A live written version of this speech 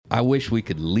I wish we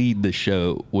could lead the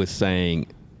show with saying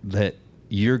that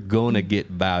you're going to get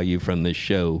value from this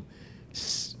show.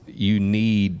 You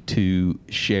need to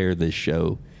share this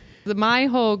show. My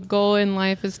whole goal in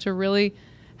life is to really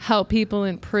help people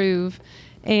improve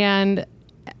and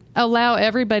allow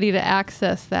everybody to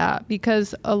access that,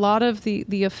 because a lot of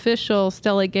the official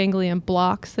stellate ganglion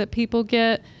blocks that people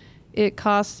get, it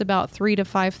costs about $3,000 to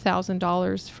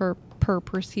 $5,000 per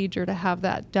procedure to have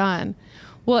that done.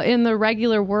 Well, in the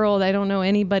regular world, I don't know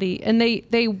anybody, and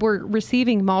they were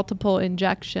receiving multiple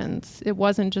injections. It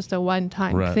wasn't just a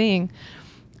one-time thing.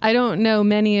 I don't know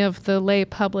many of the lay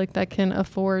public that can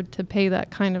afford to pay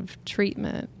that kind of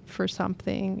treatment for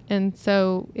something. And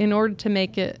so in order to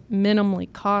make it minimally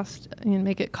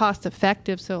make it cost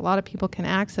effective so a lot of people can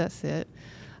access it,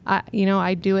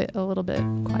 I do it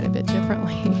quite a bit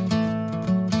differently.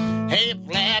 Hey,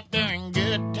 laugh during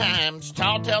good times,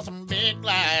 tell some big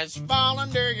lies, fall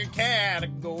under your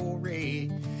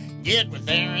category. Get with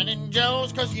Aaron and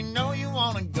Joe's, cause you know you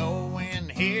want to go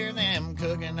and hear them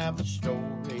cooking up a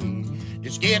story.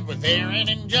 Just get with Aaron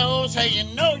and Joe's, hey,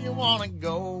 you know you want to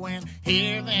go and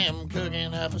hear them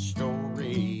cooking up a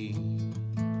story.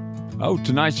 Oh,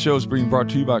 tonight's show is being brought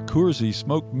to you by Coors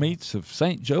Smoked Meats of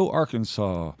St. Joe,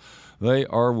 Arkansas. They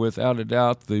are, without a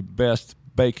doubt, the best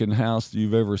bacon house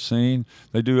you've ever seen.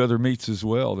 They do other meats as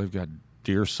well. They've got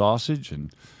deer sausage and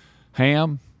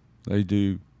ham. They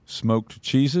do smoked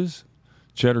cheeses,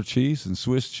 cheddar cheese and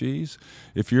Swiss cheese.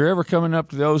 If you're ever coming up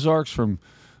to the Ozarks from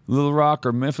Little Rock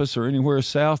or Memphis or anywhere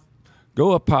south,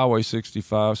 go up Highway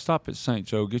 65, stop at St.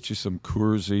 Joe, get you some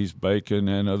Coors bacon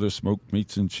and other smoked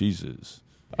meats and cheeses.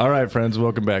 All right, friends,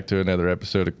 welcome back to another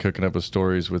episode of Cooking Up with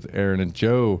Stories with Aaron and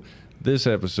Joe. This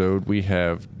episode, we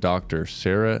have Dr.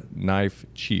 Sarah Knife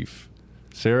Chief.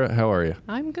 Sarah, how are you?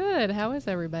 I'm good. How is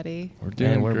everybody? We're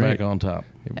doing we're great. back on top.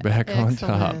 You're back on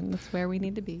top. That's where we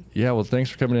need to be. Yeah, well, thanks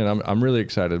for coming in. I'm really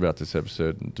excited about this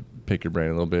episode and to pick your brain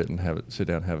a little bit and sit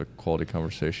down and have a quality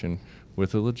conversation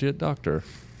with a legit doctor,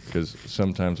 because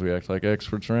sometimes we act like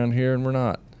experts around here and we're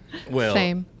not. Well,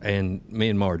 Same. And me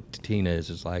and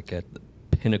Martinez is like at the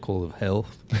pinnacle of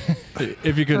health.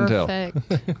 If you couldn't Perfect.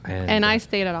 tell. And I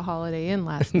stayed at a Holiday Inn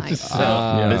last night.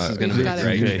 So this is going to be got a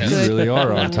great. good You really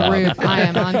are on top. group. I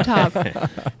am on top.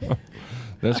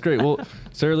 That's great. Well,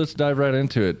 Sarah, let's dive right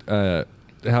into it.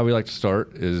 How we like to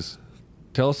start is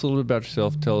tell us a little bit about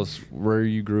yourself. Tell us where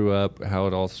you grew up, how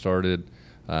it all started,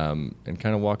 and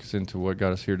kind of walk us into what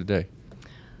got us here today.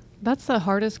 That's the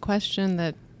hardest question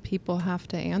that people have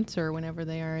to answer whenever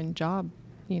they are in job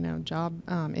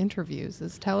interviews,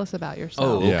 is tell us about yourself.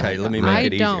 Oh, okay. Yeah. Let me make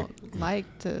it easier. I don't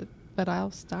like to, but I'll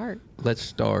start. Let's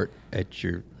start at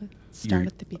Let's start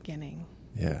at the beginning.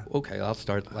 Yeah. Okay, I'll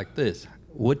start like this.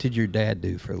 What did your dad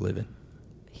do for a living?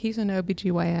 He's an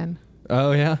OBGYN.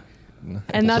 Oh, yeah?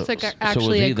 And that's So actually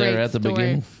was he a great there at the story.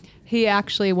 beginning? He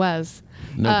actually was.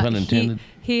 No pun intended.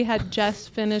 He had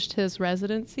just finished his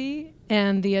residency,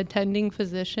 and the attending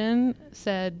physician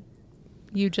said,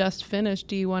 "You just finished.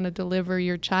 Do you want to deliver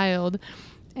your child?"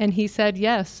 And he said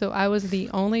yes. So I was the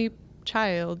only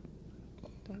child,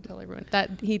 don't tell everyone,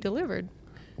 that he delivered.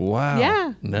 Wow.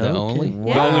 Yeah. No. The only?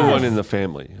 Yes. The only one in the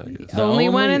family, I guess. Only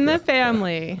one only- in the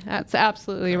family. That's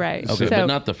absolutely right. Okay, So- but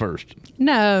not the first.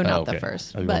 No, not okay. the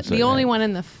first, I was but gonna say the only that. one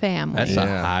in the family. That's Yeah.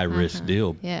 a high-risk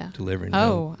deal, Yeah. delivering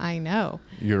Oh, I know.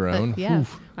 Your But own? yes,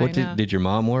 I What know. did your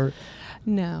mom work?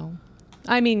 No.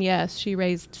 I mean, yes, she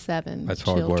raised 7 That's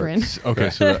hard work. children.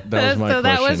 Okay, so that was my So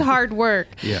that was question. hard work.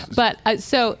 Yeah. But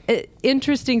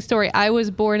interesting story. I was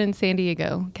born in San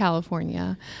Diego,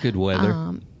 California. Good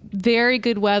weather. Very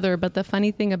good weather. But the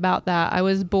funny thing about that, I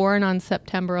was born on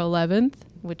September 11th,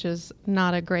 which is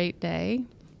not a great day.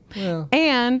 Well.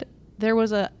 And there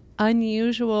was a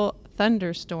unusual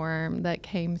thunderstorm that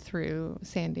came through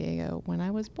San Diego when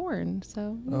I was born.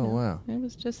 So, Wow. It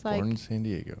was just like, Born in San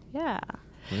Diego. yeah.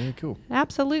 Very cool.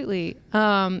 Absolutely.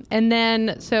 And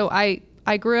then, so I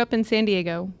grew up in San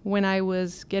Diego. When I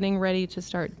was getting ready to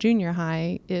start junior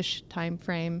high-ish time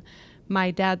frame, my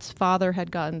dad's father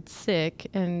had gotten sick,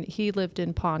 and he lived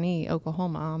in Pawnee,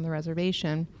 Oklahoma, on the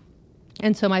reservation.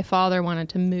 And so my father wanted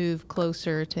to move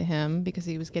closer to him because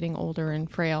he was getting older and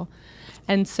frail.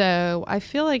 And so I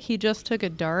feel like he just took a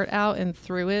dart out and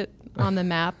threw it on the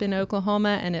map in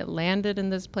Oklahoma, and it landed in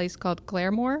this place called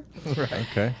Claremore. Right.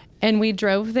 Okay. And we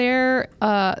drove there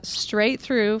straight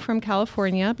through from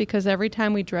California, because every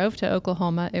time we drove to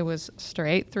Oklahoma, it was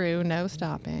straight through, no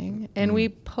stopping. And we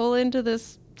pull into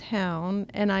this town,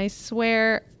 and I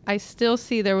swear I still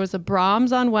see there was a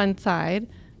Brahms on one side,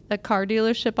 a car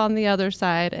dealership on the other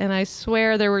side, and I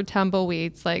swear there were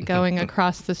tumbleweeds like going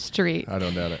across the street. I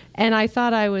don't doubt it. And I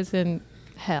thought I was in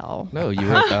hell. No, you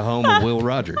were at the home of Will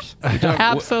Rogers.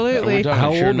 Absolutely. We're talking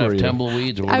How sure old were enough you?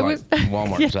 tumbleweeds or I like was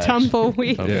Walmart yeah, sacks?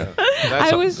 tumbleweed. Yeah.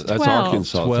 I was 12. That's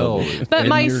Arkansas. 12. tumbleweed. But And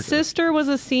my you're- sister was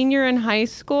a senior in high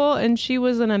school, and she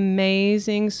was an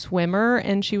amazing swimmer,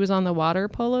 and she was on the water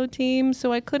polo team.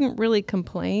 So I couldn't really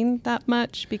complain that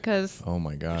much because Oh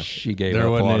my gosh. She gave there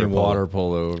up wasn't water any polo. water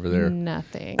polo over there.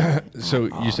 nothing. So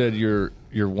you said you're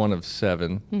one of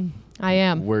 7. I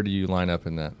am. Where do you line up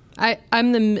in that? I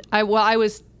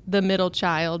was the middle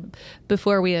child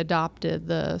before we adopted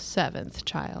the 7th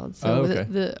child. So Oh,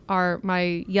 okay.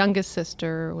 my youngest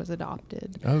sister was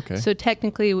adopted. Okay. So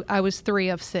technically, I was 3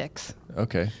 of 6.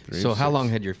 Okay. So how long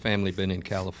had your family been in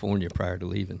California prior to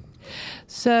leaving?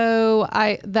 So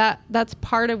that's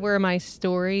part of where my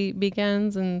story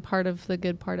begins and part of the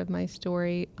good part of my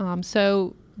story.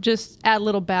 So just add a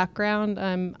little background.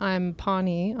 I'm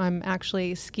Pawnee. I'm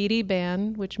actually Skidi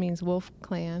band, which means Wolf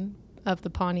Clan of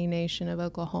the Pawnee Nation of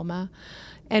Oklahoma.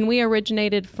 And we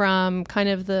originated from kind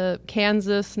of the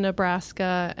Kansas,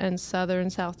 Nebraska, and southern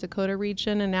South Dakota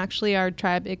region. And actually our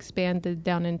tribe expanded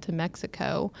down into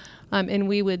Mexico. And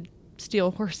we would steal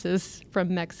horses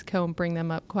from Mexico and bring them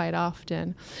up quite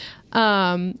often.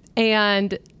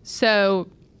 And so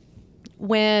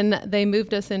when they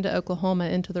moved us into Oklahoma,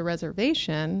 into the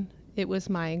reservation, it was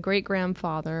my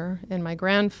great-grandfather and my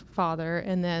grandfather,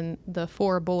 and then the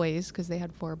 4 boys, because they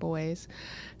had 4 boys,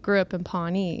 grew up in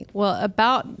Pawnee. Well,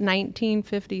 about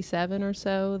 1957 or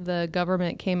so, the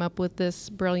government came up with this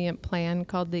brilliant plan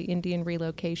called the Indian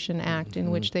Relocation Act,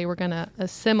 in which they were going to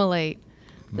assimilate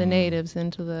the natives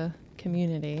into the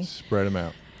community. Spread them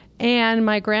out. And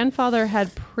my grandfather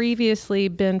had previously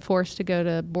been forced to go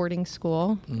to boarding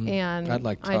school. And I'd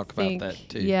like to talk about that,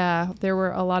 too. Yeah, there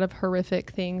were a lot of horrific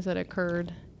things that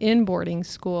occurred in boarding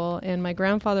school. And my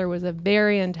grandfather was a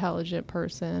very intelligent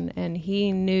person, and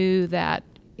he knew that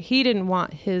he didn't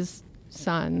want his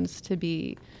sons to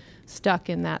be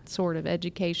stuck in that sort of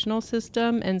educational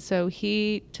system. And so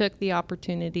he took the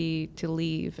opportunity to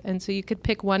leave. And so you could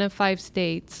pick one of 5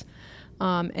 states,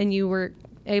 and you were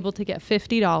able to get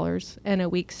 $50 and a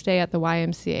week's stay at the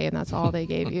YMCA, and that's all they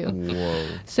gave you. Whoa.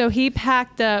 So he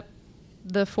packed up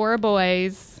the 4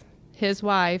 boys, his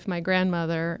wife, my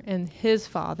grandmother, and his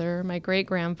father, my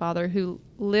great-grandfather, who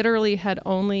literally had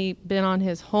only been on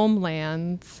his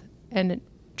homelands and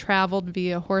traveled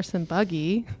via horse and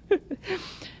buggy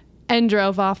and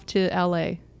drove off to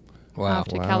LA. Wow. Off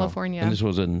to Wow. California. And this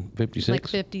was in 56?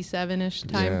 like 57-ish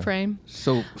time Yeah. frame.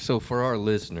 So for our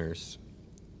listeners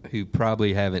who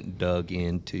probably haven't dug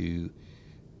into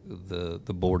the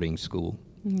boarding school,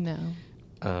 No.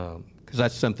 because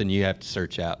that's something you have to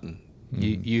search out and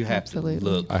you have Absolutely. to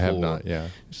look I have for. not, yeah.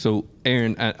 So,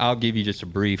 Aaron, I'll give you just a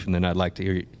brief, and then I'd like to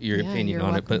hear your Yeah, opinion you're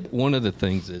on welcome. it. But one of the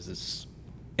things is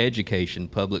education,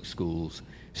 public schools,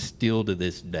 still to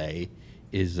this day,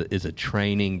 is a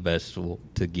training vessel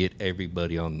to get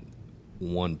everybody on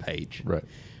one page. Right.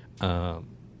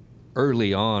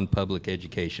 Early on, public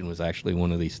education was actually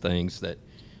one of these things that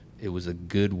it was a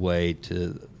good way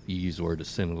to use the word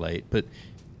assimilate, but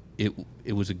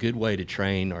it was a good way to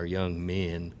train our young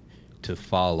men to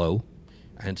follow,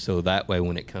 and so that way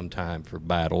when it come time for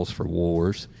battles, for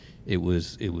wars, it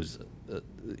was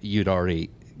you'd already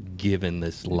given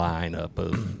this lineup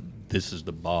of this is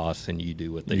the boss and you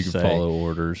do what they You say. can follow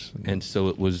orders. And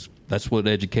so that's what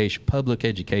public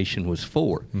education was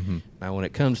for. Mm-hmm. Now, when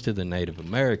it comes to the Native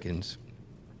Americans,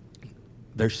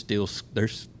 there's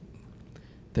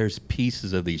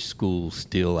pieces of these schools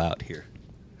still out here.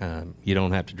 You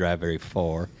don't have to drive very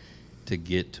far to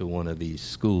get to one of these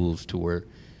schools to where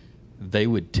they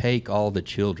would take all the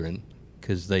children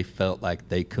because they felt like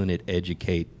they couldn't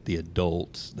educate the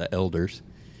adults, the elders,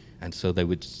 and so they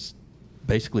would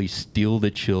basically steal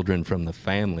the children from the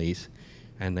families,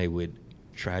 and they would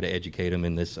try to educate them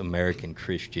in this American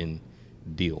Christian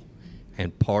deal.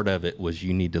 And part of it was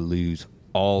you need to lose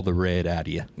all the red out of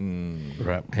you.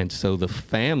 Right. And so the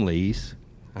families,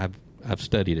 I've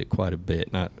studied it quite a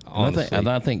bit. Not honestly, And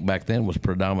I think back then was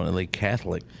predominantly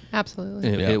Catholic.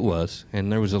 Absolutely. it was,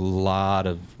 and there was a lot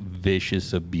of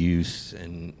vicious abuse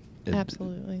and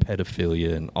Absolutely.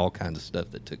 pedophilia and all kinds of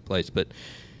stuff that took place. But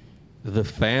the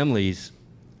families,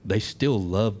 they still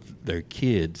loved their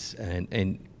kids,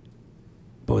 and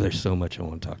boy, there's so much I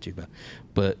want to talk to you about.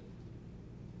 But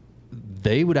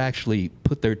they would actually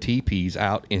put their teepees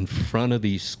out in front of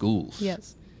these schools.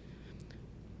 Yes.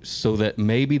 So that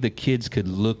maybe the kids could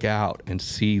look out and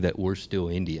see that we're still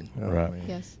Indian. Right.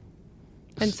 Yes.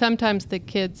 And oftentimes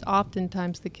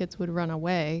the kids would run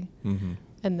away. Mm-hmm.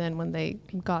 And then when they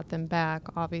got them back,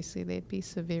 obviously they'd be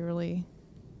severely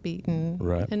beaten.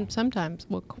 Right. And sometimes,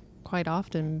 quite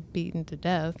often beaten to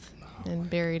death and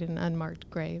buried in unmarked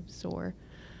graves. Or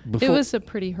it Before- was a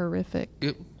pretty horrific.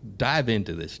 Dive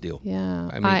into this deal. Yeah,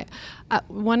 I mean,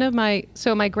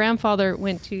 my grandfather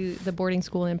went to the boarding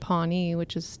school in Pawnee,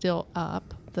 which is still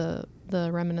up. The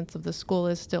remnants of the school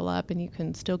is still up, and you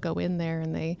can still go in there.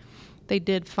 And they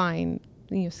did find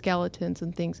skeletons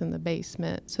and things in the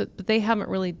basement. So, but they haven't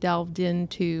really delved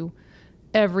into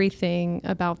everything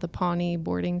about the Pawnee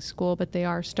boarding school, but they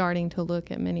are starting to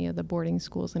look at many of the boarding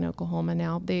schools in Oklahoma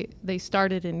now. They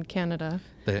started in Canada.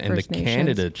 And the First Nations.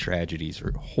 Canada tragedies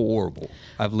are horrible.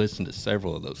 I've listened to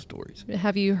several of those stories.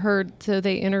 Have you heard? So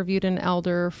they interviewed an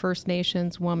elder First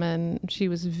Nations woman. She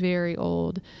was very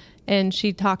old. And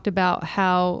she talked about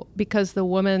how, because the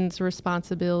woman's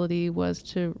responsibility was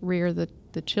to rear the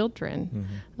children,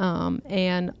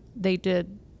 and they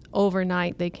did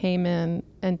overnight, they came in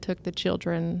and took the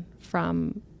children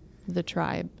from the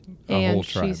tribe. And whole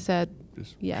she tribe. said,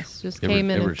 just came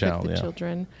in every and took child, the yeah.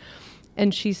 children.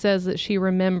 And she says that she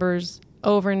remembers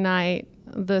overnight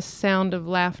the sound of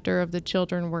laughter of the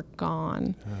children were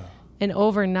gone. And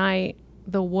overnight,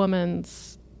 the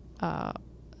woman's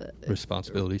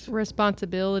Responsibilities.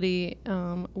 responsibility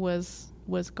was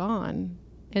gone.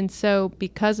 And so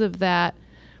because of that,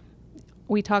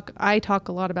 I talk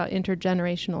a lot about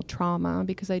intergenerational trauma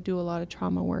because I do a lot of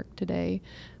trauma work today.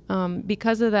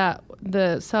 Because of that,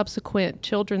 the subsequent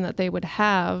children that they would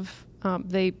have,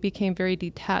 they became very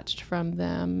detached from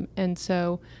them. And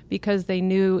so because they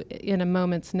knew in a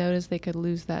moment's notice they could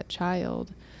lose that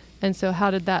child. And so how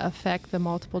did that affect the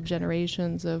multiple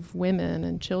generations of women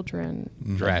and children?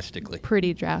 Drastically.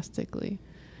 Pretty drastically.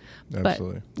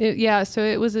 Absolutely. But so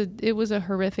it was a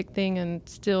horrific thing, and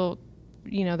still,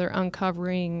 they're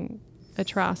uncovering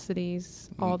atrocities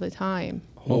all the time.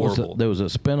 Horrible. There was a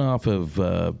spinoff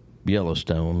of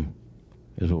Yellowstone.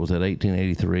 What was that,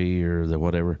 1883 or the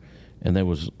whatever? And there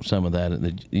was some of that.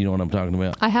 You know what I'm talking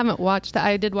about? I haven't watched that.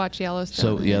 I did watch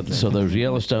Yellowstone. So there's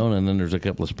Yellowstone, and then there's a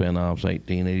couple of spinoffs,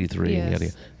 1883. Yes.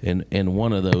 Yada, yada. In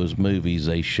one of those movies,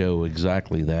 they show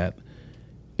exactly that.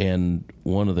 And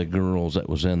one of the girls that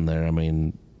was in there, I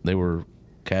mean, they were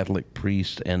Catholic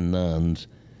priests and nuns,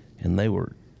 and they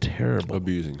were terrible.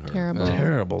 Abusing her. Terrible.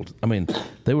 Terrible. I mean,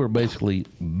 they were basically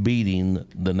beating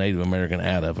the Native American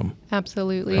out of them.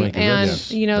 Absolutely. I mean,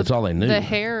 'cause And, that's all they knew. the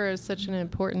hair is such an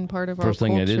important part of First our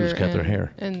thing culture. they did was cut their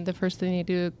hair. And the first thing you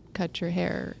do, cut your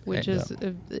hair, which Yeah. is,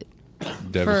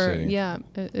 Devastating.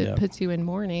 it Yeah. puts you in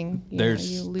mourning. You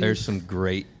There's lose- some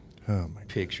great Oh my.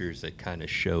 pictures that kind of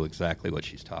show exactly what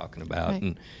she's talking about.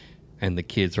 Right. And the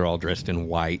kids are all dressed in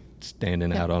white,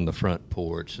 standing out on the front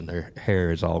porch, and their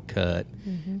hair is all cut.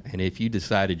 And if you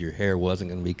decided your hair wasn't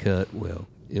going to be cut, well,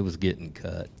 it was getting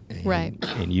cut. And, Right.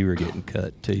 And you were getting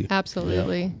cut, too.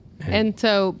 Absolutely. And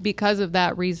so because of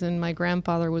that reason, my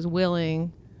grandfather was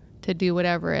willing to do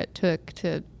whatever it took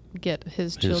to get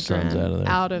his His children sons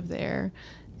out of there.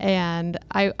 And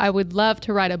I would love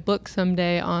to write a book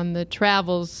someday on the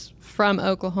travels from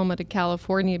Oklahoma to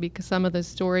California because some of the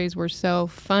stories were so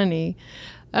funny.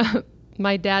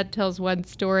 My dad tells one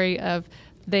story of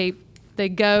they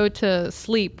go to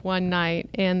sleep one night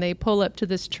and they pull up to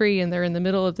this tree and they're in the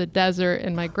middle of the desert,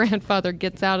 and my grandfather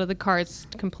gets out of the car. It's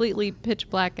completely pitch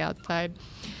black outside.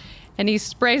 And he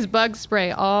sprays bug spray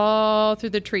all through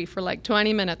the tree for like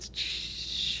 20 minutes.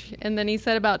 And then he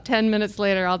said about 10 minutes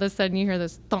later, all of a sudden you hear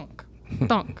this thunk,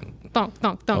 thunk, thunk,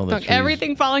 thunk, thunk, the thunk. trees.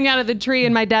 Everything falling out of the tree.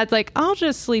 And my dad's like, I'll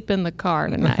just sleep in the car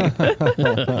tonight.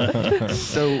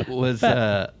 So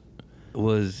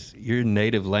was your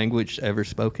native language ever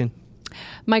spoken?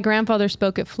 My grandfather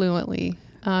spoke it fluently.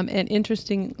 And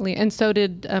interestingly, and so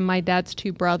did my dad's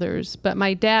two brothers. But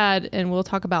my dad, and we'll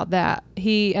talk about that,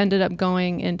 he ended up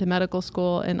going into medical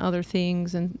school and other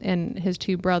things, and his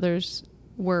two brothers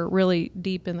were really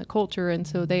deep in the culture, and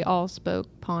so they all spoke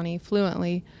Pawnee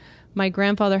fluently. My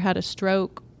grandfather had a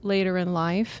stroke later in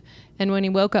life, and when he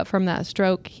woke up from that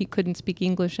stroke, he couldn't speak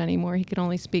English anymore. He could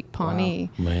only speak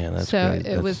Pawnee. Man, that's so great. it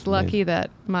That's was lucky amazing.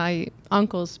 that my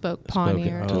uncles spoke Pawnee.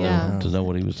 To know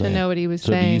what he was To saying. know what he was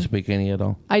so do saying. you speak any at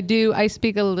all? I do. I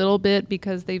speak a little bit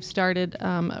because they've started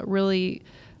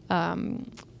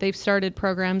they've started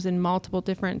programs in multiple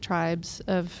different tribes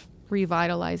of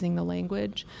revitalizing the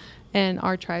language, and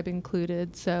our tribe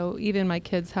included. So even my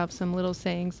kids have some little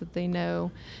sayings that they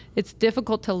know. It's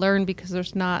difficult to learn because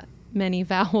there's not many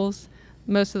vowels.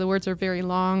 Most of the words are very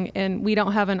long, and we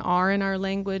don't have an R in our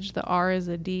language. The R is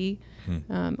a D,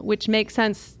 which makes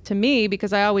sense to me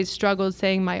because I always struggled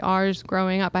saying my R's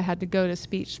growing up. I had to go to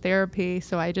speech therapy,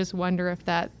 so I just wonder if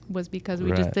that was because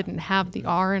we just Right. didn't have the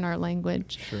R in our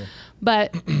language. Sure.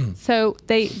 But so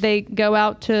they go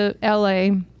out to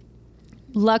LA.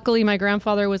 luckily, my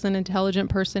grandfather was an intelligent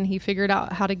person. He figured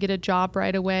out how to get a job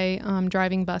right away,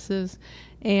 driving buses,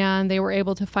 and they were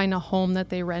able to find a home that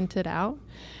they rented out.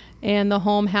 And the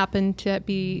home happened to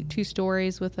be 2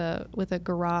 stories with a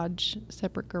garage,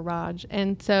 separate garage.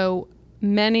 And so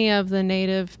many of the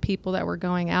native people that were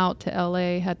going out to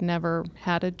LA had never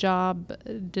had a job,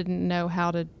 didn't know how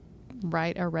to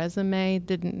write a resume,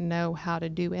 didn't know how to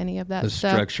do any of that The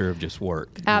stuff. structure of just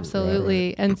work.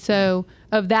 Absolutely. And so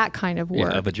of that kind of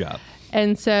work. Yeah, of a job.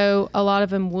 And so a lot of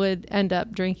them would end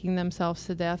up drinking themselves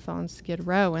to death on Skid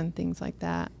Row and things like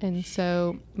that. And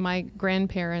so my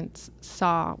grandparents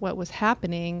saw what was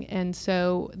happening, and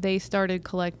so they started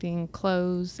collecting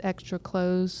clothes, extra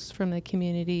clothes from the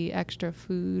community, extra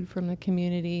food from the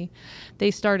community. They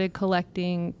started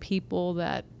collecting people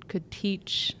that could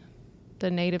teach the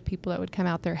native people that would come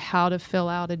out there how to fill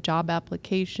out a job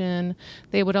application.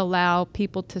 They would allow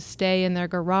people to stay in their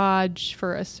garage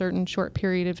for a certain short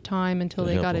period of time until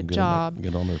they help got a them job.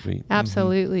 get on their feet.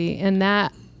 Absolutely. And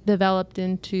that developed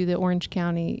into the Orange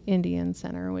County Indian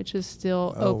Center, which is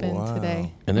still open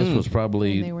today. And this was And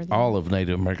probably they were there. all of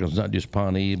Native Americans, not just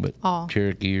Pawnee, but All.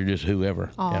 Cherokee or just whoever.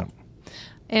 All. Yeah.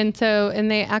 And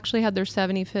they actually had their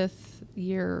 75th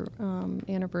year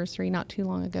anniversary not too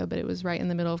long ago, but it was right in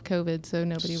the middle of COVID, so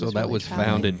nobody So was that really was traveling.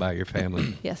 founded by your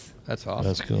family. Yes. That's awesome.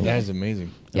 That's cool. That is amazing.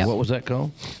 And Yep. what was that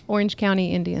called? Orange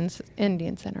County Indian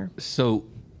Center. So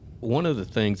one of the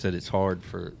things that it's hard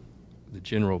for the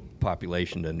general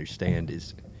population to understand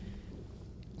is,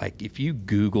 like, if you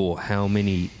Google how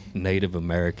many Native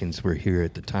Americans were here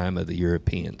at the time of the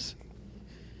Europeans,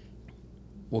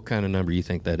 what kind of number you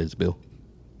think that is, Bill?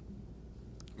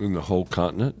 In the whole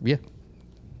continent, Yeah.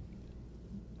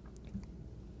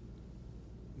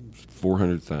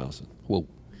 400,000. Whoa.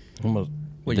 What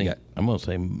What you got? I'm going to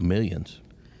say millions.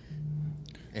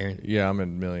 Aaron? Yeah, I'm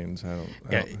in millions. I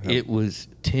Yeah, don't have- it was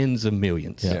tens of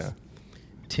millions. Yeah.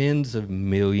 Tens of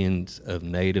millions of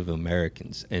Native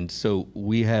Americans. And so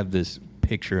we have this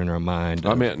picture in our mind.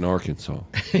 I meant in Arkansas.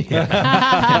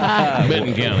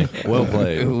 Benton County. Well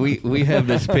played. We have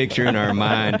this picture in our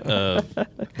mind of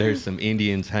there's some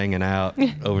Indians hanging out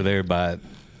over there by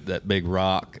that big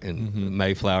rock, and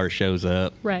Mayflower shows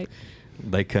up. Right.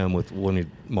 They come with one of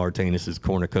Martinez's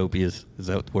cornucopias. Is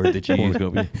that the word that you use?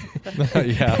 Cornucopia.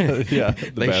 yeah.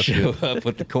 The They basket. show up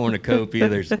with the cornucopia.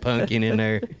 There's pumpkin in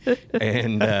there,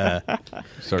 and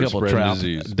Start couple spreading trout.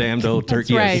 disease. damned old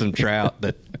turkey right. has some trout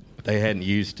that they hadn't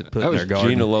used to put That in was their garden.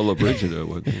 Gina Lola Brigida,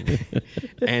 wasn't it?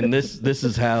 And this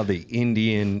is how the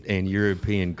Indian and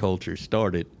European culture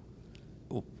started.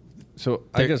 So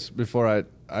I guess before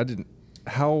I didn't.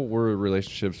 How were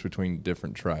relationships between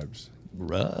different tribes?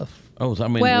 Rough. Oh, so I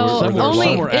mean, Well, some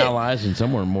only were it- allies and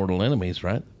some were mortal enemies,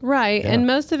 right? Right. Yeah. And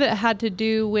most of it had to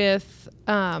do with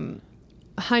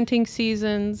hunting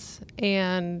seasons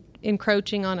and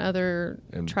encroaching on other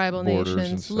And tribal borders and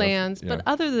nations' stuff, lands. yeah. But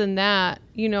other than that,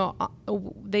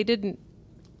 they didn't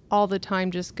all the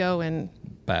time just go and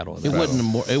Battle. It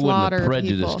wasn't a Slaughter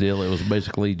prejudice people. deal. It was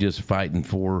basically just fighting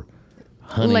for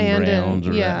hunting land grounds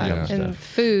and or that kind of and stuff.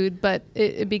 food, but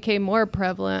it became more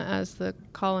prevalent as the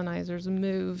colonizers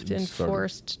moved and started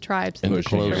forced tribes And into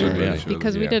closer different to areas each other,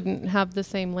 because we yeah. didn't have the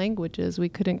same languages. We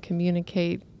couldn't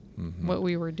communicate what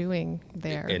we were doing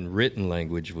there. And written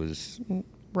language was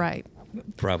Right.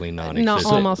 probably Not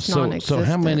non-existent. almost So non-existent.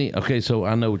 how many? Okay, so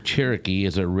I know Cherokee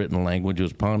is a written language.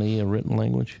 Was Pawnee a written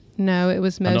language? No, it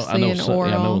was I know mostly an some-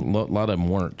 oral. yeah, I know a lot of them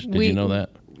weren't. Did We- you know that?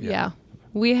 Yeah.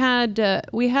 We had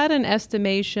an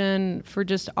estimation for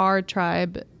just our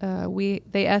tribe.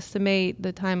 They estimate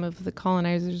the time of the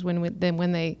colonizers when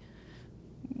they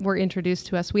were introduced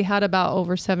to us. We had about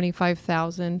over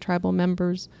 75,000 tribal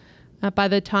members. By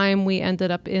the time we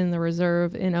ended up in the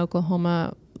reserve in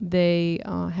Oklahoma, they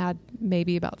had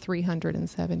maybe about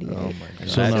 378. Oh my God!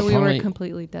 So now So we were Pawnee-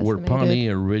 completely Were decimated. Pawnee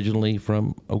originally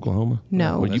from Oklahoma?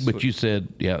 No. But you said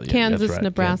yeah, Kansas, that's right.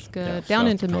 Nebraska, down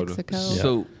South into Dakota. Mexico.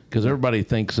 So Because everybody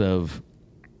thinks of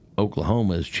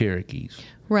Oklahoma as Cherokees.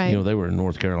 Right. You know, they were in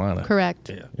North Carolina. Correct.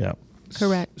 Yeah.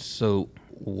 Correct. So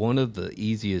one of the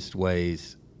easiest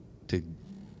ways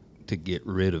to get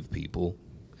rid of people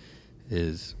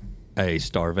is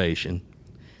starvation.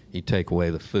 You take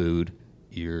away the food,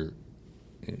 you're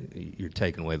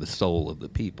taking away the soul of the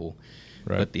people.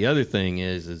 Right. But the other thing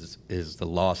is the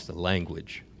loss of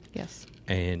language. Yes.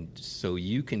 And so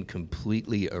you can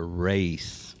completely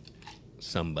erase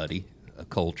somebody, a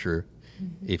culture,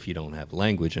 if you don't have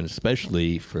language, and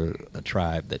especially for a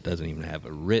tribe that doesn't even have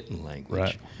a written language.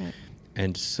 Right. Right.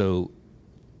 And so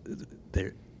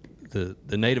the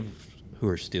natives who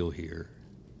are still here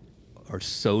are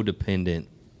so dependent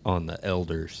on the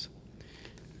elders.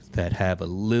 that have a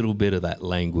little bit of that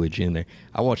language in there.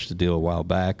 I watched a deal a while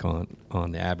back on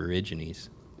the Aborigines,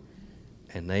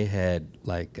 and they had,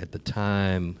 like, at the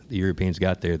time the Europeans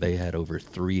got there, they had over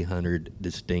 300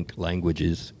 distinct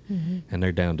languages, and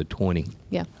they're down to 20.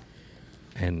 Yeah.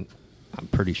 And I'm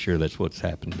pretty sure that's what's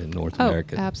happened in North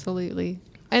America. Oh, absolutely.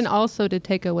 And also to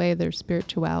take away their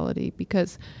spirituality,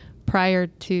 because prior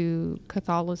to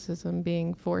Catholicism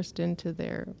being forced into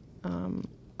their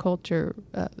culture,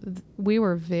 we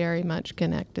were very much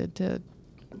connected to,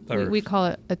 we call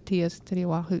it Atias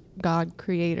Tiriwahu, God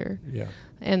creator,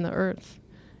 and the earth.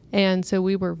 And so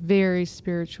we were very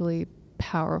spiritually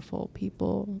powerful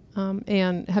people.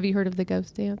 And have you heard of the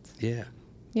ghost dance? Yeah.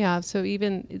 Yeah, so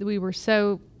even we were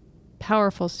so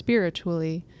powerful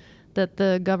spiritually that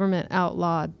the government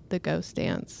outlawed the ghost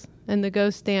dance. And the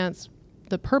ghost dance,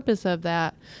 the purpose of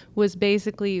that was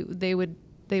basically they would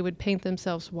paint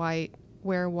themselves white,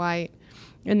 wear white,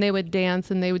 and they would dance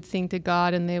and they would sing to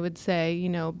God, and they would say, you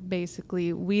know,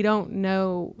 basically, we don't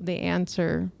know the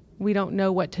answer. We don't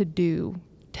know what to do.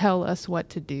 Tell us what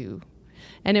to do.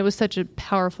 And it was such a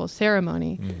powerful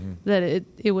ceremony that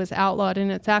it was outlawed,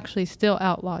 and it's actually still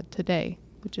outlawed today,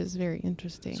 which is very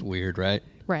interesting. It's weird, right?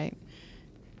 Right.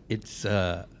 It's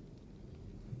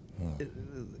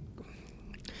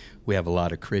we have a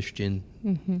lot of Christian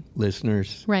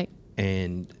listeners, Right.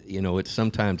 and you know,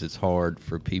 sometimes it's hard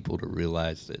for people to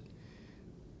realize that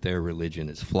their religion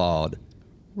is flawed.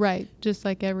 Right, just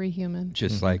like every human.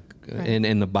 Just like, Right.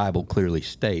 and the Bible clearly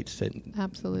states that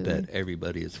Absolutely. that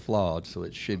everybody is flawed, so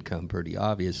it should come pretty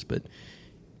obvious. But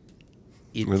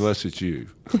Unless it's you.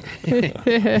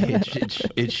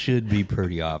 it should be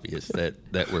pretty obvious that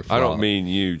we're flawed. I don't mean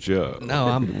you, Joe. No,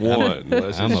 I'm one.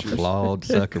 Unless I'm a it's your- flawed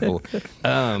sucker boy.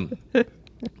 But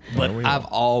I've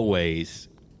always,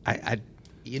 I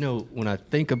you know, when I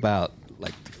think about,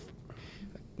 like,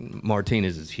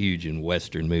 Martinez is huge in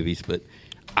Western movies, but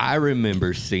I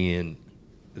remember seeing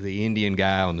the Indian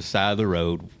guy on the side of the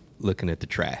road looking at the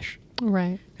trash.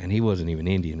 Right, And he wasn't even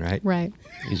Indian, right? right.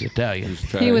 He's Italian.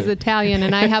 He was Italian,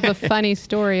 and I have a funny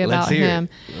story Let's about hear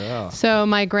him. So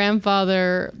my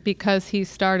grandfather, because he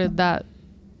started that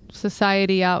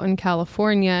society out in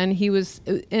California, and he was,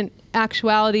 in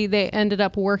actuality, they ended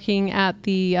up working at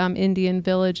the Indian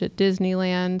village at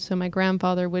Disneyland. So my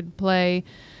grandfather would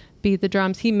beat the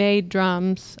drums. He made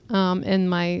drums, and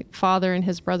my father and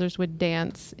his brothers would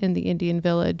dance in the Indian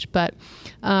village. But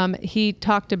he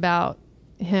talked about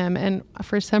him, and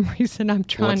for some reason I'm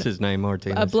trying What's his name,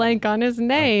 Martinez? a blank on his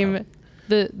name.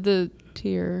 The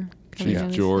tear. coming Chief down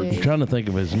his George. face. I'm trying to think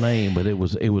of his name, but it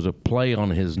was a play on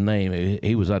his name.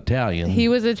 He was Italian. He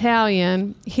was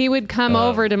Italian. He would come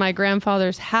over to my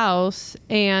grandfather's house,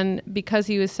 and because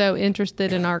he was so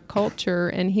interested in our culture,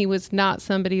 and he was not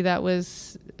somebody that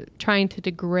was trying to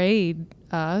degrade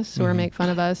us or make fun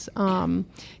of us,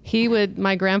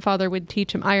 my grandfather would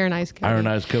teach him Iron Eyes Cody. Iron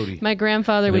Eyes Cody. My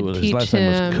grandfather would His teach last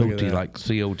name was him Coti, like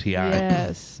C-O-T-I.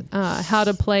 yes, how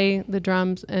to play the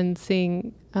drums and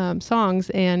sing songs.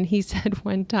 And he said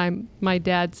one time, my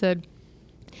dad said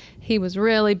he was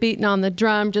really beating on the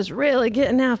drum, just really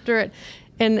getting after it.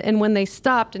 And when they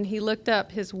stopped and he looked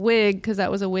up, his wig, because that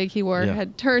was a wig he wore,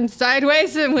 had turned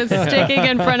sideways and was sticking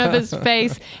in front of his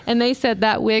face. And they said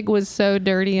that wig was so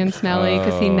dirty and smelly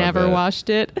because he never washed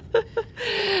it.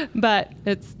 But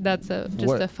that's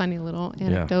a funny little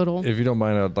anecdotal. If you don't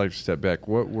mind, I'd like to step back.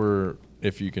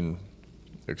 If you can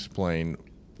explain,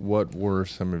 what were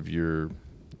some of your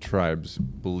tribe's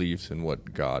beliefs in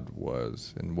what God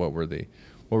was, and what were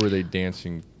they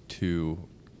dancing to?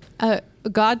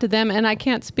 God to them, and I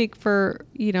can't speak for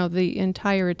the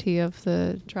entirety of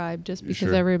the tribe, just because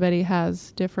Sure. everybody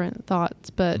has different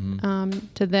thoughts. But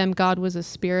to them, God was a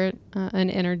spirit, an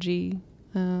energy,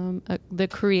 the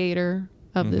creator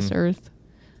of this earth.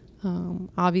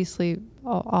 Obviously,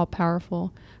 all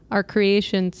powerful. Our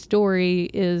creation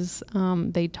story is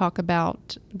they talk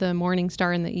about the morning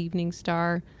star and the evening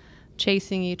star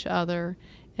chasing each other,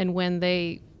 and when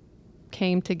they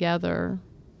came together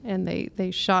and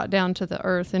they shot down to the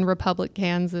earth in Republic,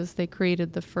 Kansas, they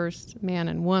created the first man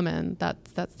and woman.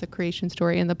 That's the creation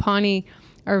story. And the Pawnee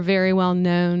are very well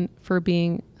known for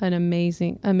being an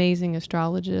amazing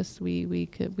astrologists.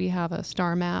 We have a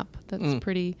star map that's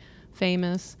pretty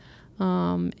famous,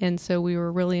 and so we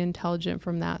were really intelligent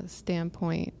from that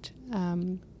standpoint.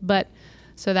 But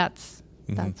so that's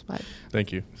what.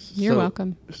 Thank you. You're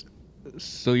welcome.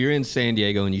 So you're in San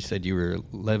Diego, and you said you were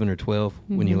 11 or 12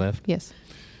 when you left. Yes.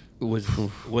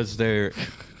 Was there?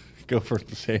 Go for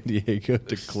San Diego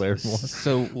to Claremore.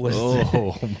 So was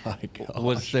Oh my God.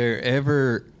 was there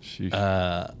ever Sheesh.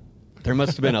 There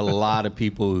must have been a lot of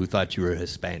people who thought you were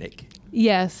Hispanic.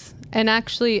 Yes. And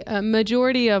actually, a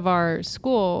majority of our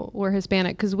school were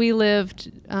Hispanic because we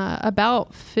lived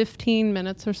about 15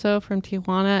 minutes or so from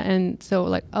Tijuana. And so,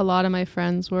 like, a lot of my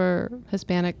friends were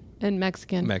Hispanic and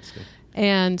Mexican.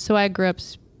 And so I grew up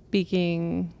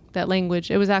speaking that language.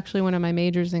 It was actually one of my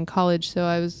majors in college, so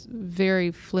I was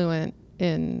very fluent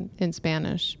in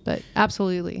Spanish, but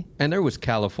absolutely. And there was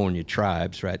California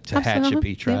tribes, right?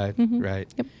 Absolutely. Tehachapi tribe, Yep. Mhm.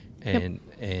 right? Yep.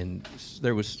 And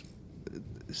there was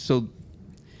so.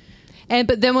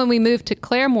 But then when we moved to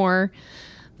Claremore,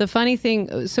 the funny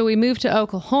thing, so we moved to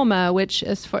Oklahoma, which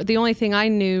as far the only thing I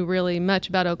knew really much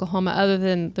about Oklahoma, other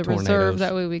than the Tornadoes. reserve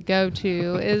that we would go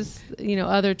to, is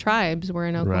other tribes were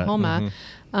in Oklahoma.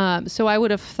 So I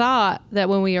would have thought that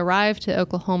when we arrived to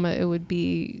Oklahoma, it would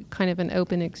be kind of an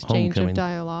open exchange Homecoming. of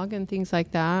dialogue and things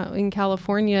like that. In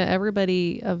California,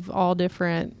 everybody of all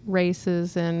different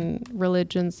races and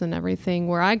religions and everything,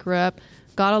 where I grew up,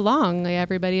 got along.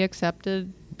 Everybody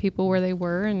accepted people where they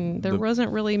were, and there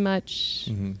wasn't really much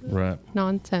Right.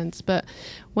 nonsense. But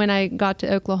when I got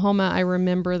to Oklahoma, I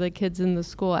remember the kids in the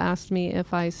school asked me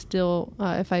if I still,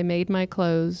 if I made my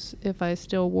clothes, if I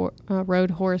still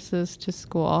rode horses to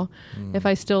school, if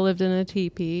I still lived in a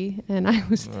teepee. And I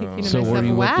was thinking to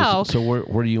myself, wow. So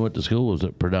where you went to school, was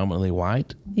it predominantly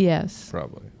white? Yes.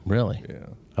 Probably. Really? Yeah.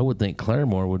 I would think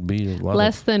Claremore would be a lot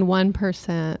Less than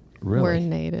 1% were Really?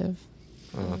 native.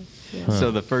 So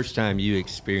the first time you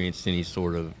experienced any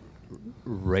sort of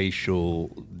racial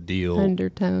deal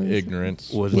Undertones.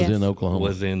 Ignorance. was Yes. in Oklahoma.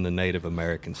 was in the Native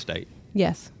American state,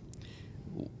 Yes.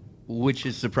 which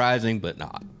is surprising, but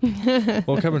not.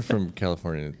 Well, coming from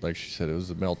California, like she said, it was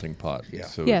a melting pot. Yeah.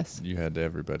 So Yes. you had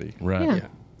everybody. Right. Yeah.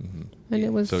 And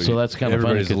it was So that's kind of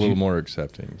funny everybody's a 'cause little you- more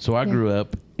accepting. So I grew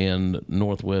up in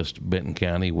northwest Benton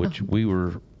County, which we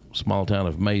were small town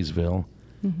of Maysville,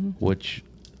 which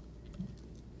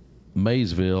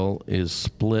Maysville is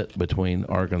split between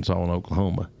Arkansas and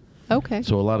Oklahoma. okay.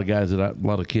 So a lot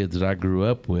of kids that I grew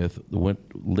up with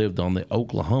lived on the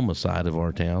Oklahoma side of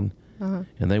our town, and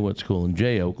they went to school in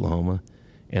Jay, Oklahoma,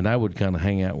 and I would kind of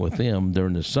hang out with them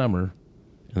during the summer,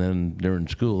 and then during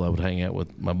school I would hang out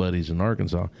with my buddies in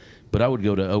Arkansas. But I would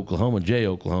go to Oklahoma, Jay,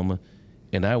 Oklahoma,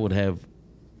 and I would have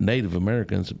Native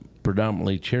Americans,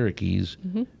 predominantly Cherokees,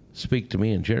 speak to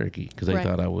me in Cherokee because they Right.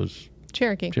 thought I was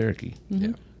Cherokee. Cherokee. Yeah.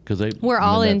 Because We're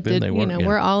all we're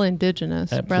we're all indigenous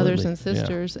brothers Absolutely, and yeah.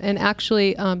 sisters. And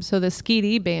actually, so the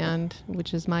Skidi band,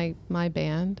 which is my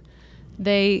band,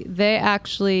 they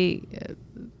actually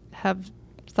have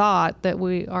thought that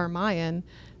we are Mayan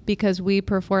because we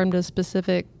performed a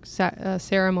specific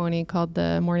ceremony called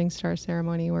the Morning Star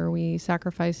ceremony, where we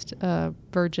sacrificed a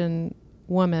virgin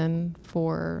woman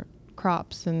for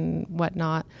crops and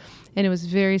whatnot, and it was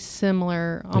very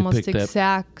similar, almost picked that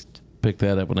exact. picked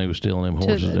that up when they were stealing them To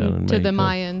horses down in the Mexico.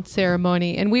 Mayan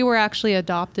ceremony, and we were actually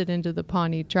adopted into the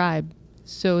Pawnee tribe,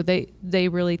 so they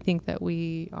really think that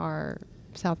we are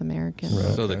South American.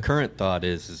 So the current thought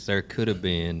is there could have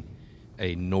been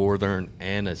a northern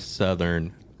and a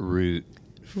southern route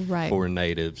Right. for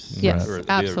natives. Yes, or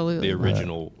absolutely. The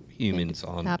original humans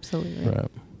on. Absolutely.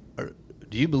 Right.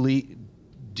 Do you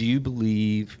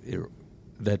believe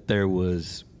that there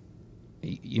was,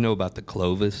 about the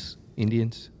Clovis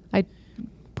Indians? I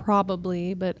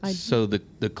probably, but I So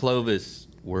the Clovis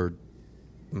were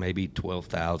maybe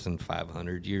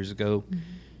 12,500 years ago,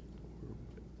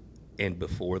 and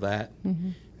before that,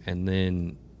 and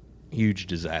then huge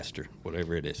disaster,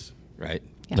 whatever it is, right?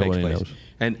 Yeah. Takes Nobody place.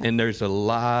 knows. And there's a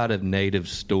lot of native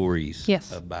stories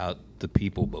Yes. about the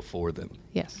people before them.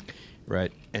 yes,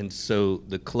 Right. And so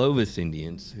the Clovis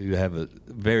Indians, who have a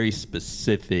very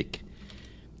specific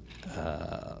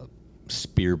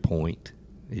spear point,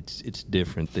 it's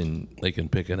different than. They can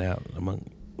pick it out among.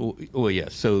 Well, yeah.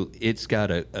 So it's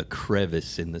got a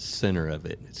crevice in the center of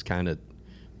it. It's kind of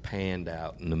panned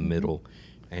out in the middle,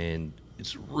 and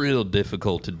it's real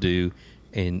difficult to do.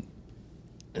 And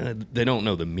they don't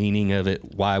know the meaning of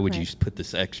it. Why would you Right. put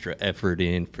this extra effort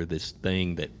in for this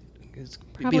thing that it'd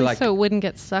probably be like so it wouldn't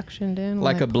get suctioned in. when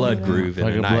like I a blood pulled it out. groove in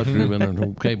Like a a blood knife. groove in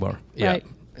a K-bar. Yeah.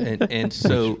 Right. And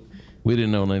so We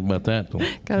didn't know anything about that. Gotta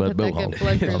But put that good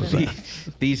blood groove in.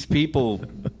 these people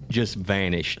just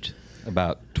vanished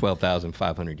about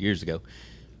 12,500 years ago.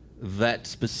 That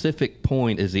specific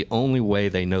point is the only way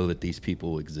they know that these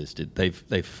people existed.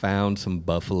 They've found some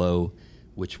buffalo,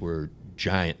 which were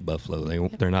giant buffalo.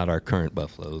 They're not our current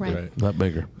buffalo. Right. Not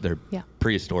bigger. They're Yeah.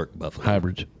 prehistoric buffalo.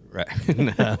 Hybrids. Right.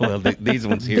 No, well, these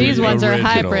ones here. These ones are Original,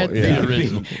 hybrids. yeah.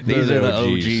 These They're are the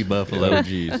OGs. OG buffalo.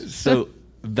 OGs. So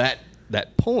that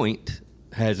point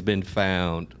has been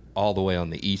found all the way on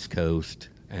the East Coast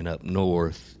and up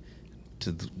north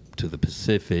to the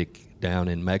Pacific down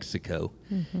in Mexico.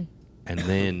 And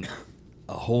then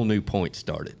a whole new point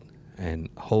started and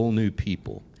whole new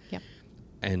people. Yep.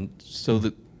 And so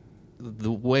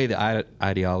the way the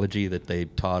ideology that they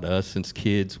taught us since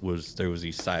kids was there was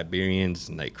these Siberians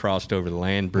and they crossed over the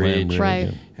land bridge,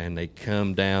 Right. and they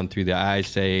come down through the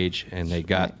ice age and they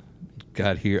got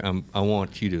here. I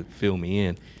want you to fill me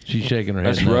in. She's shaking her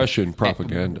head. That's no. Russian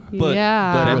propaganda. But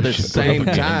at the same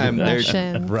time,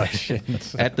 Russian.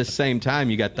 Russians. at the same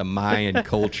time, you got the Mayan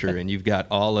culture, and you've got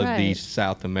all of Right. these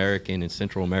South American and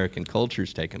Central American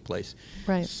cultures taking place.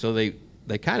 Right. So they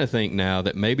kind of think now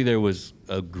that maybe there was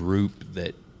a group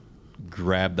that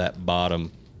grabbed that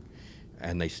bottom,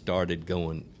 and they started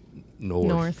going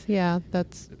north. Yeah,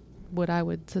 that's what I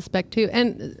would suspect too.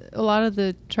 And a lot of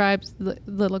the tribes, the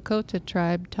Lakota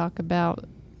tribe, talk about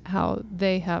how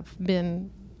they have been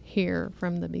here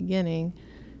from the beginning.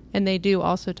 And they do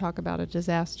also talk about a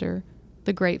disaster,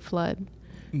 the Great Flood.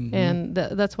 And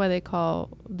that's why they call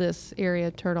this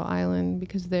area Turtle Island,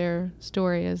 because their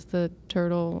story is the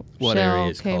turtle What shell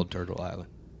area is came called Turtle Island?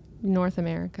 North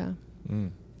America.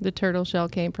 The turtle shell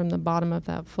came from the bottom of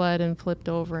that flood and flipped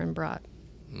over and brought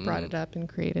it up and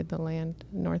created the land,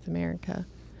 North America.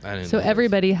 I didn't So know this.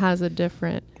 everybody has a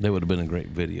different. That would have been a great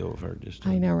video of her just.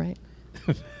 I know, right?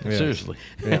 Seriously.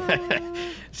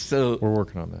 So We're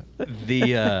working on that.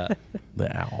 the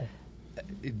The owl.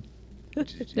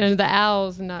 And the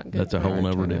owl's not good. That's a for whole our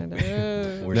nother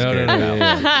tornado. we're No, scared no, no,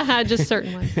 about yeah, Just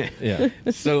certain ones. Yeah.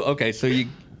 So okay, so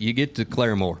you get to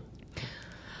Claremore.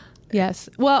 Yes.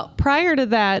 Well, prior to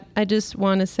that, I just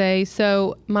want to say,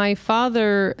 so my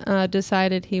father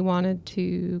decided he wanted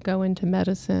to go into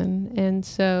medicine. And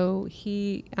so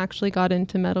he actually got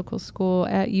into medical school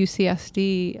at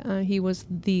UCSD. He was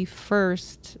the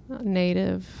first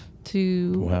native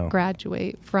to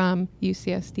graduate from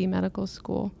UCSD medical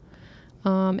school.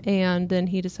 And then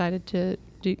he decided to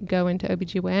go into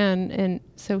OBGYN. And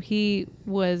so he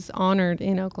was honored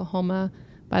in Oklahoma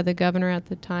by the governor at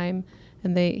the time.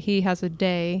 And he has a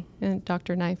day, and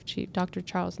Dr.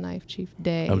 Charles Knife Chief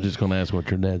Day. I was just going to ask what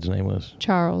your dad's name was.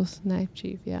 Charles Knife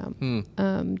Chief, yeah.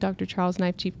 Dr. Charles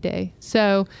Knife Chief Day.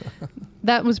 So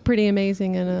that was pretty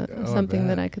amazing and something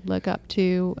that I could look up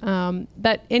to.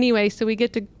 But anyway, so we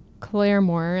get to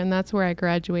Claremore, and that's where I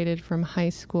graduated from high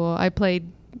school. I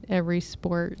played every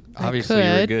sport Obviously, I could.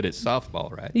 you were good at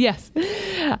softball, right? Yes.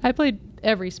 I played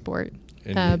every sport.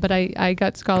 But I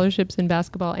got scholarships in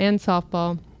basketball and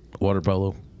softball. Water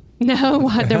polo. No,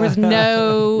 there was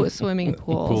no swimming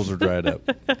pools. Pools are dried up.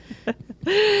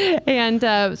 And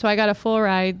so I got a full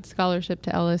ride scholarship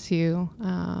to LSU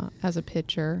as a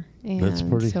pitcher. And That's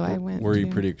pretty so I cool. went. Were you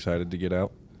to- pretty excited to get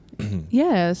out?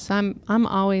 Yes, I'm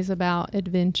always about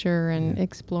adventure and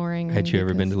exploring. Had you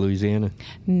ever been to Louisiana?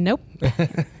 Nope.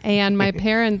 And my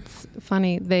parents,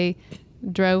 funny, they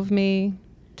drove me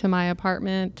to my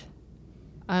apartment,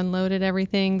 unloaded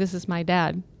everything. This is my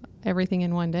dad. Everything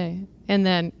in one day. And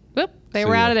then, whoop, they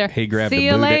were out of there. He grabbed See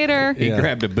a you boudin- later. He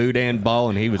grabbed a boudin ball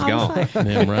and he was I was gone. like-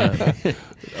 Damn right.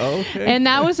 Okay. And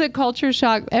that was a culture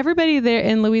shock. Everybody there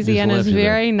in Louisiana Just is left you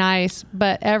very nice,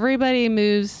 but everybody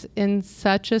moves in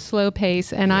such a slow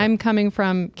pace. And I'm coming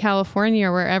from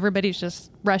California where everybody's just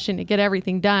rushing to get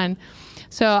everything done.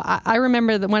 So I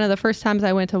remember that one of the first times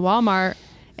I went to Walmart,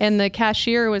 and the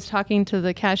cashier was talking to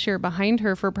the cashier behind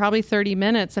her for probably 30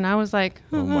 minutes. And I was like,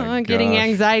 my getting gosh.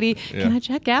 anxiety. Yeah. Can I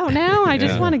check out now? I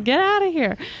just Yeah. want to get out of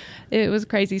here. It was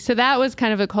crazy. So that was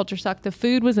kind of a culture shock. The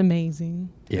food was amazing.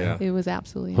 Yeah. It was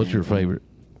absolutely What's your amazing.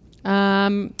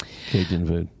 favorite Cajun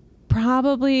food?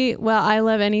 Probably, well, I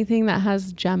love anything that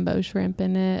has jumbo shrimp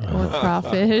in it or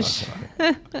crawfish.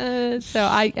 So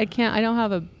I don't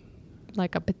have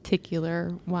a particular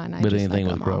one. But just anything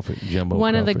like with them all. crawfish, jumbo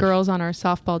One of the crawfish. girls on our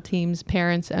softball team's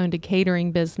parents owned a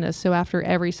catering business, so after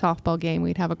every softball game,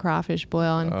 we'd have a crawfish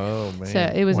boil, and Oh, man. so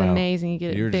it was Wow. amazing. You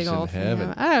get You're a big just in old thing.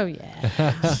 heaven. Oh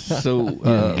yeah. So, You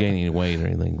didn't gain any weight or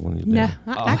anything when you did. No,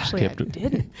 actually, I kept it.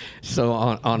 didn't. so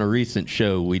on a recent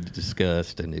show we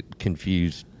discussed, and it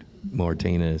confused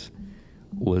Martinez,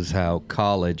 was how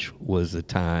college was the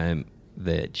time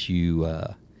that you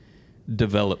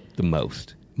developed the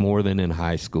most, more than in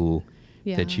high school.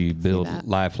 Yeah, that you I see build that.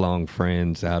 lifelong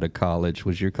friends out of college.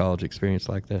 Was your college experience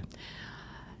like that?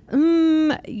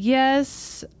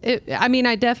 Yes.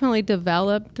 I definitely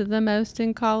developed the most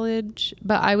in college,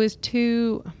 but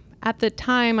at the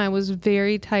time, I was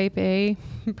very type A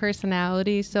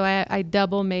personality. So I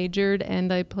double majored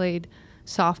and I played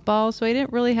softball. So I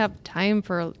didn't really have time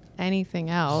for anything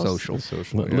else. Social.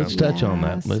 Let's touch on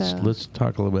that. Yeah, Let's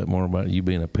talk a little bit more about you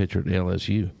being a pitcher at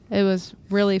LSU. It was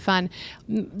really fun.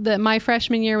 My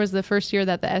freshman year was the first year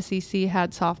that the SEC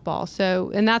had softball.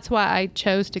 So, and that's why I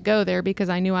chose to go there, because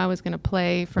I knew I was going to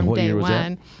play from What day year was one. that?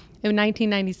 In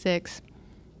 1996.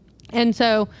 And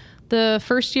so the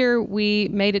first year we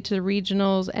made it to the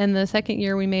regionals, and the second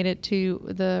year we made it to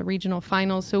the regional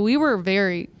finals. So we were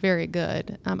very, very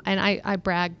good. And I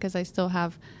brag because I still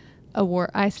have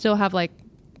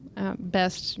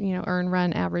best, earned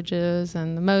run averages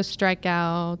and the most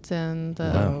strikeouts and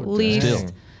the least. Still.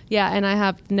 Yeah, and I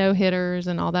have no hitters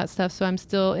and all that stuff, so I'm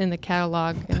still in the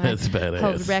catalog. And That's I badass.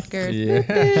 hold records.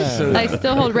 Yeah. I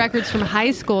still hold records from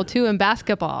high school too in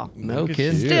basketball. No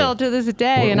kidding. Still to this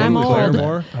day, What- and what I'm was old.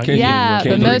 Claremore? Yeah,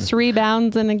 Can the you- most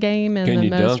rebounds in a game and Can the you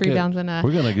most dunk it? rebounds in a.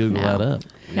 We're going to Google No. that up.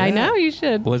 I know you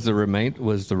should. Was the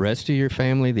rest of your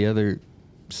family, the other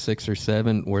 6 or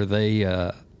 7, were they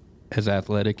as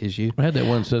athletic as you? I had that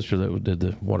one sister that did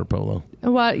the water polo.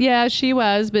 Well, yeah, she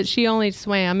was, but she only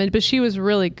swam, but she was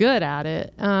really good at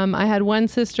it. I had one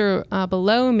sister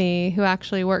below me who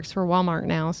actually works for Walmart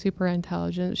now, super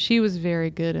intelligent. She was very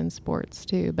good in sports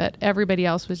too, but everybody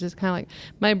else was just kind of like,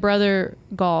 my brother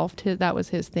golfed. That was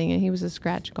his thing, and he was a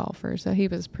scratch golfer, so he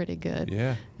was pretty good.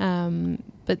 Yeah.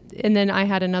 And then I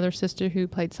had another sister who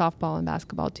played softball and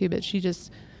basketball too, but she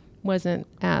just wasn't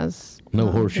as No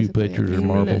horseshoe physically- pitchers or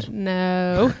marbles?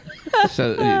 No.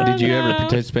 So, did you ever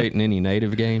participate in any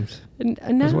native games? No,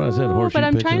 That's what I said, horseshoe but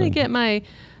I'm pitching trying to and-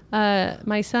 get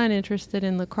my son interested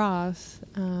in lacrosse.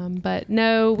 But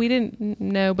no, we didn't.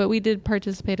 No, but we did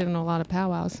participate in a lot of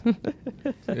powwows.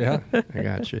 Yeah. I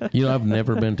got you. You know, I've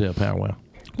never been to a powwow.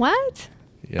 What?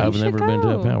 Yeah. I've should never been to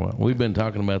a go. powwow. We've been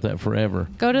talking about that forever.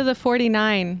 Go to the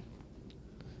 49.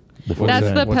 What's That's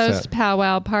that? the What's that? post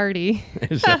powwow party.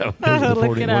 Is that, where's the Look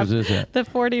 40, it what up. is this at? The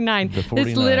 49. The It's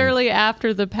 49. literally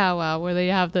after the powwow where they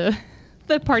have the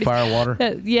party. Firewater?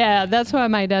 Yeah, that's why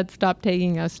my dad stopped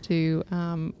taking us to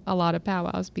a lot of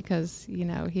powwows, because he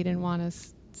didn't want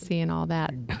us seeing all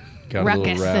that Got a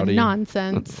ruckus little rowdy. and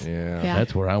nonsense. Yeah.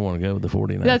 That's where I want to go with the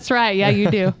 49. That's right. Yeah, you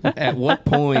do. At what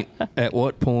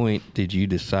point did you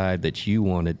decide that you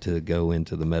wanted to go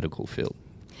into the medical field?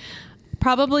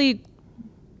 Probably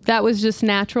that was just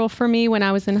natural for me when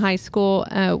I was in high school.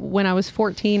 When I was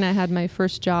 14, I had my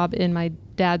first job in my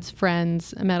dad's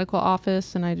friend's medical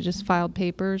office, and I just filed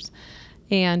papers.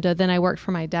 And then I worked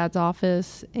for my dad's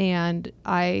office. And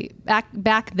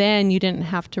back then, you didn't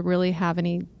have to really have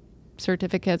any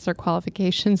certificates or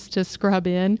qualifications to scrub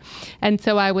in. And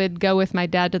so I would go with my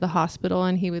dad to the hospital,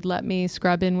 and he would let me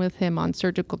scrub in with him on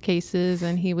surgical cases,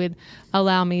 and he would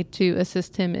allow me to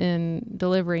assist him in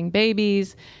delivering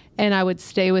babies. And I would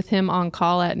stay with him on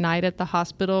call at night at the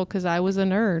hospital because I was a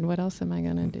nerd. What else am I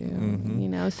going to do?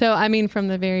 Mm-hmm. So I mean, from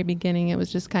the very beginning, it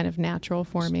was just kind of natural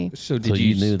for me. So so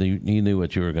you knew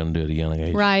what you were going to do at a young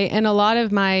age. Right. And a lot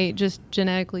of my, just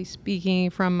genetically speaking,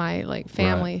 from my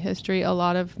family history, a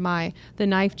lot of the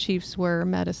knife chiefs were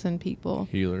medicine people.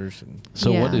 Healers. And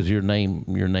So what Yeah. does your name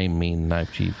mean,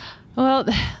 Knife Chief? Well,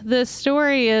 the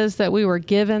story is that we were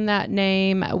given that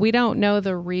name. We don't know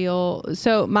the real.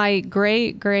 So my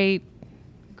great,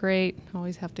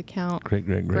 always have to count. Great.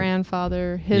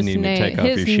 Grandfather, his need me to name, take off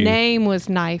his your shoe. name was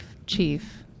Knife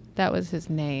Chief. That was his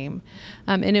name,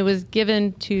 and it was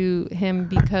given to him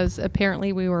because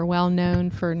apparently we were well known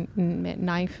for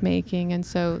knife making, and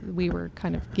so we were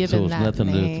kind of given So it's that nothing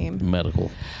to do name. with medical.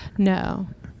 No.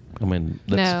 I mean,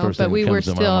 that's the No, first but thing we that were comes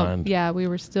to my still, mind. we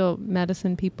were still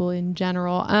medicine people in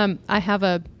general. I have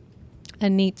a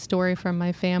neat story from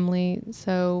my family.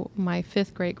 So my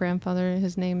 5th great grandfather,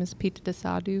 his name is Pita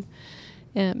Desadu,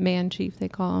 man chief they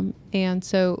call him. And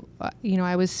so,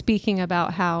 I was speaking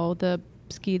about how the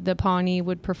Pawnee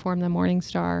would perform the Morning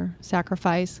Star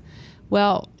sacrifice.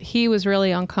 Well, he was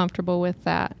really uncomfortable with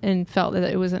that and felt that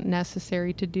it wasn't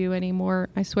necessary to do anymore.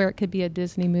 I swear it could be a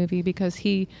Disney movie because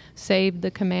he saved the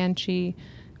Comanche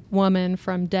woman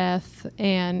from death,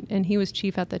 and he was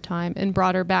chief at the time, and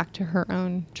brought her back to her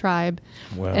own tribe.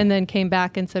 Wow. And then came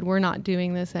back and said, we're not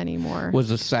doing this anymore. Was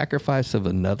the sacrifice of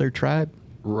another tribe?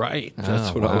 Right. That's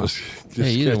Oh, what I wow. was just Yeah,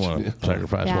 you didn't catching want to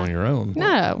sacrifice Yeah. on your own.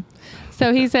 No.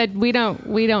 So he said, we don't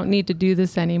need to do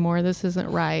this anymore. This isn't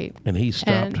right. And he stopped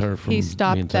And her from he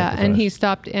stopped being that, and he sacrificed.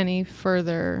 stopped any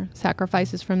further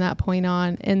sacrifices from that point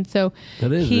on. And so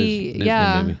That is he, Disney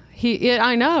yeah, movie.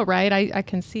 I know, right? I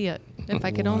can see it. If I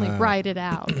could only write it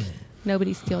out,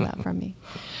 nobody steal that from me.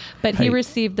 But he Hey.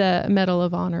 received a Medal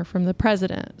of Honor from the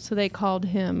president, so they called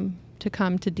him to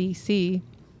come to D.C.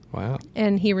 Wow.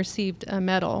 And he received a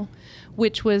medal,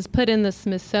 which was put in the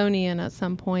Smithsonian at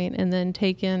some point and then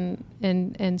taken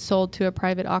and sold to a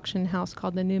private auction house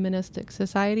called the Numismatic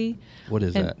Society. What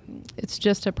is And that? It's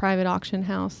just a private auction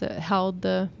house that held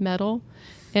the medal.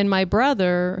 And my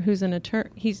brother, who's an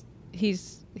attorney,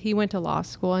 he went to law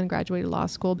school and graduated law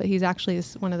school, but he's actually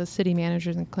one of the city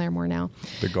managers in Claremore now.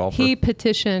 The golfer. He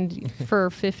petitioned for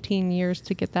 15 years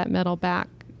to get that medal back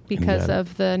because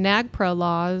of the NAGPRA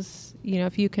laws. You know,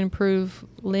 if you can prove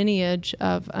lineage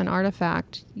of an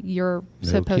artifact, you're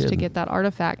supposed to get that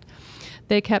artifact.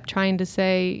 They kept trying to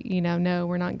say, you know, no,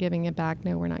 we're not giving it back.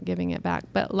 No, we're not giving it back.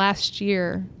 But last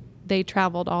year, they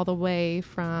traveled all the way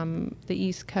from the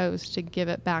East Coast to give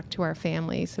it back to our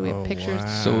family. So we have pictures.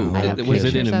 wow. So I have was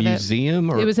it in pictures a of museum?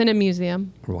 Or? It was in a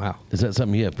museum. Wow. Is that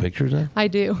something you have pictures of? I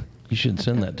do. You should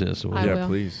send that to us. I Yeah, will.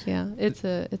 please. Yeah, it's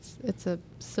a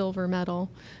silver medal.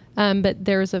 But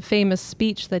there's a famous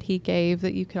speech that he gave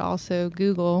that you could also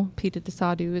Google. Pita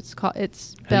Desadu. It's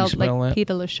spelled spell like that?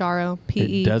 Pita Lasharo.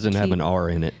 P-E-T. It doesn't have an R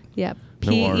in it. Yeah. No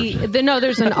P-E. Rs. No,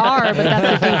 there's an R, but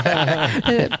that's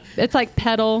a D. It's like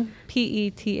pedal.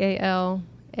 P-E-T-A-L.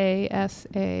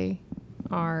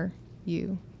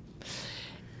 A-S-A-R-U.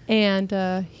 And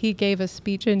he gave a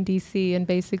speech in D.C., and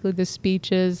basically the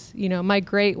speech is, you know, my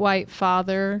great white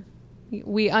father,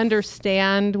 we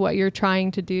understand what you're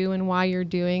trying to do and why you're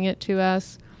doing it to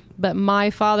us, but my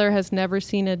father has never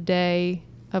seen a day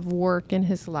of work in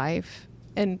his life.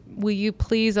 And will you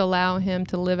please allow him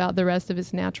to live out the rest of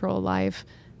his natural life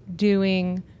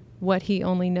doing what he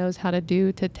only knows how to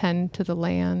do to tend to the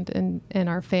land and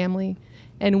our family?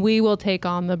 And we will take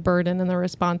on the burden and the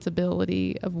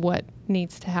responsibility of what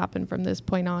needs to happen from this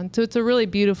point on. So it's a really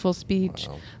beautiful speech.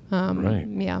 Right.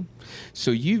 Yeah. So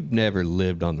you've never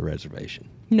lived on the reservation?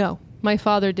 No, my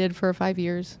father did for 5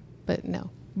 years, but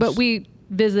no. But we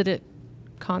visit it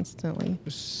constantly.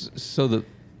 So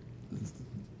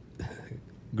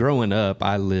growing up,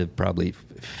 I lived probably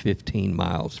 15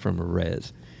 miles from a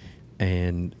res,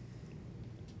 and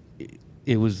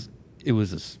it was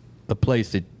a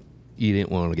place that you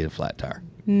didn't want to get a flat tire.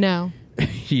 No.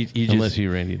 you Unless just,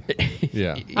 you rented.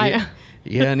 Yeah.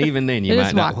 yeah, and even then you It might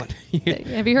is not walk. want.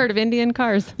 Have you heard of Indian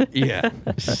cars? Yeah,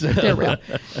 so They're real.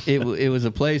 it was a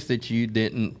place that you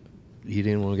didn't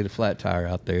want to get a flat tire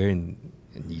out there, and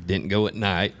you didn't go at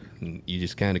night, and you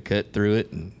just kind of cut through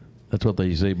it, and That's what they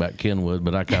used to say about Kenwood,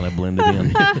 but I kind of blended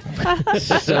in.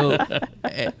 so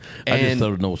I just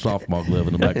threw no softball glove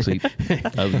in the back seat.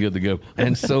 I was good to go.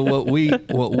 And so what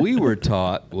we were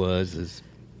taught was,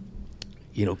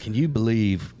 you know, can you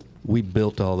believe we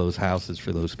built all those houses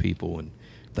for those people and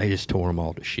they just tore them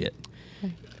all to shit?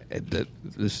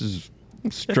 This is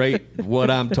straight what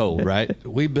I'm told, right?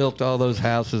 We built all those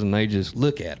houses and they just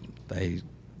look at them.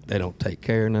 They don't take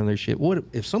care of none of their shit. What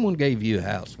if someone gave you a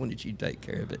house? When did you take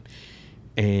care of it?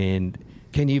 And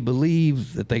can you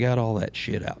believe that they got all that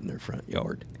shit out in their front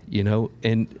yard? You know,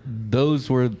 and those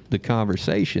were the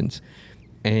conversations.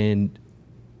 And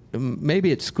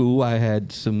maybe at school I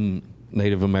had some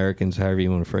Native Americans, however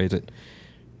you want to phrase it,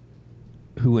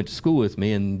 who went to school with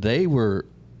me, and they were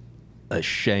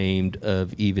ashamed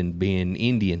of even being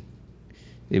Indian.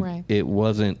 Right. It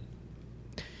wasn't,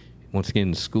 once again,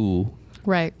 in school.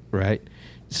 Right. Right.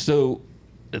 So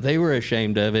they were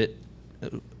ashamed of it.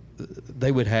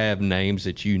 They would have names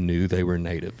that you knew they were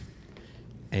Native.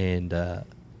 And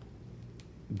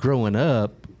growing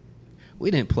up, we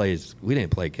didn't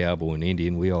play cowboy and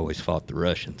Indian. We always fought the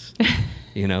Russians.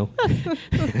 You know,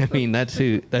 I mean that's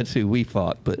who we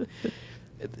fought. But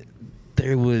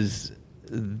there was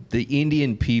the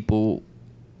Indian people,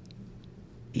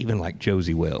 even like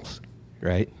Josie Wells,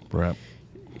 right? Right.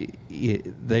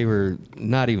 They were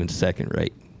not even second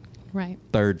rate, Right.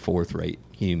 third, fourth rate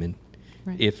human,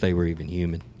 Right. if they were even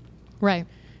human. Right.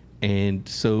 And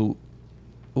so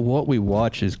what we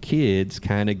watch as kids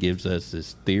kind of gives us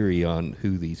this theory on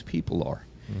who these people are.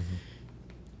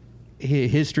 Mm-hmm.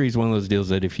 History is one of those deals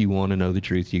that if you want to know the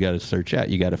truth, you got to search out.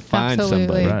 You got to find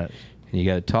Absolutely. somebody, Right. and you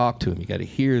got to talk to them. You got to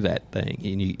hear that thing,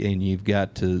 and you've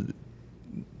got to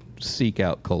seek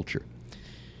out culture.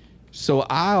 So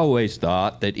I always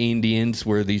thought that Indians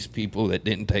were these people that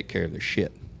didn't take care of their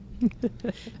shit.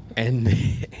 and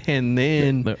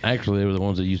then Actually, they were the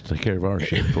ones that used to take care of our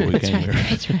shit before we came here.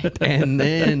 That's right. and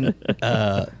then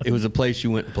it was a place you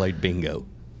went and played bingo.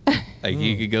 Like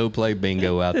you could go play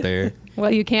bingo out there.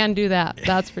 Well, you can do that.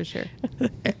 That's for sure.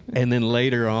 And then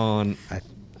later on,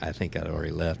 I think I'd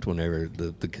already left whenever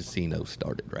the casino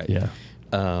started, right? Yeah.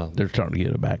 They're starting to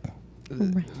get it back.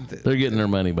 They're getting their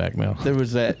money back now. There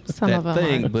was that Some of them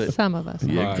thing, are. but Some of us.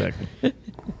 Yeah, Right. exactly.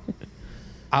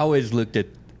 I always looked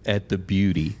at the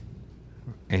beauty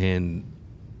And,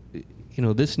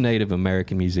 this Native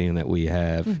American museum that we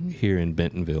have here in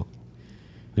Bentonville.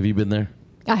 Have you been there?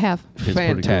 I have. It's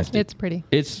Fantastic. It's pretty.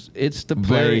 It's the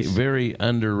Very, place. very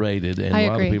underrated, and I a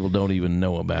lot agree. of people don't even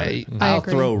know about it. I'll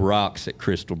agree. throw rocks at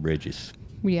Crystal Bridges.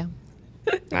 Yeah.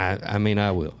 I mean, I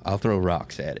will. I'll throw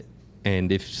rocks at it.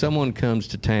 And if someone comes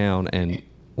to town and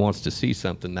wants to see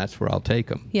something, that's where I'll take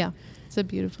them. Yeah. It's a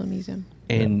beautiful museum.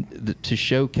 And to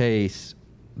showcase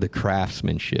the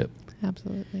craftsmanship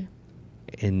Absolutely.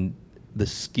 and the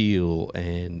skill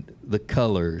and the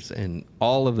colors and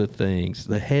all of the things,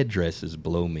 the headdresses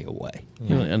blow me away.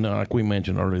 And like we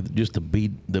mentioned earlier, just the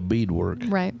beadwork.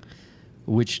 Right.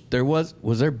 Which was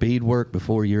there beadwork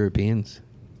before Europeans?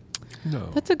 No.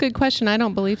 That's a good question. I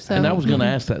don't believe so. And I was going to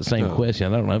ask that same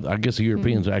question. I don't know. I guess the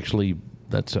Europeans actually,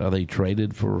 that's how they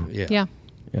traded for. Yeah.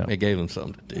 Yeah. It gave them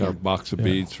something to do. A box of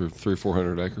beads for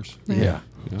 300-400 acres. Yeah.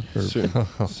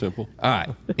 Simple. All right.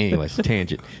 Anyways,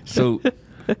 tangent. So,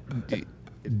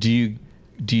 do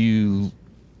you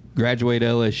graduate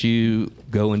LSU,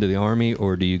 go into the Army,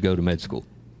 or do you go to med school?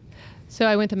 So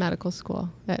I went to medical school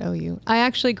at OU. I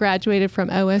actually graduated from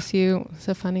OSU. It's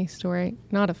a funny story.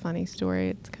 Not a funny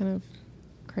story. It's kind of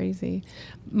crazy.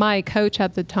 My coach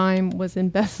at the time was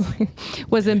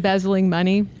embezzling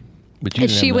money. But you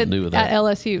didn't She have would nothing to do with at that.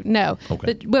 LSU. No,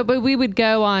 Okay. but we would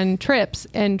go on trips,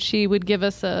 and she would give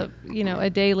us a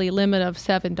daily limit of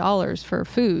 $7 for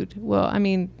food. Well, I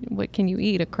mean, what can you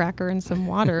eat? A cracker and some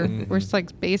water. We're just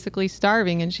like basically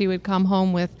starving, and she would come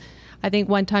home with. I think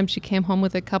one time she came home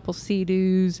with a couple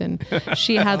Sea-Doos, and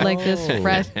she had like this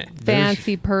fresh,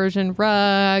 fancy Persian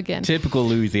rug and Typical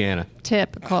Louisiana.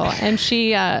 typical. And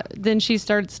she then she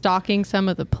started stalking some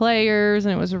of the players,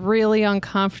 and it was really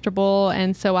uncomfortable.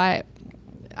 And so I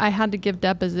had to give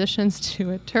depositions to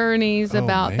attorneys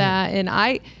about that. And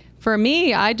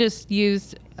I just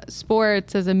used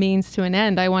sports as a means to an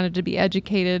end. I wanted to be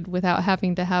educated without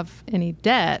having to have any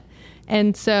debt.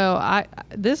 And so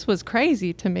this was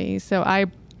crazy to me. So I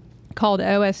called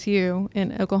OSU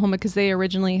in Oklahoma because they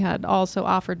originally had also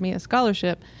offered me a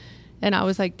scholarship. And I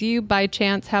was like, do you by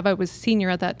chance I was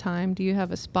senior at that time, do you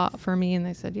have a spot for me? And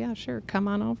they said, yeah, sure, come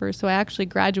on over. So I actually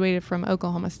graduated from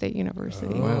Oklahoma State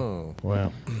University. Oh,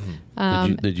 Wow.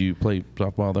 Did you play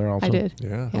softball there also? I did.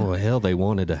 yeah. Oh, hell, they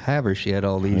wanted to have her. She had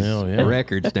all these Hell, yeah.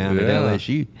 records down at Yeah.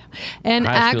 LSU. And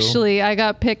High school. actually, I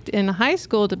got picked in high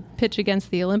school to pitch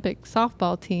against the Olympic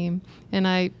softball team, and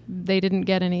they didn't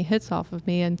get any hits off of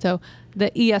me. And so the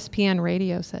ESPN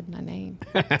radio said my name.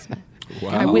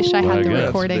 I wish I had the God.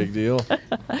 recording. Big deal.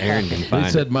 Aaron can They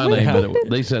find said it. my name,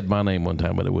 they said my name one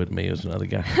time, but it wasn't me. It was another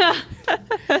guy.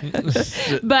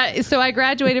 But so I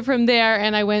graduated from there,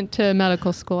 and I went to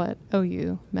medical school at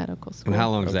OU Medical School. And how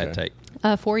long does that Okay.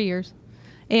 take? 4 years.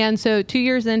 And so 2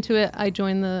 years into it, I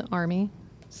joined the Army.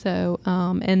 So,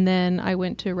 and then I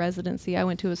went to residency. I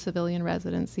went to a civilian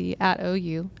residency at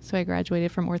OU. So I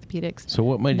graduated from orthopedics. So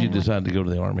what made you Now. decide to go to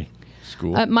the Army?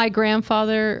 School. My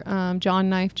grandfather, John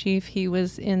Knife Chief, he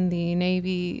was in the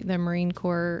Navy, the Marine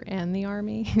Corps, and the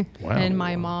Army. Wow. And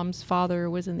my mom's father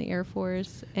was in the Air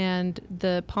Force. And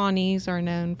the Pawnees are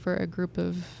known for a group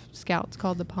of scouts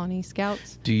called the Pawnee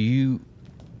Scouts. Do you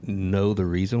know the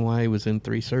reason why he was in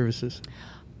 3 services?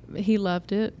 He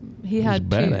loved it. He He's had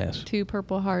badass. two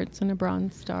Purple Hearts and a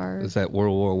Bronze Star. Is that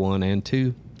World War I and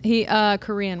II? He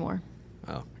Korean War.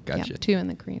 Oh, gotcha. Yeah, 2 in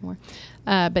the Korean War.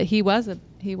 But he was a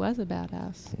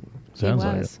badass. Sounds he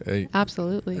like was. Hey,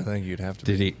 absolutely. I think you'd have to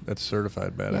Did be. he- That's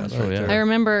certified badass Yeah. Oh, right yeah. there. I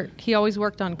remember he always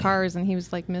worked on cars, and he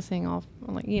was like missing all,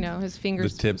 like his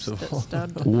fingers. The tips of all-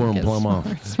 stubbed. Wore 'em Get plumb off.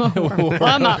 Wore 'em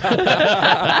plumb off.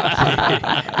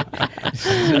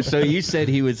 So you said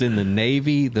he was in the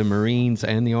Navy, the Marines,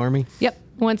 and the Army? Yep.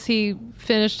 Once he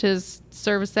finished his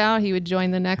service out, he would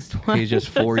join the next one. He's just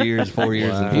 4 years, 4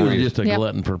 years, and He 4 was years. just a Yep.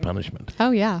 glutton for punishment.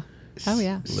 Oh yeah. Oh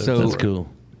yeah. So That's cool.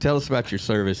 Tell us about your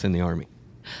service in the Army.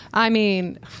 I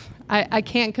mean, I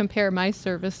can't compare my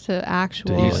service to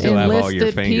actual You still have all your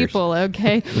enlisted fingers. people.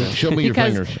 Okay. Show me your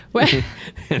Because- fingers.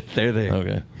 They're there.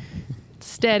 Okay.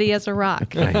 steady as a rock.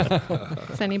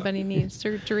 Does anybody need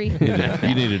surgery?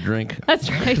 You need a drink. That's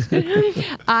right.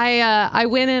 I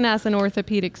went in as an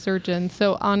orthopedic surgeon,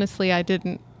 so honestly, I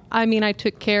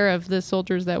took care of the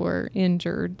soldiers that were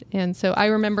injured. And so I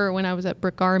remember when I was at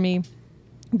Brick Army,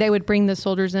 they would bring the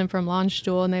soldiers in from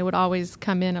Landstuhl, and they would always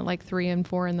come in at like 3 and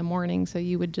 4 in the morning. So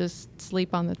you would just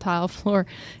sleep on the tile floor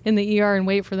in the ER and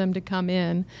wait for them to come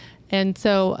in. And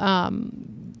so,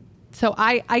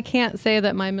 I can't say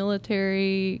that my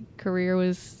military career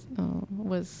was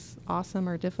awesome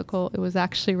or difficult. It was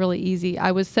actually really easy.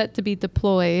 I was set to be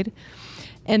deployed,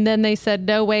 And then they said,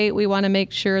 no, wait, we want to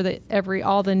make sure that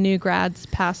all the new grads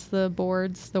pass the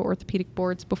boards, the orthopedic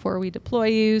boards, before we deploy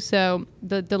you. So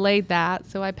delayed that.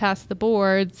 So I passed the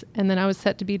boards, and then I was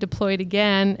set to be deployed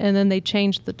again. And then they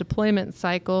changed the deployment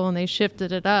cycle, and they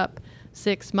shifted it up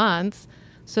 6 months.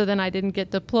 So then I didn't get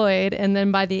deployed. And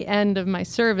then by the end of my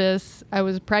service, I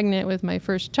was pregnant with my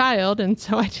first child, and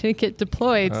so I didn't get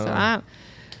deployed. So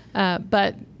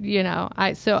but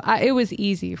it was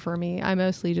easy for me. I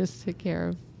mostly just took care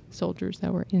of soldiers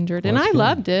that were injured, and I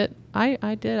loved it.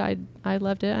 I did. I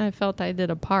loved it. I felt I did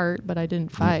a part, but I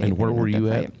didn't fight. And where were you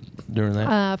at during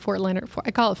that? Fort Leonard.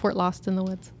 I call it Fort Lost in the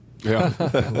Woods. Yeah.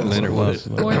 Leonard Woods.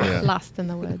 Fort Lost in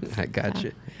the Woods. I got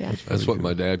you. Yeah. That's what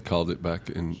my dad called it back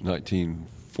in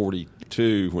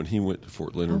 1942 when he went to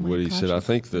Fort Leonard Wood. He said, I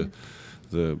think the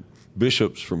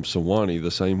bishops from Sewanee, the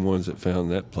same ones that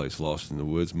found that place lost in the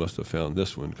woods, must have found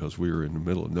this one because we were in the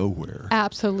middle of nowhere.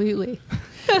 Absolutely.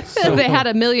 So they had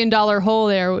 $1 million hole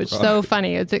there, which is so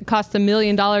funny. It cost $1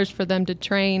 million for them to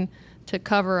train to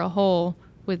cover a hole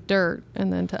with dirt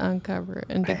and then to uncover it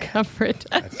and to cover it.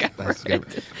 That's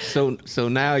good. So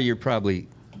now you're probably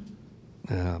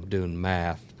doing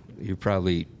math. You're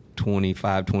probably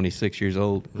 25, 26 years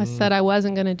old. I said I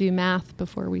wasn't going to do math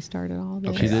before we started all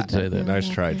this. She did say that. Nice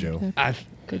try, Joe.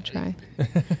 Good try.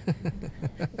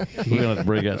 We're going to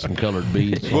bring out some colored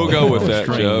beads. We'll go with that,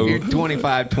 Joe. You're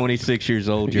 25, 26 years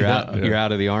old. You're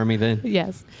out of the Army then?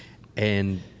 Yes.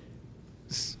 And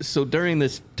so during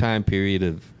this time period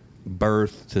of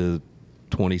birth to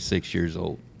 26 years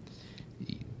old,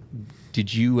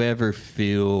 did you ever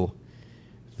feel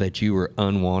that you were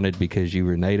unwanted because you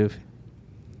were Native?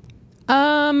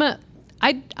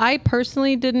 I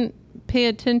personally didn't pay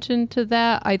attention to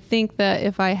that. I think that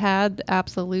if I had,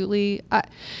 absolutely.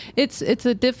 It's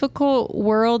a difficult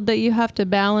world that you have to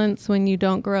balance when you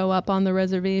don't grow up on the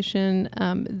reservation.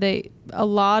 A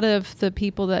lot of the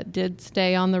people that did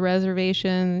stay on the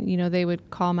reservation, they would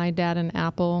call my dad an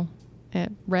apple,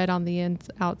 red on the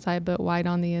outside but white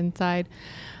on the inside.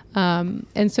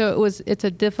 And so it's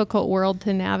a difficult world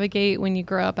to navigate when you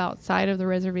grow up outside of the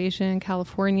reservation in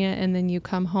California, and then you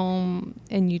come home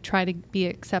and you try to be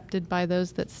accepted by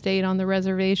those that stayed on the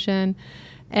reservation.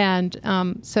 And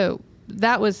so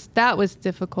that was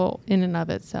difficult in and of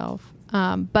itself.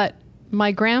 But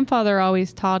my grandfather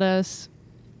always taught us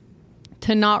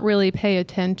to not really pay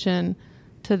attention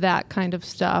to that kind of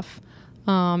stuff.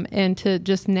 And to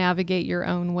just navigate your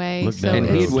own way. And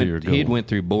he went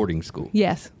through boarding school.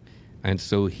 Yes. And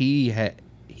so he had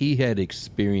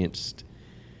experienced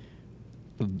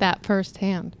that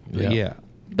firsthand. Yeah.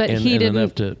 But he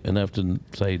didn't enough to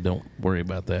say don't worry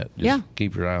about that. Just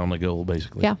keep your eye on the goal,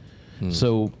 basically. Yeah.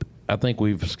 So I think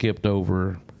we've skipped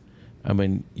over. I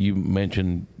mean, you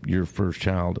mentioned your first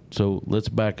child. So let's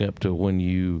back up to when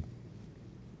you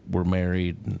were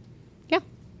married.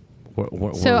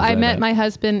 So I met my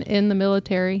husband in the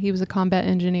military. He was a combat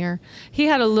engineer. He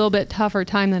had a little bit tougher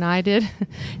time than I did.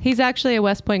 He's actually a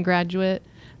West Point graduate,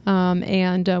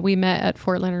 and we met at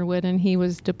Fort Leonard Wood, and he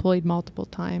was deployed multiple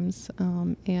times.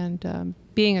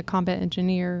 Being a combat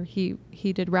engineer, he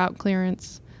did route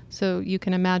clearance. So you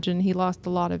can imagine he lost a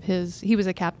lot of his. He was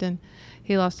a captain.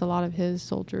 He lost a lot of his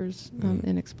soldiers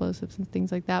in explosives and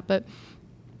things like that. But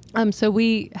so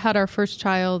we had our first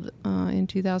child in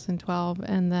 2012,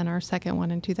 and then our second one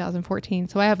in 2014.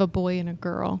 So I have a boy and a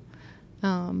girl.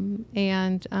 Then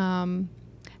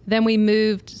we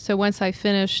moved. So once I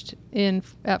finished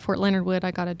at Fort Leonard Wood,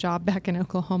 I got a job back in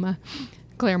Oklahoma,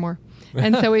 Claremore.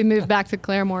 And so we moved back to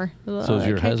Claremore. So is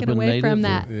your husband Native? From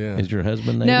that. Is your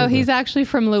husband Native? No, he's actually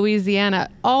from Louisiana.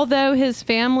 Although his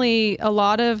family, a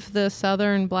lot of the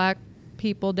Southern black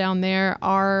people down there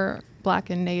are Black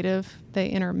and Native. They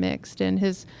intermixed, and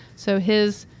his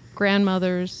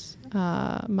grandmother's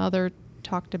mother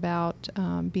talked about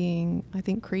being, I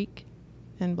think, Creek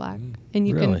and Black, and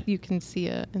you can see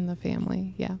it in the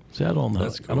family. Yeah. See, I don't know.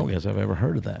 Cool. I don't guess I've ever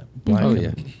heard of that. Black. Oh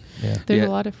yeah. There's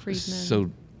a lot of freedmen. So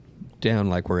down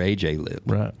like where AJ lived.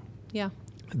 Right. Yeah.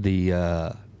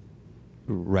 The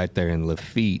right there in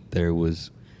Lafitte, there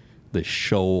was the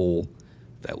shoal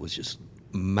that was just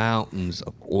mountains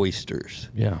of oysters.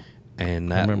 Yeah.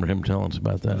 And I remember him telling us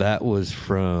about that. That was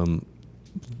from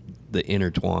the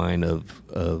intertwine of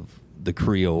the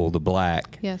Creole, the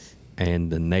Black, yes,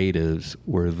 and the natives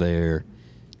were there.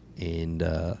 And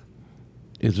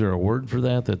is there a word for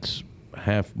that that's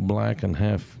half Black and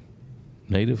half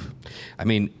Native? I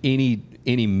mean,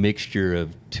 any mixture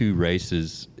of two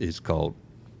races is called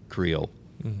Creole.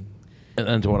 Mm-hmm. And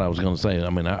that's what I was going to say. I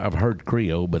mean, I've heard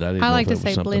Creole, but I didn't know like if to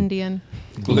say something. Blindian.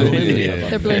 Blindian.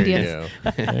 They're Blindians.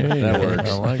 That works.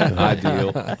 I like that.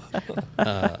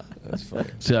 Ideal. That's funny.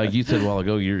 See, like you said a while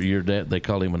ago, your dad, they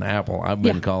called him an apple. I've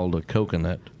been called a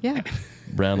coconut. Yeah.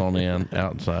 Brown on the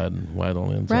outside and white on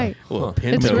the inside. Right. Well, It's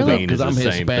pinto really- bean is Because I'm the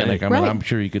same Hispanic. thing. I mean, Right. I'm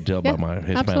sure you could tell by my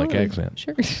Hispanic absolutely. accent.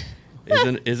 Sure.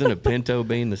 Isn't a pinto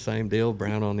bean the same deal?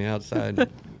 Brown on the outside,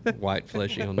 white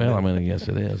fleshy on the Well, I middle? mean, I guess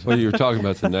it is. Well, you were talking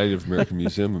about the Native American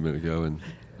Museum a minute ago, and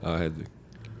I had the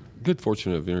good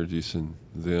fortune of introducing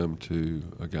them to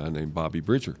a guy named Bobby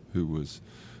Bridger, who was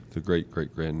the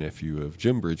great-great-grandnephew of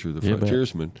Jim Bridger, the Yeah, bet.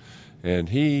 frontiersman. And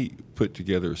he put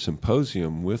together a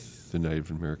symposium with the Native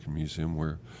American Museum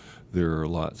where there are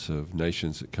lots of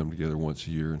nations that come together once a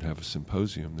year and have a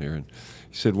symposium there. And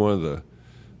he said one of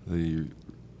the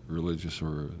religious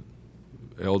or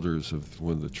elders of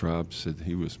one of the tribes said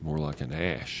he was more like an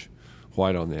ash,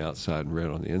 white on the outside and red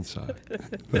on the inside.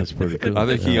 That's pretty cool. I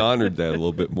think he honored that a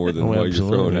little bit more than Oh, while you're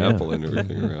throwing absolutely, yeah. apple and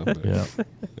everything around. But Yeah.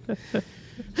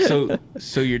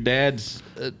 So your dad's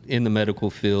in the medical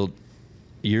field.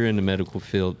 You're in the medical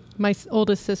field. My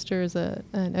oldest sister is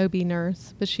an OB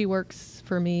nurse, but she works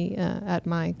for me at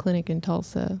my clinic in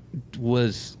Tulsa.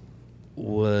 Was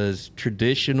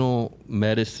traditional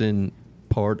medicine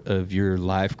part of your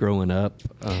life growing up?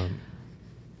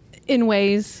 In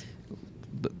ways,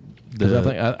 Because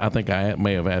I think I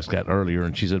may have asked that earlier,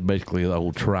 and she said basically the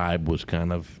whole tribe was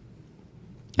kind of.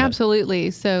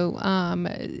 absolutely. So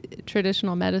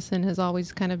traditional medicine has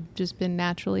always kind of just been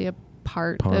naturally a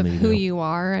part Pawnee, of who yeah. you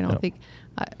are. I don't Yeah. think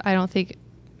I don't think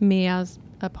me as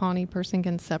a Pawnee person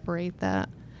can separate that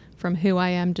from who I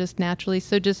am just naturally.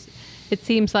 So just it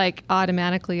seems like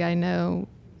automatically I know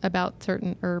about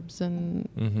certain herbs and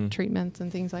treatments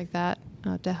and things like that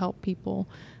to help people.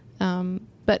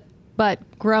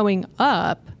 But growing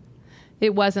up,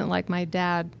 it wasn't like my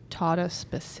dad taught us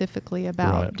specifically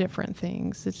about Right. different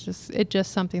things. It's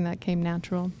just something that came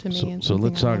natural to me. So, and so something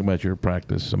let's I talk loved. about your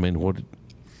practice. I mean,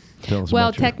 tell us Well,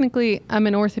 about your. technically, I'm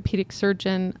an orthopedic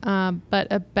surgeon, but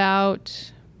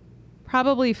about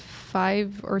probably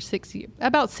 6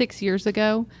 years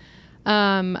ago,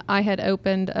 I had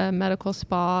opened a medical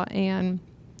spa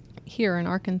here in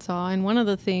Arkansas, and one of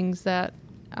the things that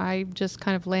I just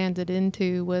kind of landed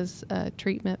into was a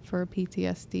treatment for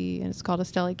PTSD, and it's called a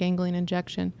stellate ganglion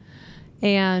injection.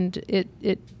 And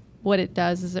what it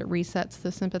does is it resets the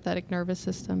sympathetic nervous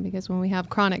system, because when we have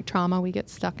chronic trauma, we get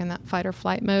stuck in that fight or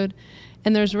flight mode.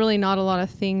 And there's really not a lot of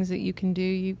things that you can do.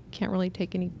 You can't really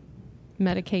take any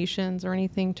medications or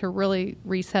anything to really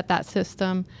reset that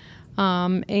system.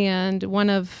 And one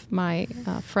of my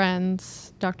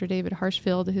friends, Dr. David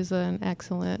Harshfield, who's an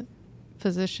excellent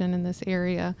physician in this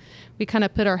area, we kind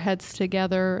of put our heads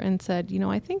together and said,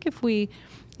 I think if we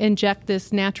inject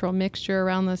this natural mixture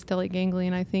around the stellate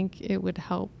ganglion, I think it would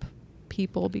help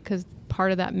people, because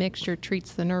part of that mixture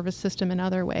treats the nervous system in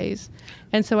other ways.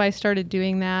 And so I started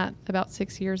doing that about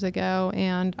 6 years ago.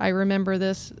 And I remember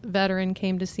this veteran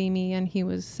came to see me, and he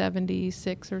was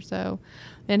 76 or so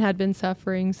and had been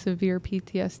suffering severe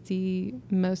PTSD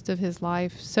most of his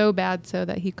life, so bad so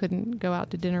that he couldn't go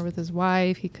out to dinner with his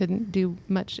wife. He couldn't do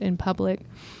much in public.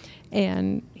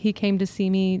 And he came to see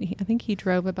me. I think he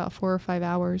drove about 4 or 5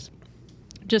 hours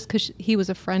just because he was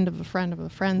a friend of a friend of a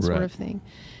friend sort Right. of thing.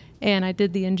 And I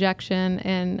did the injection,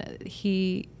 and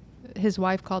his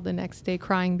wife called the next day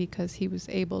crying because he was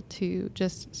able to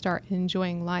just start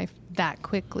enjoying life that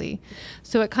quickly.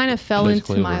 So it kind of fell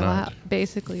Basically into my overnight. lap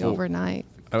basically overnight.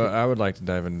 I would like to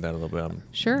dive into that a little bit. I'm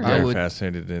Sure. I very would-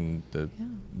 fascinated in the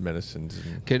medicines.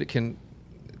 And Can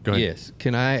Go ahead. yes?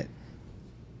 Can I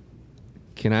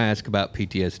ask about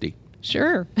PTSD?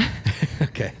 Sure.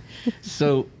 Okay.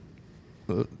 So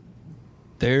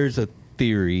there's a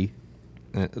theory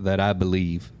that I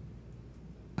believe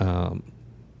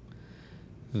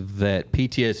that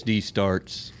PTSD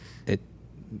starts at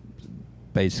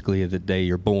basically the day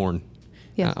you're born,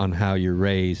 Yes. on how you're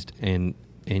raised, and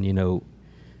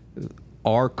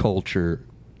our culture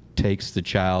takes the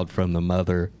child from the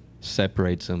mother,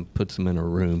 separates them, puts them in a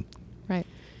room, Right.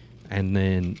 and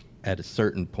then at a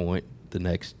certain point the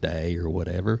next day or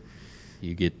whatever,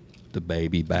 you get the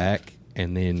baby back,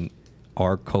 and then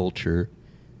our culture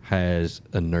has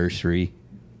a nursery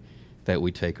that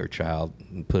we take our child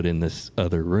and put in this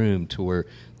other room, to where,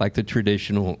 like the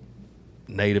traditional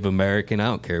Native American, I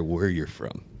don't care where you're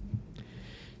from,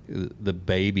 the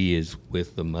baby is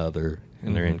with the mother,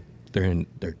 and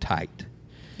they're tight.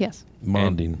 Yes.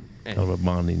 Bonding. And- Of a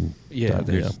bonding. Yeah,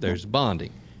 type, there's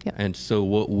bonding. Yep. And so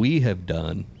what we have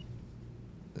done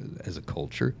as a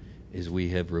culture is we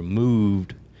have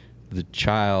removed the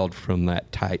child from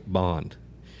that tight bond.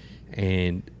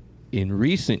 And in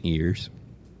recent years,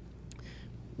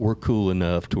 we're cool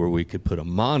enough to where we could put a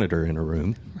monitor in a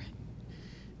room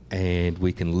and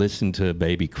we can listen to a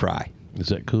baby cry. Is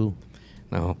that cool?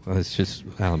 No, it's just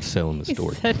how I'm selling the He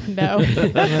story. said no.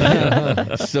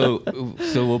 So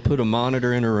we'll put a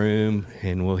monitor in a room,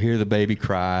 and we'll hear the baby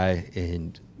cry,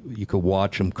 and you could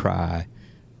watch them cry,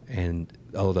 and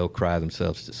they'll cry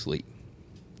themselves to sleep.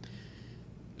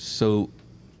 So,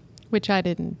 Which I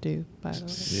didn't do, by the way.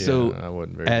 so I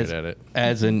wasn't very as, good at it.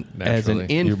 As an Naturally.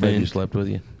 Your baby infant, slept with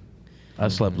you? I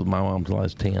slept with my mom till I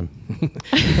was 10.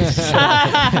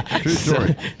 True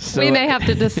story. so, We may have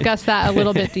to discuss that a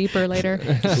little bit deeper later.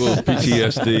 A little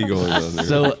PTSD going on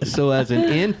there. so as an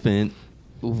infant,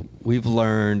 we've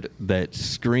learned that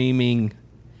screaming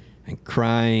and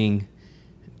crying,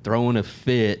 throwing a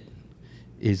fit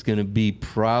is going to be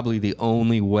probably the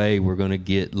only way we're going to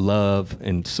get love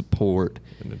and support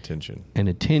And attention. and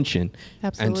attention.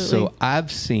 Absolutely. And so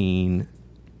I've seen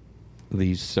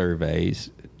these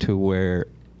surveys to where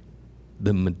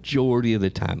the majority of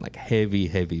the time, like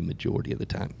heavy majority of the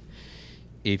time,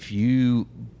 if you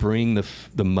bring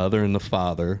the mother and the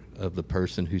father of the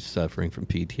person who's suffering from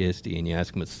PTSD and you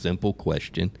ask them a simple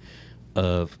question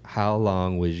of how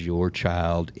long was your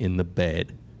child in the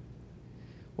bed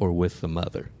or with the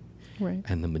mother? Right.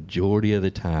 And the majority of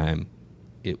the time,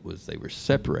 it was they were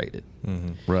separated.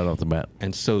 Right off the bat.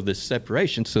 And so the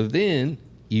separation, so then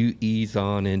you ease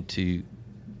on into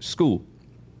school.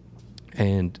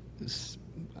 And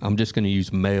I'm just going to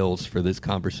use males for this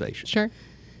conversation. Sure.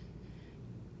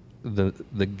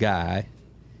 The guy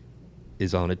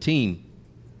is on a team,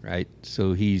 right?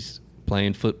 So he's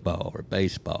playing football or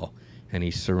baseball, and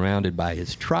he's surrounded by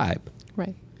his tribe.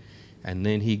 Right. And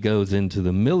then he goes into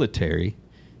the military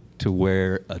to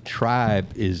where a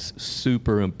tribe is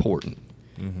super important.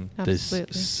 This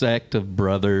Absolutely. sect of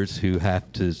brothers who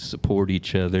have to support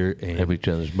each other and Have each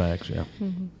other's backs, yeah.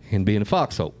 and be in a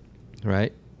foxhole,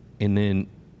 right? And then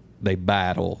they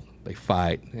battle, they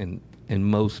fight, and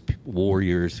most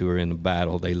warriors who are in a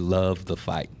battle, they love the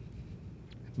fight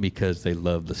because they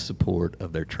love the support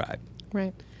of their tribe.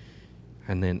 Right.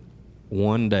 And then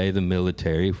one day the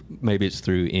military, maybe it's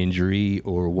through injury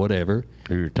or whatever,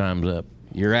 Or your time's up.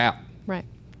 you're out. Right.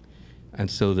 And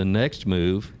so the next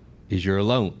move is you're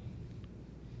alone.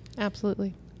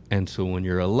 Absolutely. And so when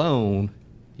you're alone,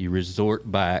 you resort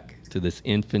back to this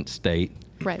infant state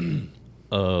Right.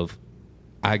 of,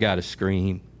 I got to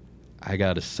scream, I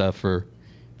got to suffer.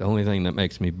 The only thing that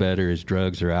makes me better is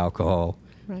drugs or alcohol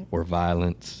Right. or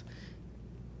violence.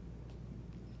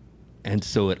 And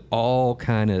so it all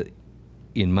kind of,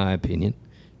 in my opinion,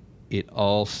 it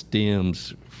all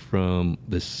stems from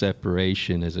the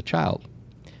separation as a child.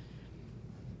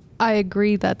 I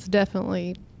agree. That's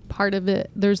definitely part of it.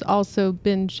 There's also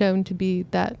been shown to be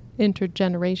that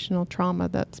intergenerational trauma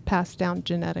that's passed down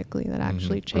genetically that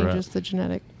actually changes the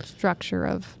genetic structure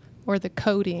of, or the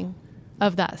coding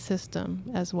of that system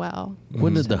as well.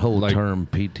 When did the whole Like- term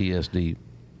PTSD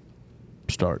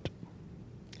start?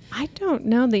 I don't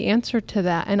know the answer to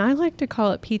that. And I like to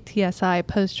call it PTSI,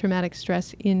 post-traumatic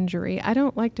stress injury. I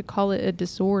don't like to call it a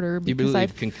disorder You because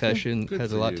believe concussion Good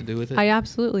has a for lot you. to do with it? I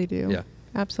absolutely do. Yeah.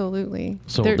 Absolutely.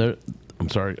 So I'm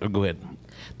sorry. Oh, go ahead.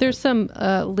 There's some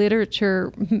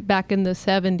literature back in the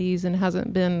 70s and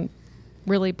hasn't been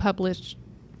really published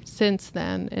since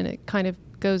then, and it kind of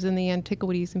goes in the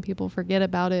antiquities and people forget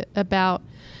about it, about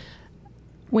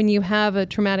when you have a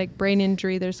traumatic brain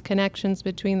injury, there's connections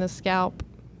between the scalp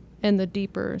and the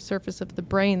deeper surface of the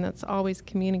brain that's always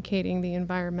communicating the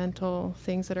environmental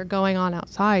things that are going on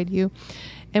outside you.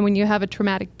 And when you have a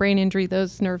traumatic brain injury,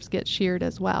 those nerves get sheared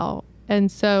as well. And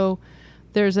so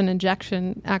there's an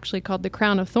injection actually called the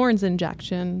crown of thorns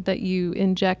injection that you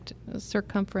inject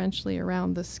circumferentially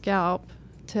around the scalp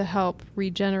to help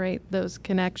regenerate those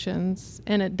connections.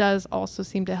 And it does also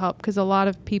seem to help because a lot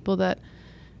of people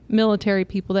military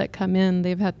people that come in,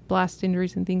 they've had blast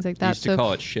injuries and things like They that. used to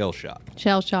call it shell shock.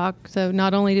 Shell shock. So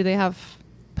not only do they have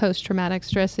post-traumatic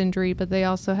stress injury, but they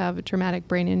also have a traumatic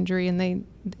brain injury, and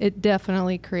it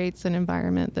definitely creates an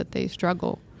environment that they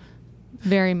struggle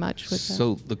very much with.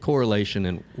 So the correlation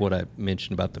in what I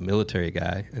mentioned about the military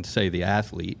guy and say the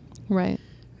athlete Right.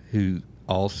 who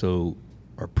also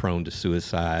are prone to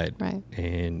suicide, Right.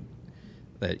 and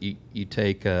that you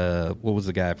take what was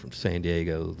the guy from San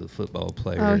Diego, the football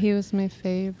player? Oh, he was my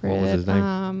favorite. What was his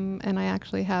name? And I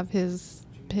actually have his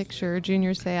picture,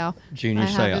 Junior Seau. Junior I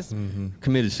have Seau. his-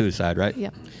 Committed suicide, right?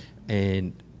 Yep.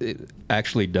 And it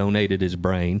actually donated his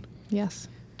brain Yes.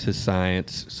 to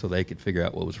science so they could figure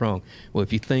out what was wrong. Well,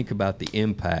 if you think about the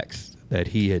impacts that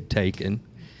he had taken,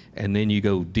 and then you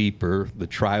go deeper, the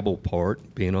tribal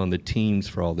part, being on the teams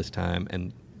for all this time,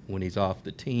 and when he's off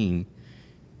the team,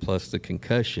 plus the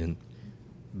concussion,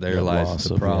 there The lies loss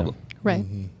the of, problem. Right.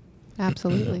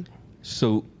 Absolutely.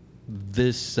 So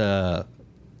this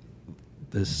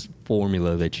this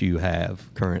formula that you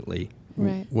have currently,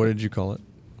 Right. What did you call it?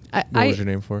 I, What was your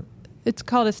name for it? It's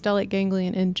called a stellate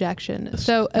ganglion injection.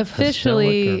 So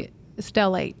officially,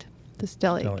 stellate, the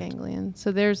stellate ganglion.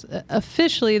 So there's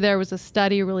officially there was a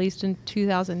study released in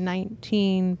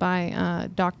 2019 by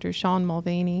Dr. Sean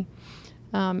Mulvaney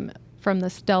from the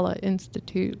Stella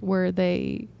Institute, where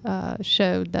they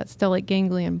showed that stellate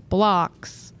ganglion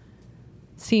blocks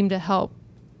seem to help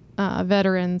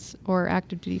veterans or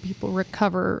active duty people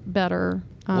recover better.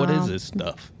 what is this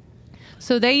stuff?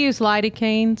 So they use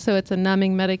lidocaine, so it's a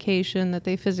numbing medication that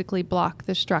they physically block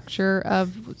the structure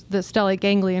of the stellate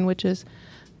ganglion, which is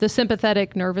the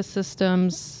sympathetic nervous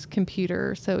system's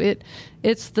computer. So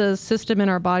it's the system in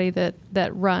our body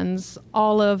that runs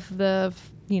all of the,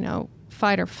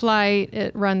 fight or flight.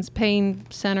 It runs pain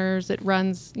centers. It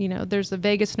runs, there's a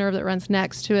vagus nerve that runs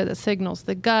next to it that signals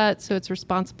the gut. So it's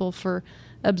responsible for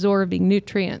absorbing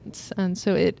nutrients. And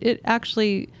so it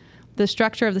actually, the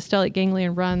structure of the stellate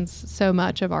ganglion runs so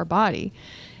much of our body.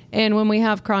 And when we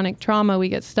have chronic trauma, we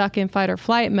get stuck in fight or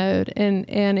flight mode, and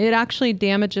it actually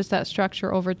damages that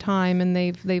structure over time. And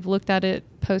they've looked at it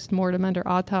post-mortem under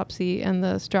autopsy, and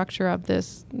the structure of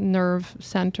this nerve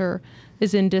center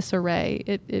is in disarray.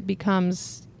 It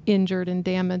becomes injured and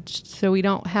damaged, so we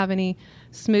don't have any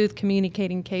smooth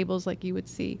communicating cables like you would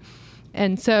see.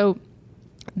 And so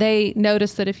they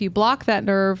notice that if you block that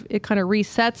nerve, it kind of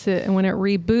resets it, and when it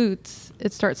reboots,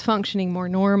 it starts functioning more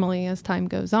normally as time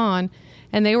goes on.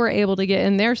 And they were able to get,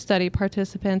 in their study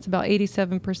participants, about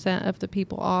 87% of the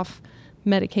people off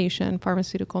medication,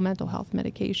 pharmaceutical mental health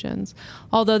medications,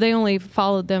 although they only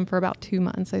followed them for about 2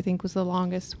 months, I think was the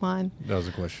longest one. That was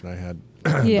a question I had.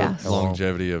 Yes. The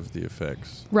longevity of the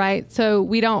effects. Right. So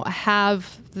we don't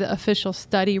have the official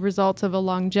study results of a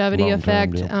longevity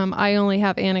effect. I only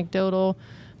have anecdotal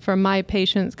from my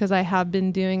patients because I have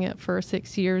been doing it for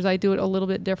 6 years. I do it a little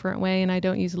bit different way, and I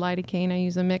don't use lidocaine. I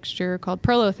use a mixture called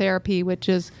prolotherapy, which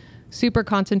is super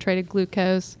concentrated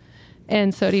glucose,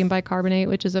 and sodium bicarbonate,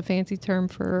 which is a fancy term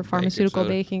for pharmaceutical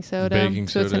baking soda.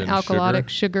 So it's an alkalotic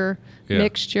sugar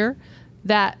mixture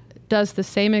that does the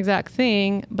same exact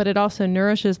thing, but it also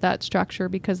nourishes that structure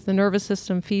because the nervous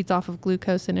system feeds off of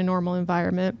glucose in a normal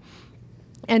environment.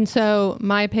 And so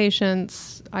my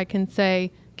patients, I can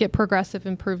say, get progressive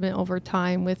improvement over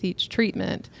time with each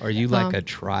treatment. Are you like a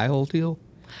trial deal?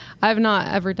 I've not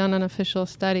ever done an official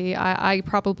study. I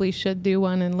probably should do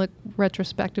one and look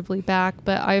retrospectively back,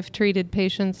 but I've treated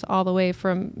patients all the way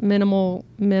from minimal,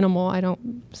 I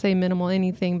don't say minimal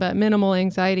anything, but minimal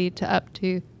anxiety to up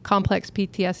to complex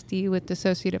PTSD with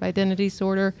dissociative identity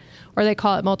disorder, or they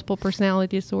call it multiple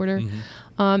personality disorder.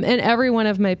 Mm-hmm. And every one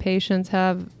of my patients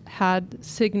have had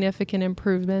significant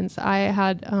improvements. I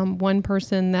had one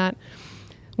person that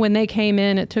when they came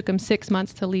in, it took them 6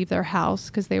 months to leave their house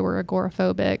because they were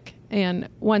agoraphobic. And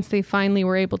once they finally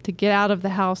were able to get out of the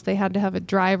house, they had to have a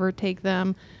driver take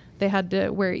them. They had to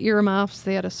wear earmuffs.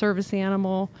 They had a service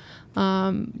animal.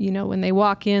 When they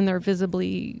walk in,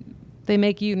 they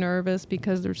make you nervous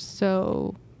because they're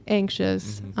so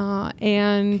anxious. Mm-hmm.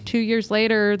 And 2 years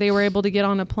later, they were able to get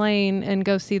on a plane and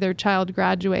go see their child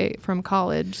graduate from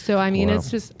college. So,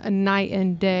 it's just a night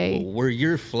and day. Well, where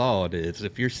you're flawed is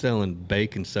if you're selling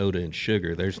baking soda and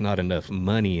sugar, there's not enough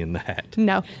money in that.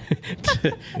 No.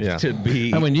 to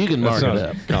be. You can mark it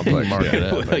up. Complex.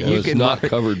 It's not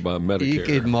covered by Medicare. You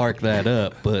could mark that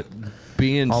up, but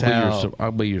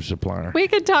I'll be your supplier. We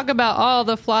could talk about all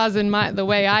the flaws in the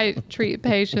way I treat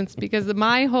patients, because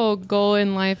my whole goal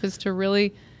in life is to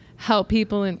really help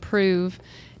people improve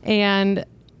and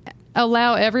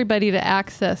allow everybody to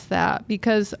access that,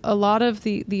 because a lot of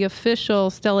the official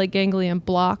stellate ganglion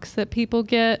blocks that people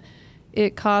get,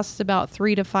 it costs about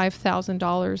 $3,000 to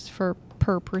 $5,000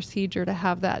 per procedure to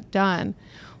have that done.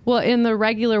 Well, in the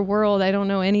regular world, I don't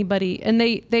know anybody, and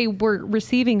they were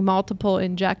receiving multiple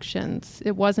injections.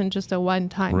 It wasn't just a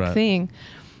one-time thing.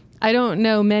 I don't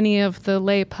know many of the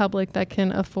lay public that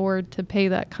can afford to pay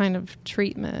that kind of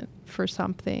treatment for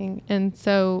something. And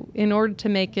so in order to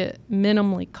make it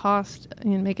minimally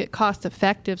make it cost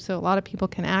effective so a lot of people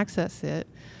can access it,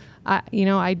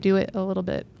 I do it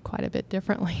quite a bit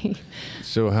differently.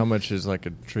 So how much is like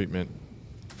a treatment?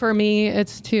 For me,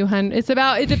 it's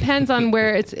 $200. It depends on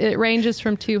where it ranges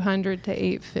from $200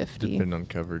 to $850. Depending on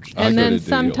coverage. And then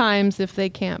sometimes if they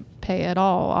can't pay at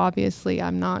all, obviously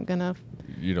I'm not gonna.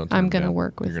 I'm gonna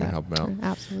work with. You're gonna help them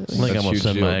out. Absolutely. I think I'm gonna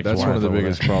send my ex-wife That's one of the over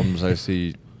biggest there. problems I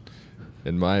see,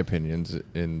 in my opinions,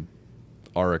 in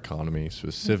our economy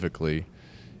specifically,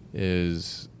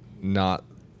 is not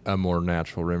a more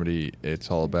natural remedy. It's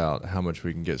all about how much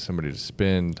we can get somebody to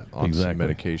spend on some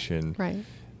medication, Right.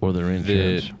 Or their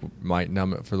insurance. that might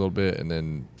numb it for a little bit, and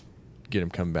then get them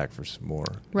coming back for some more.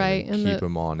 Right, and and keep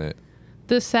them on it.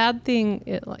 The sad thing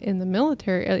in the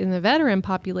military, in the veteran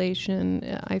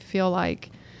population, I feel like,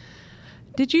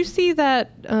 did you see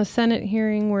that Senate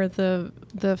hearing where the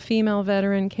female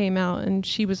veteran came out, and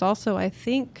she was also, I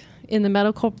think, in the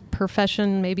medical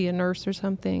profession, maybe a nurse or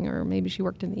something, or maybe she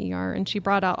worked in the ER, and she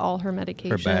brought out all her medications.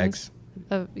 Her bags.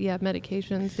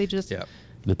 Medications. They just,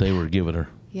 That they were giving her.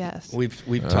 yes. We've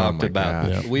talked my about.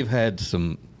 gosh. We've had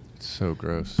some It's so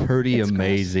gross. pretty It's gross.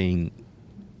 amazing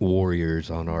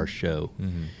warriors on our show,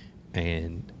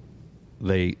 and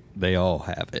they all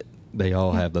have it. They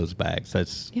all have those bags.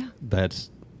 That's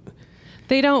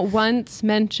They don't once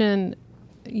mention,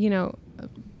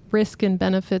 risk and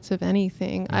benefits of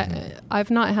anything. I've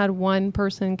not had one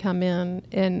person come in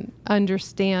and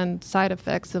understand side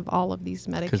effects of all of these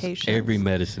because medications. every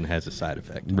medicine has a side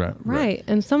effect. Right.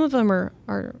 And some of them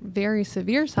are very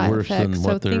severe side Worse than effects. So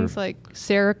what they're- things like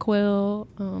Seroquel,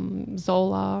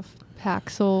 Zoloft,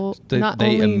 Paxil.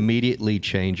 They immediately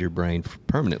change your brain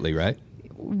permanently, right?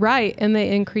 Right, and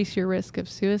they increase your risk of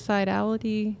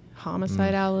suicidality,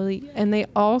 homicidality, and they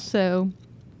also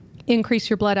increase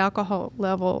your blood alcohol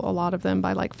level, a lot of them,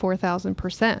 by like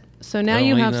 4,000%. So now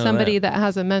you have somebody that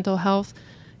has a mental health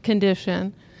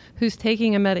condition who's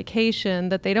taking a medication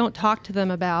that they don't talk to them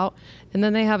about, and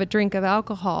then they have a drink of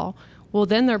alcohol. Well,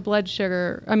 then their blood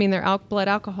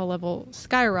alcohol level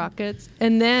skyrockets,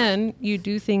 and then you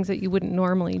do things that you wouldn't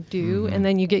normally do, and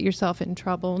then you get yourself in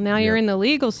trouble. Now you're in the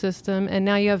legal system, and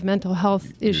now you have mental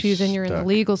health issues, and you're in the stuck.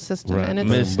 legal system. Right. And it's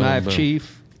Miss Knife boom.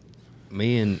 Chief,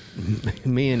 me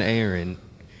and Aaron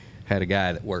had a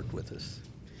guy that worked with us,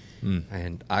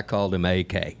 and I called him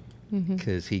AK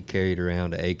because he carried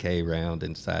around an AK round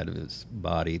inside of his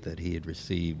body that he had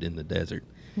received in the desert,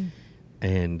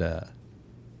 and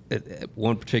at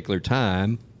one particular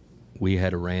time, we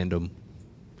had a random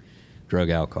drug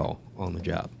alcohol on the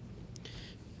job,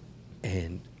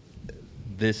 and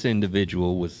this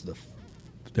individual was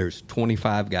there's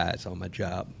 25 guys on my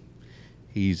job.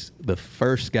 He's the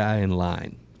first guy in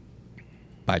line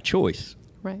by choice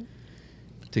right.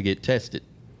 to get tested.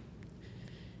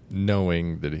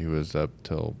 Knowing that he was up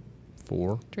till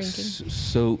 4. Drinking.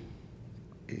 So,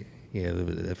 yeah,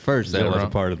 at first that that wasn't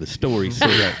wrong? part of the story. So,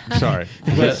 Sorry.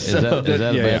 Is that a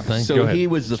bad thing? so Go ahead. he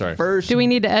was the Sorry. first. Do we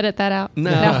need to edit that out?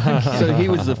 No. So he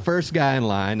was the first guy in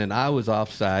line, and I was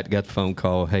offsite. Got the phone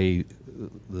call, hey,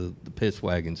 the piss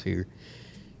wagon's here.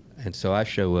 And so I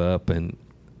show up, and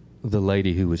the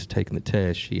lady who was taking the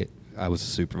test, I was a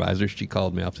supervisor. She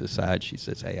called me off to the side. She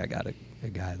says, hey, I got a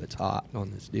guy that's hot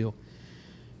on this deal.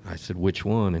 I said, which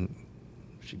one? And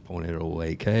she pointed at old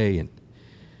AK, and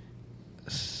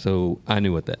so I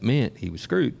knew what that meant. He was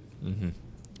screwed.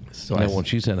 So Now, when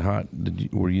she said hot,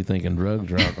 were you thinking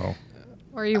drugs or alcohol?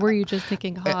 Or were you just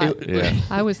thinking hot? Yeah.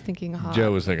 I was thinking hot.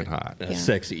 Joe was thinking hot. Yeah.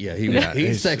 sexy. Yeah,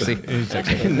 he's sexy. He's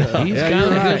sexy. He's kind of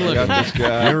good looking. Got this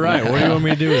guy. You're right. What do you want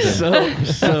me to do with him?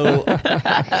 So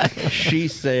she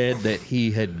said that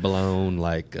he had blown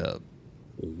like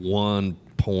 1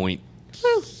 point.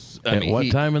 At what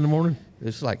time in the morning? It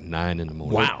was like 9 in the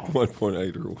morning. Wow.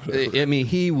 1.8 or whatever. I mean,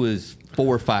 he was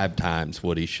 4 or 5 times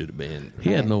what he should have been.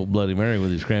 He had no Bloody Mary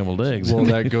with his scrambled eggs. Well,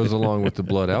 that goes along with the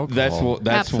blood alcohol. That's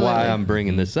why Absolutely. I'm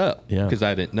bringing this up. Yeah. Because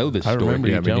I didn't know this I story. remember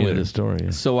you Yeah, me telling me neither. this story. Yeah.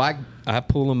 So I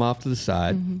pull him off to the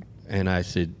side, and I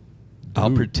said, I'll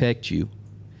protect you,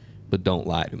 but don't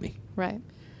lie to me. Right.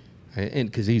 And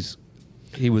because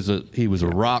he was a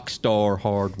rock star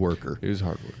hard worker. He was a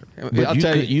hard worker. But I'll you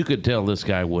tell could, you could tell this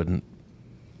guy wasn't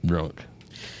drunk.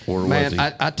 Or was Man, he?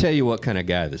 I tell you what kind of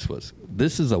guy this was.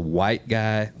 This is a white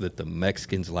guy that the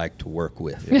Mexicans like to work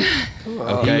with. He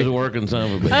was working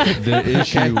some of it. The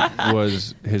issue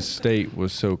was his state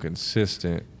was so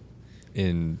consistent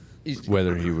in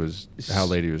whether he was how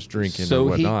late he was drinking So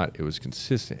or he- whatnot. It was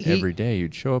consistent he- every day.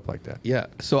 You'd show up like that. Yeah.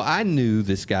 So I knew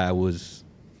this guy was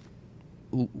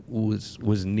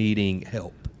needing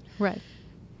help. Right.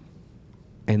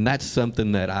 And that's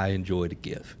something that I enjoy to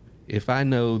give. If I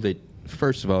know that,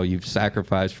 first of all, you've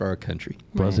sacrificed for our country.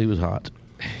 Plus, he was hot.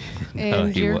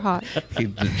 And he you're wa- hot.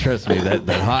 Trust me, that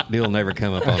hot deal never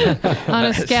come up on that. On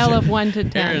a scale of 1 to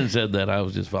 10. Aaron said that. I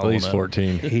was just At following least up.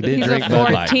 14. He did He's drink a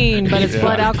Bud Light. 14, but his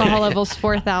blood alcohol level's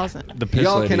 4,000. The piss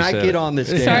Y'all, lady can I said get it. on this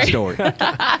damn Sorry. story?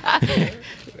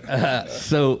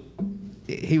 So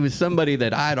he was somebody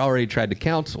that I had already tried to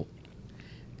counsel,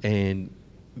 and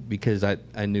because I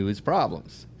knew his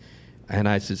problems. And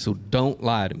I said, so don't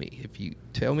lie to me. If you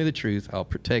tell me the truth, I'll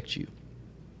protect you.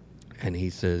 And he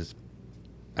says,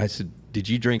 I said, did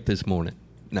you drink this morning?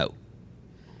 No.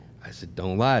 I said,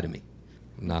 don't lie to me.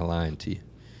 I'm not lying to you.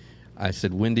 I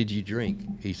said, when did you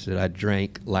drink? He said, I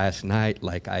drank last night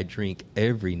like I drink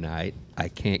every night. I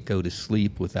can't go to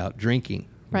sleep without drinking.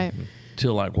 Right.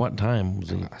 Till like what time was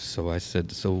he? So I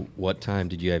said, so what time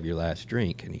did you have your last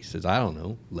drink? And he says, I don't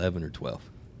know, 11 or 12.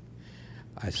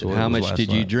 I said, So it how was much last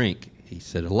did you night. Drink? He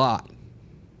said, a lot.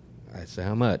 I said,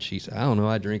 how much? He said, I don't know,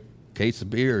 I drink a case of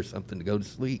beer or something to go to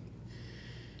sleep.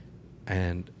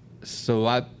 And so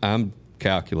I'm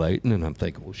calculating, and I'm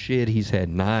thinking, well, shit, he's had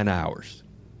 9 hours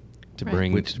to Right.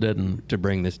 bring Which doesn't to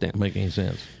bring this down. make any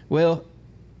sense. Well,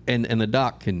 and the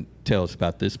doc can tell us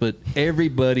about this, but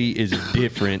everybody is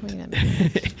different. Wait a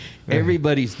minute.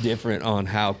 Everybody's different on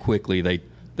how quickly they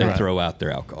Right. throw out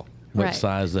their alcohol. What Right.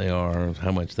 size they are,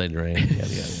 how much they drink. Yada, yada,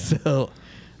 yada. So,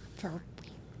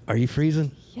 are you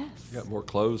freezing? Yes. You got more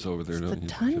clothes over there, The don't you?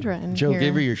 tundra in Joe, here.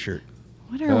 give her your shirt.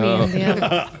 What are we in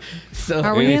the So,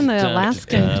 Are we in the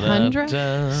Alaskan tundra?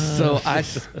 So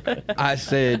I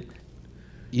said,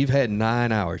 you've had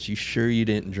 9 hours. You sure you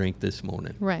didn't drink this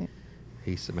morning? Right.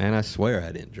 He said, man, I swear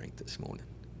I didn't drink this morning.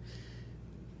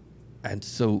 And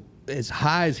so as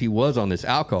high as he was on this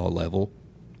alcohol level,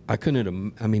 I couldn't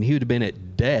have, I mean, he would have been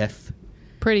at death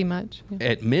Pretty much. Yeah.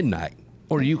 at midnight.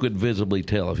 Or you could visibly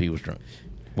tell if he was drunk,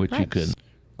 which you Right. couldn't.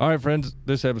 All right, friends.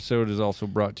 This episode is also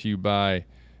brought to you by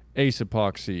Ace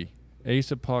Epoxy. Ace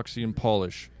Epoxy and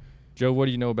Polish. Joe, what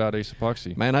do you know about Ace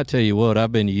Epoxy? Man, I tell you what,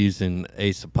 I've been using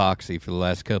Ace Epoxy for the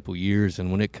last couple years,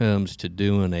 and when it comes to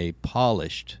doing a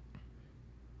polished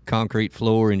concrete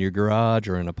floor in your garage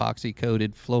or an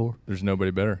epoxy-coated floor, There's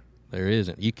nobody better. there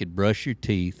isn't. You could brush your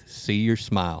teeth, see your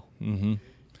smile,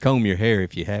 comb your hair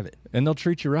if you have it. And they'll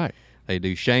treat you right. They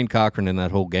do. Shane Cochran and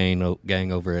that whole gang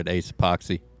over at Ace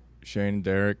Epoxy. Shane and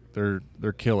Derek, they're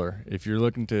killer. If you're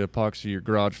looking to epoxy your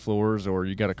garage floors, or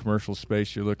you got a commercial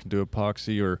space you're looking to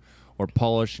epoxy or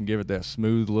polish and give it that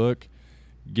smooth look,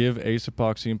 give Ace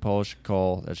Epoxy and Polish a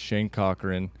call. That's Shane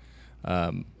Cochran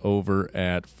over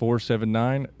at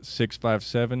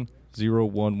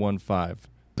 479-657-0115.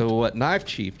 So what Knife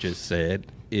Chief just said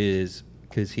is,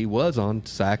 because he was on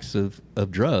sacks of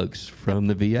drugs from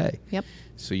the VA. Yep.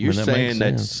 So you're Well, that makes saying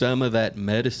that sense. some of that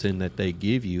medicine that they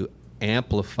give you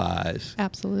amplifies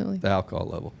Absolutely. the alcohol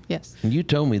level. Yes. You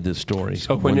told me this story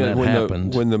So when that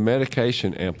happened. when the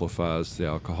medication amplifies the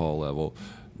alcohol level,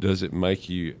 does it make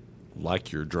you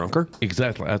like you're drunker?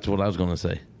 Exactly. That's what I was going to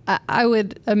say. I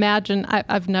would imagine,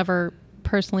 I've never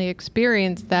personally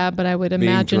experienced that, but I would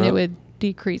imagine it drunk? would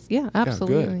decrease. Yeah,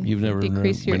 absolutely. You've never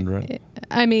decrease been drunk?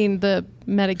 I mean, the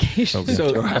medication.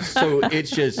 So it's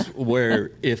just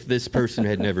where if this person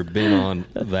had never been on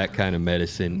that kind of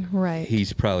medicine, Right.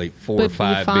 he's probably 4 Would or be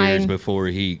 5 fine. beers before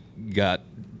he got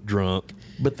drunk.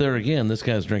 But there again, this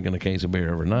guy's drinking a case of beer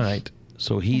every night,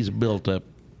 so he's built up.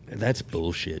 That's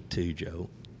bullshit too, Joe.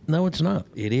 No, it's not.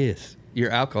 It is. Your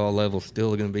alcohol level's still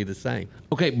going to be the same.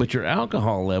 Okay, but your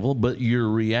alcohol level, but your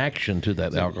reaction to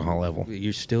that alcohol level.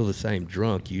 You're still the same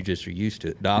drunk. You just are used to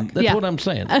it, Doc. That's Yeah. what I'm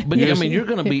saying. But I mean, you're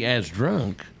going to be as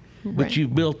drunk, but Right.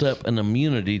 you've built up an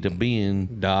immunity to being.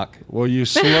 Doc. Well, you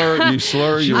slur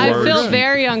your I words. feel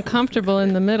very uncomfortable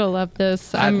in the middle of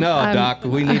this. I'm Doc,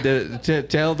 we need to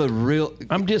tell the real.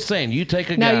 I'm just saying, you take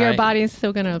a No, guy. your body's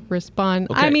still going to respond.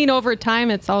 I Okay. mean, over time,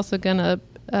 it's also going to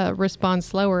respond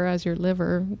slower as your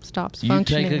liver stops You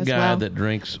functioning take a as guy well. that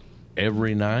drinks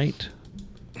every night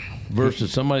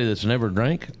versus somebody that's never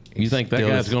drank. You think that Still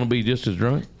guy's is- going to be just as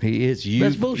drunk? He is.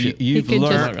 That's bullshit. You've He could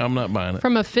just- learned I'm not buying it.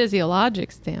 From a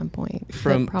physiologic standpoint,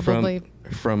 from that probably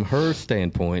from her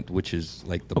standpoint, which is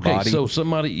like the Okay, body. so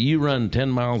somebody you run 10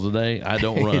 miles a day. I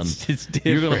don't run. It's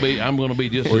You're going to different. be. I'm going to be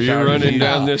just. Well, as you're tired as running you.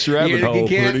 down this rabbit hole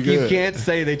pretty You good. can't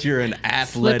say that you're an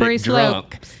athletic slippery slope.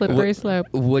 drunk. Slippery slope.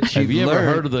 What Have you've you ever learned,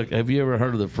 heard of the? Have you ever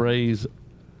heard of the phrase?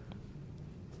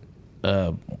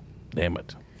 Damn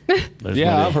it. There's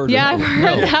Yeah, no- I've heard Yeah, of I've that.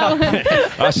 heard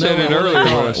that one. I said it what do earlier they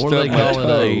call when I it? What do they stubbed call my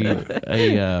toe. it?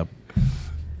 A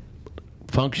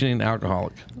functioning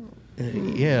alcoholic.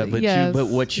 Yeah, but Yes.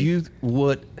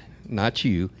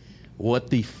 what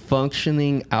the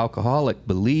functioning alcoholic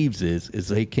believes is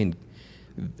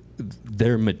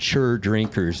they're mature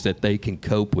drinkers, that they can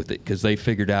cope with it because they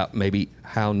figured out maybe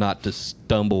how not to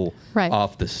stumble Right.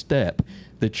 off the step.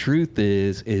 The truth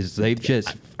is they've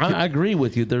just I agree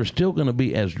with you. They're still going to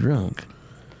be as drunk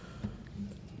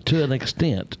to an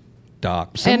extent. Doc.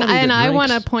 And Somebody that I want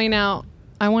to drinks- point out.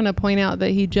 I want to point out that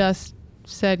he just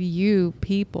said "you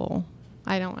people."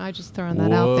 I just throwing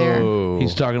that out there. Whoa.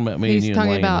 He's talking about me He's and you.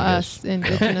 talking and Wayne, about I guess. us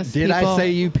indigenous Did people. I say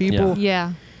you people?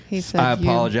 Yeah. He said, I "You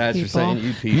apologize for people." saying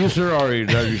you people. You sir are you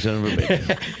dirty son of a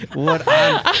bitch. What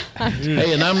I'm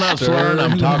Hey, and I'm not slurring.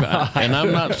 I'm talking, and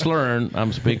I'm not slurring.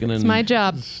 I'm speaking in It's my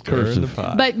job. cursive.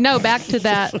 But no, back to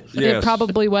that. It Yes.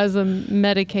 probably was a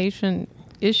medication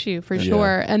issue for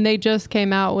sure. And they just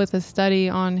came out with a study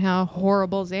on how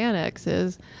horrible Xanax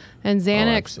is. And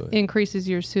Xanax absolutely. increases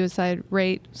your suicide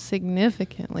rate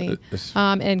significantly. It's-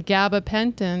 And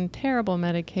gabapentin, terrible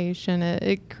medication.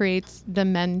 It creates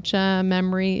dementia,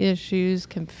 memory issues,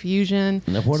 confusion.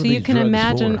 Now, what are so you these can drugs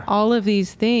imagine for? all of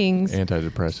these things.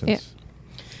 Antidepressants. Yeah.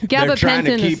 They're trying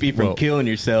to Gabapentin keep is you from Well, killing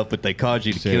yourself, but they cause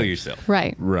you to kill Xanax. yourself.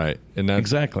 right. Right. And that's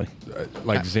Exactly.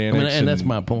 like Xanax. I mean, and that's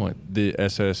my point. The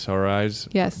SSRIs.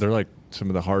 Yes. They're like some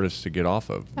of the hardest to get off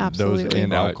of. Those Absolutely.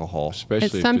 and Right. alcohol.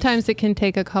 especially if Sometimes it can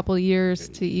take a couple years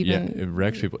to Yeah, even. it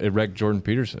wrecks people. It wrecked Jordan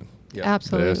Peterson.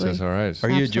 Absolutely. The SSRIs. Are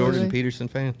you a Jordan Absolutely. Peterson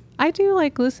fan? I do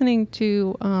like listening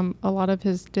to a lot of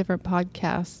his different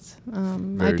podcasts. I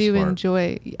Very do smart.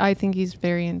 enjoy. I think he's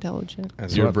very intelligent.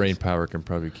 That's Your what- brain power can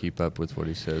probably keep up with what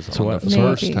he says So on I- the so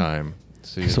I- first time.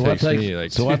 See, it So I takes take me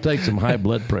like I take some high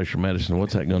blood pressure medicine.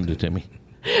 What's that going to do to me?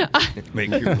 Make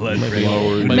your blood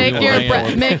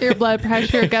Maybe Make your blood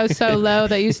pressure go so low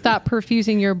that you stop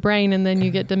perfusing your brain, and then you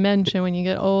get dementia when you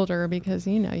get older because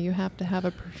you have to have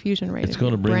a perfusion rate. It's of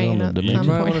gonna your bring brain on the at dementia. some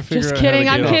You might point. wanna figure Just out how to kidding.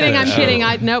 get I'm off kidding. that I'm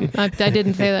kidding. show. I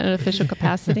didn't say that in an official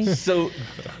capacity.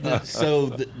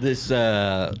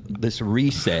 This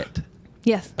reset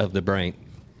Yes. of the brain.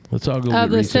 Let's all go. Of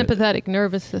get the reset. sympathetic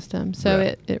nervous system. So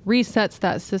Right. it resets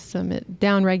that system. It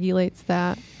downregulates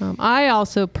that. I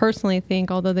also personally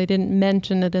think, although they didn't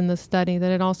mention it in the study,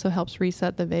 that it also helps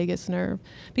reset the vagus nerve.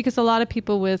 Because a lot of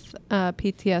people with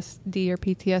PTSD or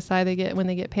PTSI, when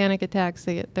they get panic attacks,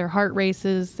 their heart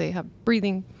races, they have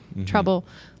breathing trouble.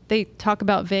 They talk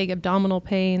about vague abdominal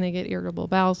pain. They get irritable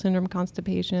bowel syndrome,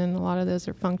 constipation. A lot of those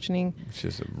are functioning It's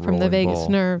just a from the rolling vagus ball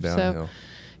nerve. downhill. So,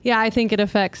 yeah, I think it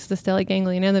affects the stellate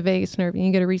ganglion and the vagus nerve, and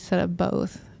you get a reset of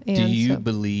both. And Do you so-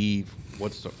 believe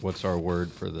what's our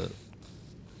word for the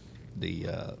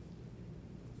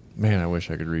Man, I wish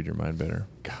I could read your mind better.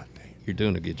 God dang. you're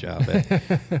doing a good job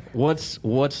at what's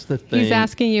the thing? He's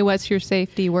asking you what's your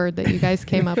safety word that you guys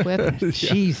came up with.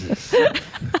 Jesus.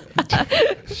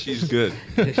 she's good.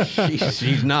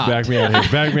 She's not. Back me out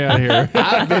here. Back me out here.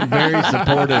 I've been very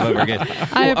supportive of her.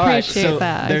 I All right, appreciate so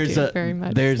that. There's I do very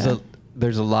much.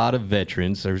 there's a lot of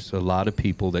veterans. There's a lot of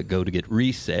people that go to get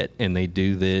reset, and they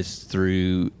do this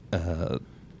through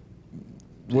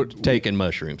taking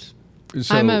mushrooms.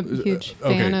 So, I'm a huge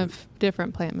fan okay, of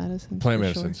different plant medicines. plant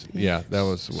for sure. medicines. Yeah, that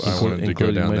was I wanted to go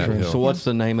Including down that mushrooms. hill. So what's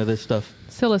the name of this stuff?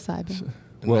 Psilocybin.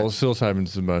 Well,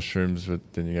 psilocybin's the mushrooms, but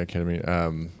then you got ketamine. I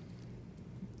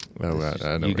know You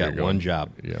where got you're one going.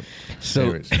 job. Yep. So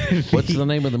Anyways. What's the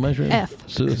name of the mushroom? F.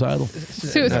 Suicidal.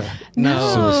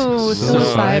 No,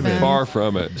 psilocybin. Far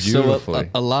from it. Beautifully. So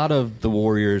a lot of the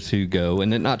warriors who go,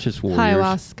 and then not just warriors.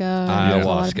 Ayahuasca.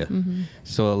 Ayahuasca. Mhm.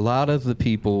 So a lot of the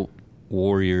people,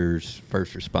 warriors,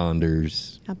 first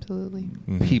responders, Absolutely.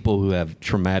 people who have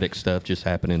traumatic stuff just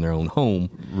happen in their own home.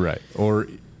 Right. Or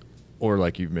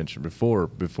like you've mentioned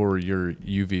before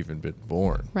you've even been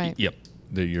born. Right. Yep.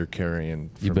 That you're carrying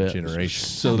You from bet. generations.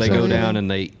 So they go Absolutely. down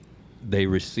and they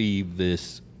receive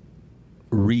this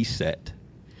reset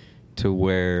to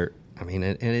where, I mean,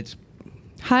 and it's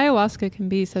Ayahuasca can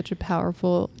be such a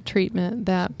powerful treatment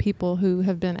that people who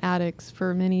have been addicts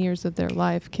for many years of their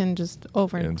life can just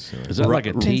Instantly. Is that like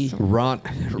a tea? Instantly. Ron.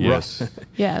 Yes.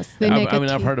 Yes, they make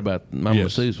I've heard about. My Yes.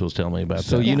 masseuse was telling me about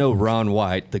So that. you know Ron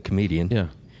White, the comedian. Yeah.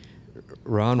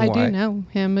 Ron I White. do know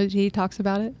him. He talks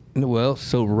about it. Well,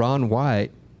 so Ron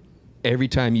White, every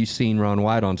time you seen Ron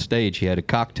White on stage, he had a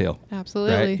cocktail.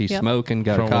 Absolutely. Right? He's Yep. smoking,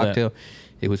 got What's a wrong with cocktail.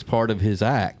 It was part of his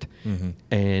act.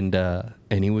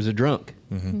 And he was a drunk.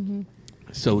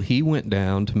 So he went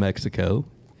down to Mexico,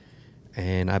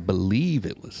 and I believe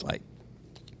it was like,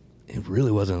 it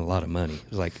really wasn't a lot of money. It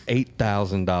was like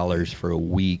 $8,000 for a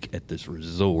week at this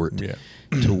resort Yeah.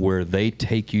 to where they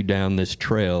take you down this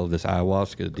trail, this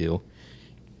ayahuasca deal.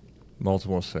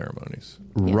 Multiple ceremonies.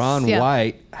 Yes. Ron Yeah.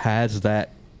 White has that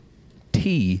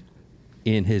tea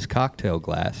in his cocktail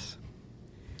glass.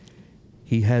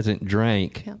 He hasn't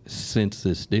drank Yeah. since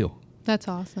this deal. That's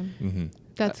awesome.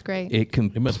 That's great. It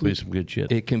It must be some good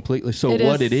shit. It completely. So It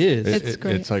what is. it is, It's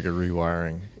great. It's like a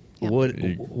rewiring.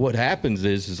 Yep. what happens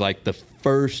is like the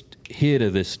first hit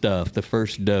of this stuff, the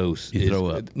first dose. You is, throw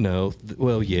up. No,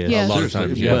 well, yes. Yes. A lot of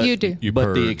times, You- yes. you do. You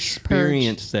but the purge.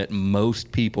 experience that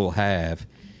most people have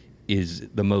is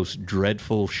the most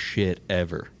dreadful shit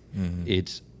ever.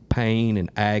 It's pain and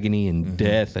agony and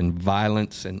death and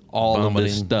violence and all of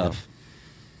this Vomiting, stuff.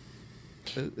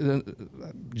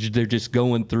 they're just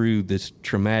going through this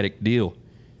traumatic deal,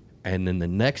 and then the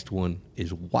next one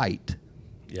is white.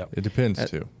 Yep. It depends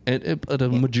too. But the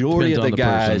majority of Depends the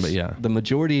on the person, guys, but yeah. the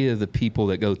majority of the people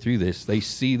that go through this, they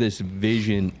see this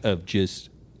vision of just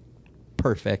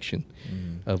perfection,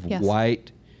 of Yes.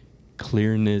 white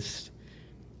clearness,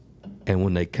 and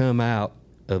when they come out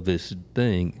of this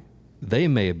thing, they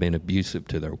may have been abusive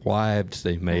to their wives.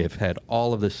 They may have had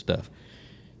all of this stuff.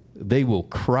 They will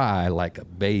cry like a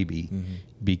baby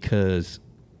because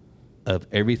of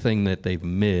everything that they've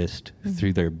missed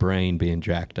through their brain being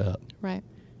jacked up. Right.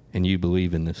 And you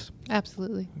believe in this.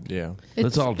 Absolutely. Yeah.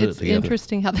 Let's all do it It's together.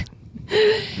 interesting how they.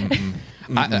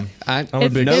 I'm I'm a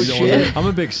big no shit. I'm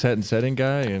a big set and setting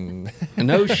guy, and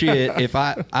No shit. If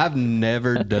I've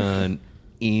never done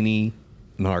any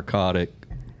narcotic,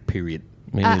 period.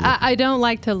 Me neither. I don't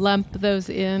like to lump those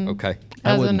in. Okay.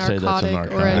 I As a wouldn't say that's a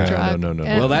narcotic or a narcotic. drug. No.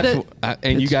 And Well, that's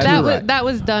and you guys that are was right. that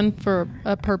was done for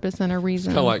a purpose and a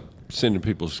reason. Kind of like sending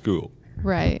people to school.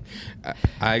 Right.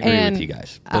 I agree And with you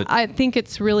guys. But I think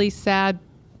it's really sad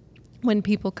when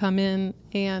people come in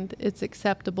and it's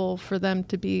acceptable for them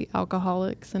to be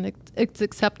alcoholics, and it's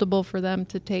acceptable for them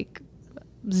to take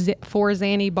 4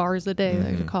 Xanny bars a day.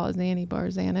 They call it Xanny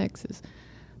bars, Xanaxes.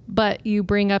 But you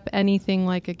bring up anything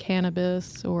like a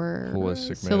cannabis or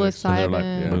Holistic medicine. psilocybin.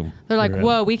 And they're like, They're like, You're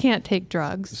whoa, we can't take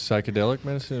drugs. psychedelic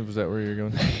medicine. Was that where you're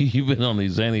going? You've been on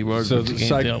these Xanny bars, So but you the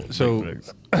can't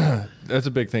tell. That's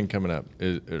a big thing coming up,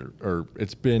 or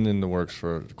it's been in the works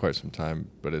for quite some time.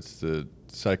 But it's the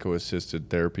psycho-assisted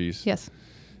therapies. Yes.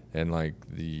 And like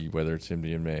whether it's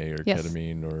MDMA or Yes.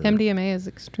 ketamine or MDMA is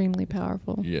extremely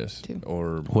powerful. yes, too.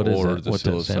 or What is or that? the What's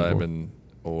that stand for? psilocybin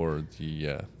or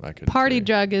the I could Party say.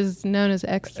 drug is known as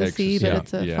ecstasy, Ecstasy, but yeah,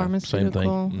 it's a yeah.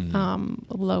 pharmaceutical, Same thing.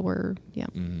 lower,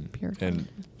 Mhm. pure. And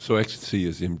So ecstasy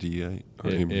is MDA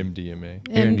or MDMA.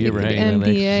 Aaron, do you ever hang on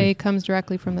MDA ecstasy? comes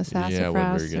directly from the Yeah, I wasn't very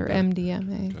sassafras good or at that.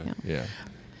 MDMA. Okay. Yeah. Yeah.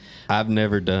 I've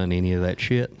never done any of that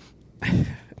shit.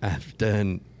 I've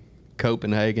done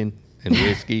Copenhagen and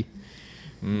whiskey,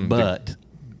 but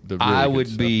The really I good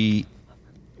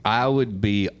would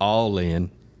be all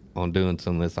in on doing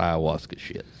some of this ayahuasca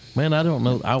shit. Man, I don't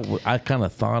know. I kind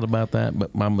of thought about that,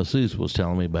 but my masseuse was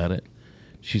telling me about it.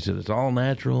 She said it's all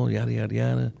natural, yada yada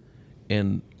yada,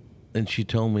 and then she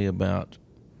told me about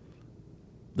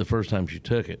the first time she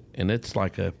took it, and it's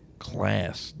like a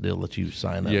class deal that you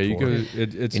sign up Yeah, for. you go.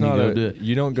 It's And you not go a. do it.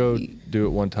 You don't go do it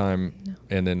one time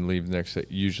and then leave the next day.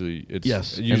 Usually, it's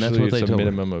Yes, and Usually, that's what they it's a told me.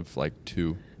 minimum of like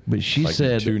 2. But she like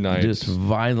said 2 nights. just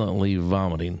violently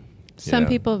vomiting. Some Yeah.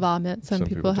 people vomit. Some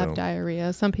people have don't.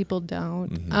 diarrhea. Some people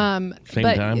don't. Same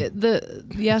but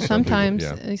time? sometimes.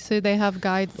 yeah. So they have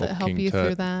guides that Old help King you Tut.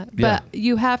 through that. Yeah. But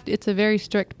you have. It's a very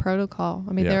strict protocol.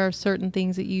 I mean, Yeah. there are certain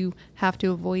things that you have to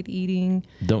avoid eating.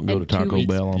 Don't go and to Taco 2 weeks,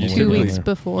 Bell on the way 2 down weeks there.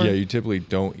 before. Yeah, you typically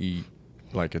don't eat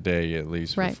like a day at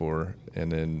least Right. before,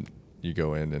 and then you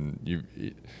go in and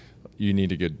you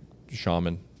need a good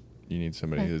shaman. You need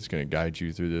somebody Right. that's going to guide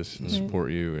you through this and Right.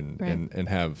 support you and, Right. and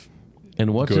have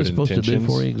And what's good it supposed to do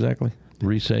intentions. for you exactly?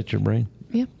 Reset your brain.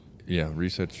 Yeah.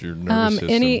 Resets your nervous system.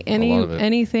 Any a lot of it.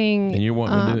 anything. And you're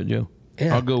wanting to do it, Joe?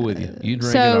 Yeah. I'll go with you. You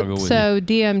drink it, I'll go with So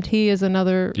DMT is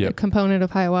another Yep. component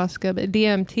of ayahuasca. But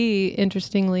DMT,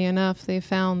 interestingly enough, they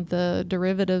found the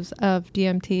derivatives of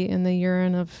DMT in the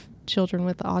urine of children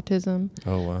with autism.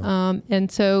 Oh wow.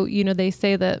 And so, they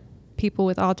say that people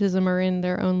with autism are in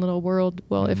their own little world.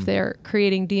 Well, if they're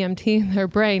creating DMT in their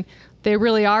brain, they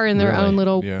really are in their Really? own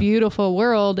little Yeah. beautiful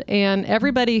world. And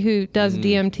everybody who does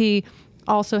DMT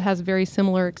also has very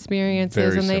similar experiences,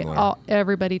 Very and similar.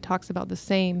 everybody talks about the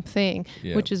same thing,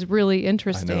 Yeah. which is really I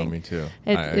interesting. know, me too.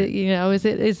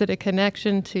 Is it a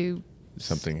connection to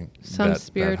Something some that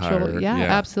spiritual? higher, yeah,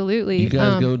 absolutely. You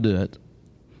guys go do it.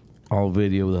 I'll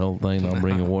video the whole thing. I'll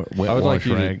bring a wet I would like wash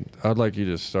you rag. I'd like you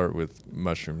to start with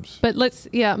mushrooms. But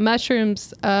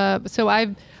mushrooms. So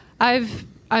I'm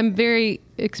very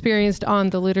experienced on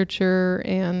the literature,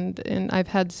 and I've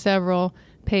had several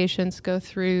patients go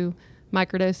through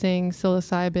microdosing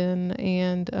psilocybin,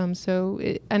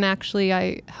 and actually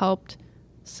I helped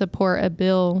support a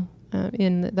bill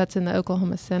that's in the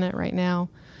Oklahoma Senate right now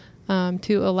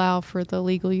to allow for the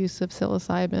legal use of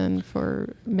psilocybin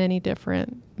for many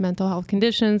different mental health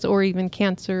conditions or even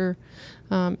cancer,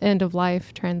 end of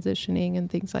life transitioning and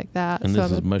things like that. And so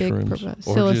this I'm is a big mushrooms?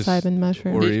 psilocybin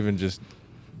mushrooms. or even just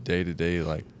day to day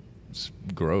like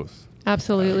growth.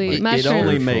 Absolutely. It Mushrooms.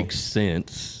 only makes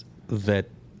sense that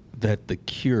the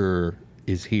cure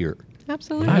is here.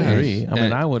 Absolutely. I agree. I mean,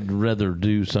 And- I would rather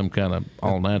do some kind of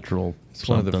all natural It's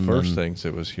one of the something first than- things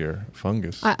that was here.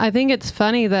 Fungus. I think it's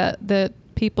funny that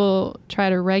people try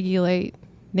to regulate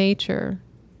nature.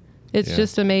 It's Yeah.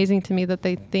 just amazing to me that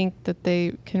they think that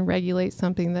they can regulate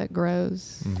something that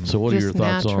grows. So what are your just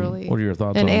thoughts naturally. on? What are your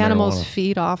thoughts and on animals marijuana?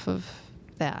 feed off of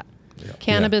that.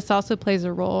 Cannabis also plays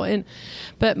a role.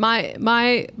 But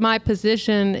my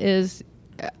position is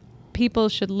people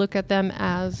should look at them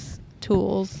as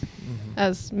tools,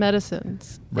 as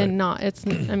medicines, and not.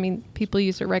 I mean, people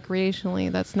use it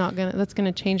recreationally. That's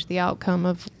gonna change the outcome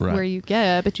of where you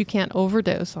get. But you can't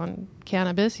overdose on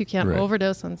cannabis. You can't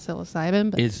overdose on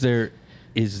psilocybin. But Is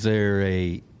there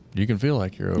a You can feel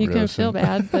like you're overdosing. you can feel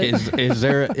bad. But is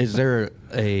there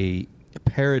a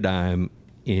paradigm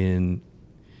in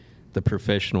the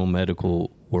professional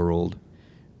medical world,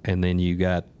 and then you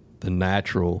got the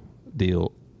natural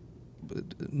deal,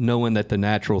 knowing that the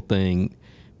natural thing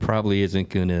probably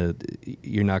isn't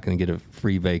you're not gonna get a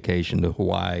free vacation to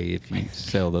Hawaii if you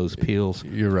sell those pills.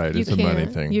 You're right. It's a money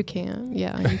thing. You can.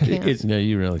 Yeah, you can. Yeah,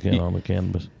 you really can on the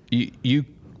cannabis.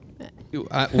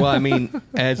 I mean,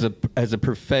 as a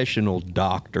professional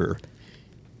doctor,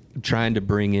 trying to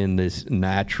bring in this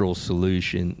natural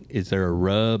solution, is there a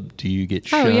rub? Do you get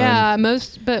shunned? Oh yeah,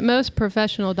 most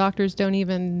professional doctors don't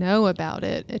even know about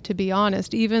it, to be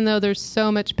honest. Even though there's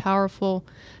so much powerful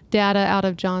data out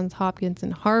of Johns Hopkins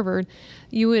and Harvard,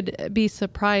 you would be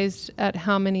surprised at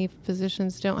how many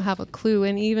physicians don't have a clue,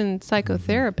 and even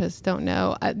psychotherapists don't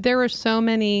know. There are so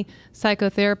many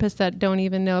psychotherapists that don't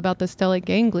even know about the stellate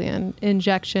ganglion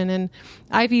injection, and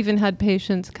I've even had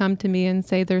patients come to me and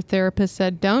say their therapist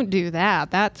said, "Don't do that.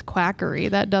 That's quackery.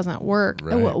 That doesn't work."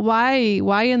 Right.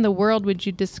 Why in the world would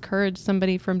you discourage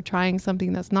somebody from trying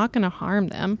something that's not going to harm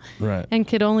them, Right. and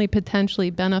could only potentially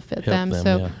benefit Help them,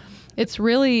 So yeah. it's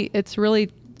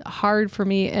really hard for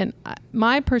me, and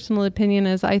my personal opinion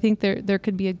is I think there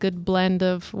could be a good blend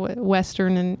of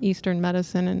Western and Eastern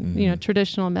medicine, and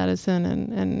traditional medicine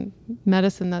and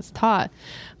medicine that's taught.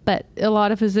 But a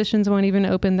lot of physicians won't even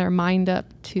open their mind up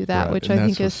to that, Right, which and I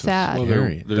think that's is what's so sad.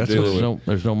 scary. They're That's dealing what's with-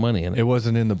 There's no money in it. It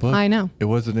wasn't in the book. I know. It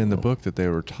wasn't in the book that they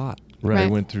were taught. Right. They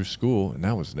went through school, and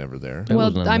that was never there. It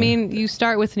wasn't Well, in I there. mean, you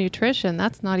start with nutrition.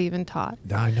 That's not even taught.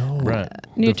 I know. Right.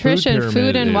 Nutrition, food,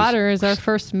 pyramid and is- water is our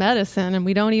first medicine, and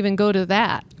we don't even go to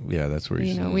that. Yeah, that's where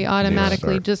you We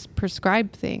automatically just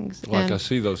prescribe things. Like and I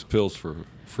see those pills for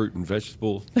fruit and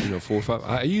vegetable, 4 or 5.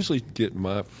 I usually get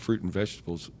my fruit and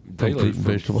vegetables daily fruit and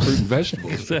vegetables. Fruit and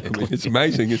vegetables. I mean, it's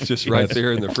amazing. It's just right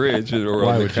there in the fridge or Why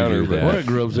on the would you counter. do that? What it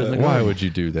grows in the Why garden. would you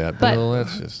do that, But- Bill?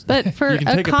 That's just. But for You can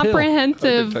a take a pill.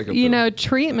 comprehensive, I can take a pill.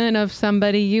 treatment of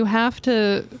somebody, you have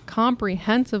to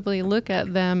comprehensively look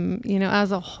at them,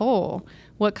 as a whole.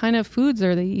 What kind of foods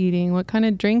are they eating? What kind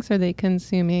of drinks are they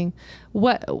consuming?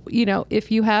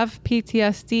 If you have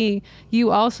PTSD,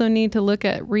 you also need to look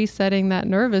at resetting that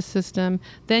nervous system.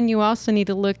 Then you also need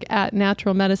to look at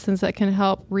natural medicines that can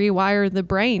help rewire the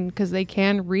brain, because they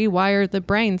can rewire the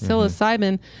brain.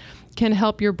 Psilocybin can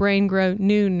help your brain grow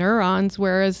new neurons,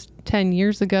 whereas 10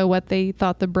 years ago, what they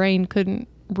thought the brain couldn't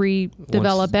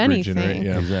redevelop anything. regenerate,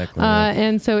 yeah. Exactly.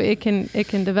 And so it can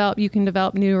develop. You can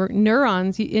develop new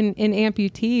neurons. In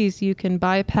amputees, you can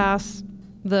bypass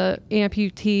the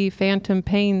amputee phantom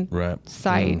pain Right.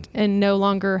 site and no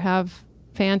longer have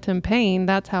phantom pain.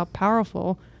 That's how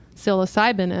powerful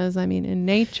psilocybin is. I mean, in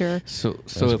nature. So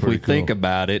That's if we pretty think cool.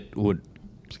 about it, would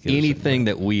get us anything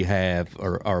that we have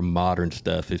or our modern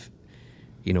stuff, if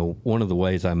one of the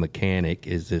ways I mechanic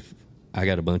is if I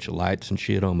got a bunch of lights and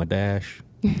shit on my dash,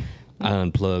 I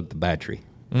unplug the battery.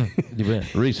 You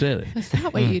bet. Reset it. Is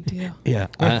that what you do? Yeah,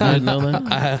 I didn't know that.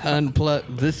 I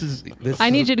unplug. This. I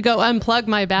need you to go unplug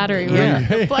my battery.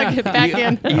 Yeah. Plug it back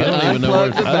in. I don't even know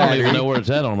where unplug the I don't even battery. know where it's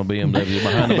at on a BMW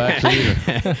behind the back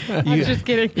seat. I'm just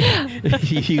kidding.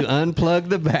 You unplug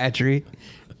the battery,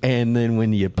 and then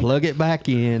when you plug it back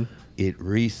in, it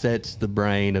resets the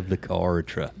brain of the car or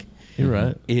truck. You're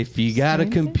right. If you got a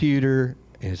Same thing. computer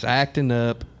and it's acting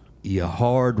up, you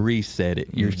hard reset it.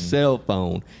 Your cell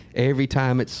phone, every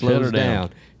time it slows her down.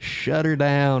 shut her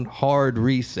down, hard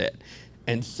reset.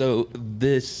 And so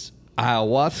this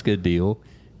ayahuasca deal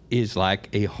is like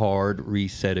a hard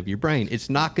reset of your brain. It's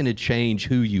not going to change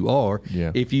who you are.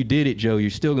 Yeah. If you did it, Joe, you're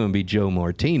still going to be Joe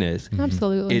Martinez.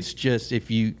 Absolutely. It's just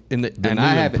if you and The and new I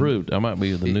haven't improved. I might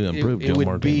be the new improved it Joe would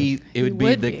Martinez. be You would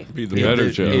be. Be the better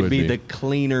Joe. It'd would be be. the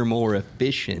cleaner, more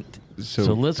efficient.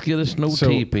 So let's get us no so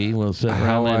teepee. We'll sit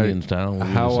how around I, Indian style. We'll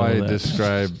do how some I of that.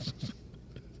 describe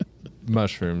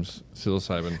mushrooms,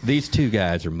 psilocybin, These two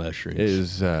guys are mushrooms.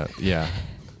 is I'd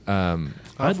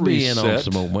I've be in on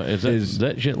reset. some more. Is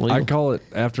that shit legal? I call it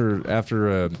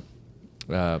after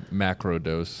a macro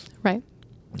dose. right.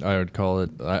 I would call it.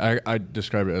 I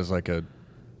describe it as like a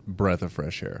breath of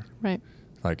fresh air. Right.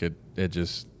 Like it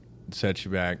just sets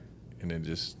you back, and it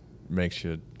just makes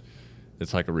you.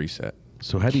 It's like a reset.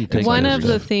 So how do you take One that of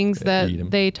the stuff? things that Eat 'em.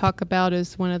 they talk about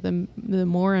is one of the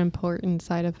more important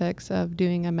side effects of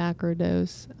doing a macro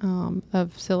dose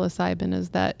of psilocybin is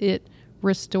that it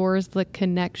restores the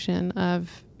connection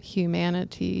of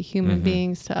humanity, human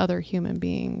beings to other human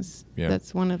beings. Yeah.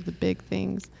 That's one of the big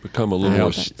things. Become a little I more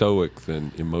love it. stoic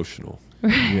than emotional.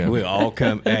 Yeah. We all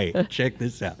come. Hey, check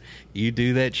this out. You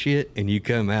do that shit, and you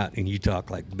come out and you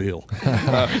talk like Bill. No,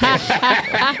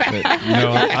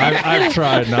 I've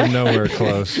tried, and I'm nowhere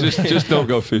close. Just don't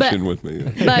go fishing with me.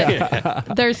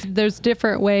 But there's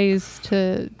different ways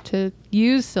to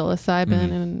use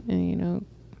psilocybin, and you know,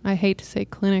 I hate to say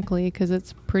clinically because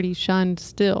it's pretty shunned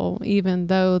still, even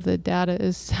though the data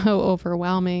is so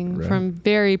overwhelming Right. from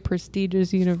very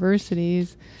prestigious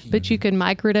universities. But you can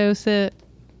microdose it,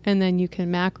 and then you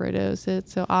can macrodose it.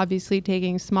 So obviously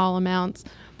taking small amounts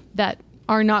that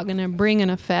are not going to bring an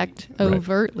effect Right.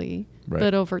 overtly, Right.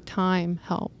 but over time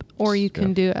help. Or you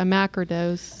can do a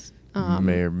macrodose.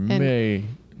 May or and-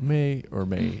 may or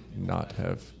may not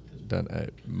have done a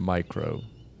micro,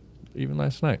 even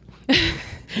last night.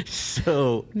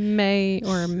 So, may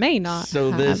or may not.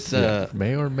 so have. this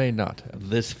May or may not have.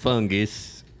 this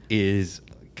fungus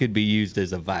could be used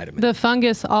as a vitamin. The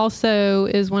fungus also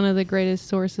is one of the greatest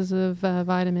sources of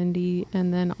vitamin D,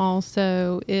 and then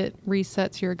also it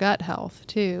resets your gut health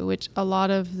too, which a lot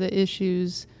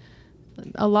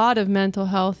of mental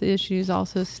health issues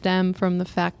also stem from the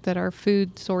fact that our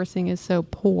food sourcing is so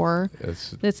poor.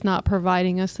 It's not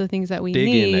providing us the things that we Dig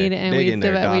in need, there. and Dig in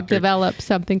there, we doctor. develop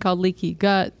something called leaky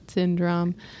gut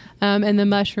syndrome, and the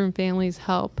mushroom families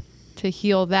help to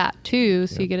heal that too,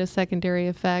 so you get a secondary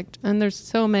effect. And there's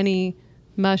so many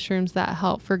mushrooms that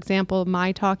help. For example,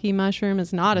 maitake mushroom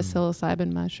is not a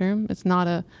psilocybin mushroom. It's not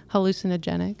a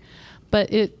hallucinogenic,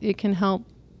 but it can help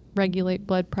regulate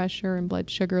blood pressure and blood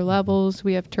sugar levels.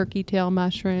 We have turkey tail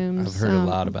mushrooms. I've heard a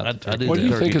lot about I the do What do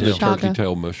you think of the tail. turkey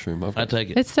tail mushroom? I take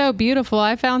it. It's so beautiful.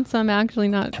 I found some actually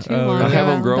not too long I ago. have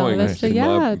them out growing Bella Vista. in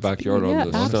my it's- backyard on the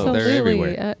stump. absolutely. They're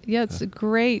everywhere. It's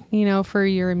great, for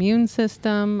your immune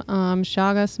system.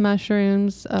 Chagas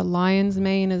mushrooms, lion's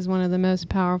mane is one of the most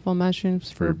powerful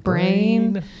mushrooms for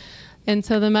brain. And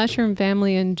so the mushroom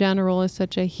family in general is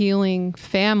such a healing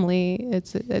family.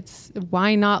 It's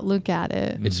why not look at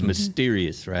it? It's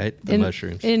mysterious, right? The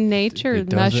mushrooms. In nature, It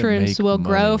doesn't mushrooms make will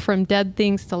grow money. from dead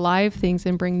things to live things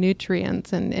and bring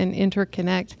nutrients and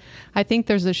interconnect. I think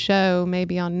there's a show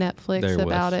maybe on Netflix There was.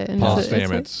 about it. Paul it's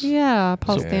Stamets. Yeah,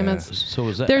 Paul Yeah. Stamets. So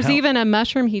is that There's how- even a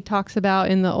mushroom he talks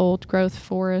about in the old growth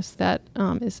forest that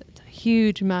is a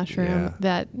huge mushroom Yeah.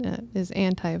 that is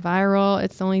antiviral.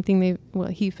 It's the only thing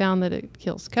he found that it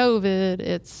kills COVID.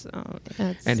 It's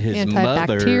And his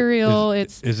mother antibacterial.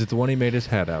 Is it the one he made his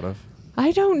hat out of?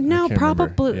 I don't know. can't remember.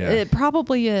 Probably Yeah. it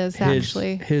probably is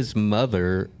actually. His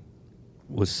mother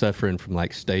was suffering from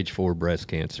like stage 4 breast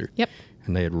cancer. Yep.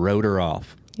 And they had wrote her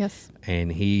off, Yes.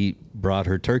 and he brought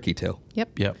her turkey tail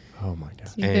Yep. Yep. Oh my god.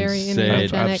 And Very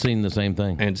said- I've immunogenic. seen the same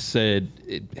thing. and said,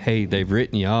 "Hey, they've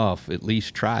written you off. At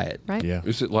least try it." Right. Yeah.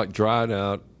 Is it like dried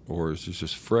out, or is it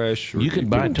just fresh? Or You do can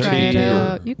buy get Try turkey it tail.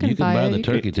 out. You can buy the it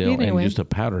turkey tail either and way. just a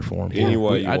powder form. Any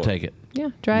way you I want. take it. Yeah.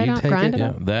 Dry it You out. take Grind it? it Yeah,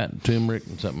 up. that turmeric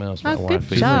and something else. My Oh, wife good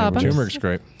feeds job. me. Turmeric's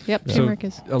great. Yep. So, Turmeric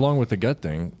is. along with the gut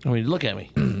thing, I mean, look at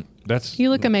me. that's You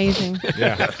look amazing.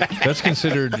 yeah, that's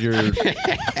considered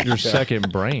your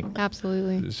second brain.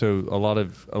 Absolutely. So a lot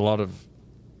of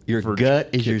Your For gut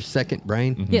is your second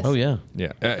brain. Yes. Oh yeah.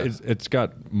 yeah, it's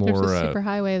got There's more. a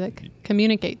superhighway that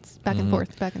communicates back and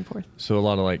forth, back and forth. So a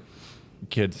lot of like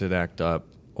kids that act up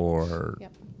or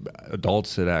Yep.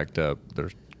 adults that act up, there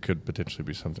could potentially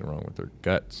be something wrong with their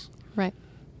guts Right.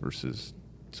 versus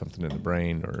something in the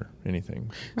brain or anything.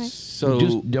 Right. So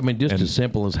Just And- as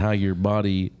simple as how your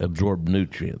body absorbs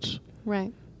nutrients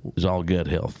Right. is all gut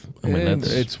health. I mean, And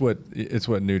that's it's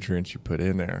what nutrients you put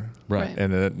in there, right.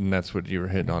 and that's what you were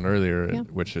hitting on earlier, Yeah.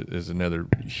 which is another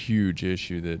huge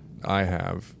issue that I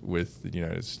have with the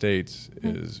United States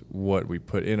is what we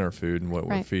put in our food and what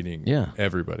we're Right. feeding Yeah.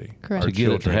 everybody. Correct. our To get it to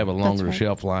children. have a longer right.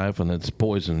 shelf life, and it's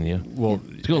poisoning you. Well,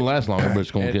 It's going to last longer, but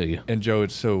it's going to and, kill you. And Joe,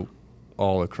 it's so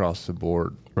all across the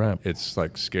board. Right. It's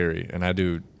like scary, and I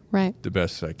do Right. the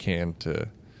best I can to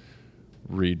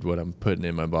read what I'm putting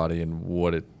in my body and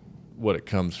what it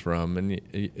comes from, and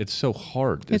it's so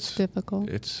hard. It's difficult.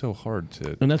 It's so hard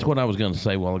to. And that's what I was going to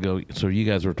say a while ago. So you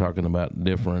guys were talking about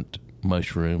different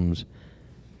mushrooms.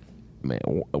 Man,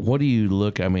 what do you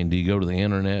look? I mean, do you go to the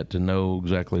internet to know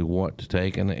exactly what to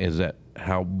take? And is that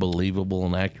how believable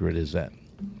and accurate is that?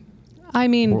 I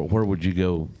mean, Where would you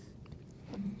go?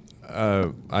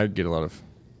 I get a lot of.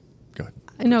 Go ahead.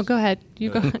 No, go ahead. You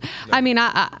go. I mean,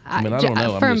 I mean, I don't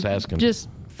know. I'm from just asking. Just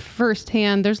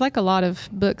firsthand, there's like a lot of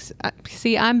books.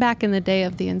 See, I'm back in the day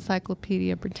of the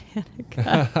Encyclopedia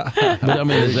Britannica. But I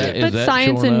mean, is that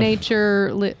science sure and enough?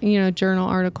 nature, journal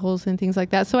articles and things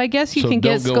like that. So I guess you So can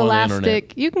get don't go on the scholastic.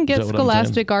 internet. You can Is get that what I'm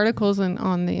scholastic articles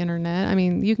on the internet. I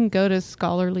mean, you can go to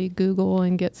scholarly Google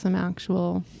and get some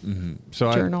actual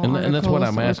So journal And articles. that's what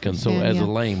I'm or asking. So, something, as yeah. a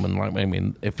layman, like, I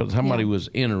mean, if somebody was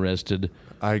interested,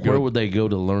 I go- where would they go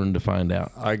to learn to find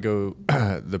out? I go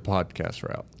the podcast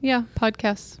route. Yeah,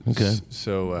 podcasts. Okay.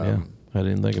 So Yeah, I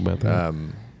didn't think about that.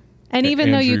 And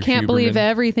even though you Andrew can't believe Huberman.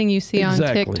 everything you see on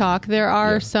Exactly. TikTok, there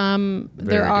are Yeah. some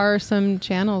Very some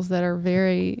channels that are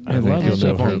very I love the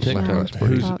stuff on educational TikTok. It's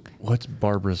TikTok. what's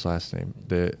Barbara's last name?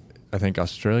 I think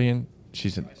Australian.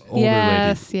 She's an older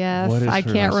Yes, lady. yes. What is I her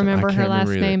can't last name? remember I her can't last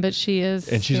remember name, either. but she is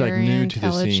And she's like very new to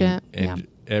the scene, intelligent. and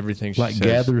everything she Like says,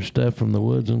 gather stuff from the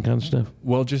woods and kind of stuff.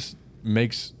 well, just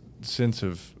makes sense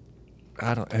of.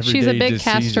 I don't. Every She's a day big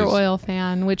diseases. castor oil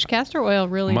fan, which castor oil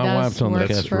really My does wife's on the work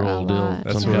castor for a oil deal. lot.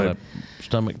 That's Some what kind I- of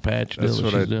stomach patch deal That's that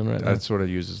what she's I. doing right now. That's what I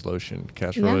use as lotion.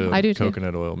 Castor Yeah, oil, I do too.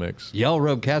 coconut oil mix. Y'all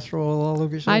rub castor oil all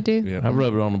over yourself? I do. Yeah. I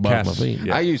rub it on the bottom of my feet.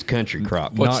 Yeah. I use country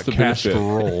crop. What's not the castor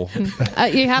benefit? oil.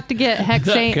 You have to get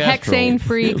Castor oil.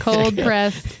 hexane-free,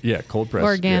 cold-pressed, Yeah, cold press.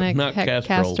 organic Not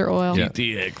castor oil. Yeah.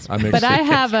 GTX. I mix But it. I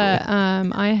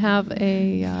have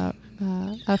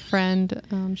a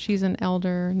friend. She's an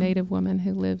elder Native woman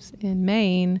who lives in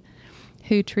Maine,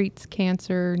 who treats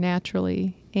cancer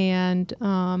naturally. And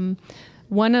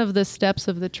one of the steps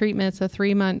of the treatment, it's a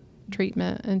 3-month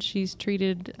treatment, and she's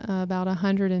treated about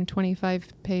 125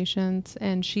 patients,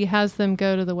 and she has them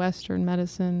go to the Western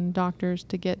medicine doctors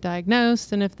to get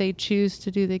diagnosed. And if they choose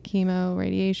to do the chemo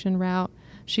radiation route,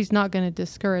 she's not going to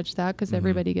discourage that because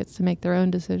everybody gets to make their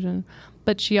own decision.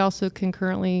 But she also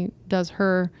concurrently does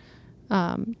her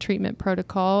treatment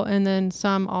protocol, and then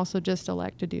some also just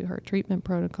elect to do her treatment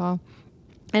protocol.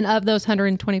 And of those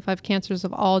 125 cancers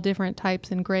of all different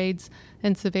types and grades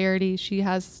and severity, she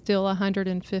has still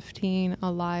 115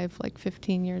 alive, like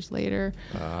 15 years later.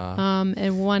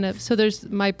 So there's,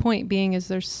 my point being is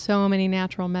there's so many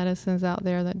natural medicines out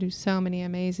there that do so many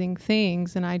amazing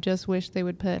things, and I just wish they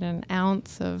would put an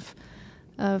ounce of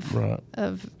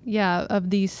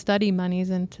these study monies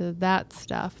into that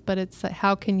stuff. But it's like,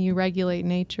 how can you regulate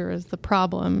nature is the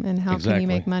problem, and how can Exactly. you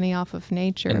make money off of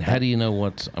nature? And how do you know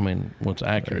what's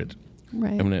accurate?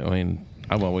 Right. I mean,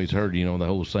 I've always heard, the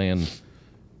whole saying,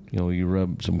 you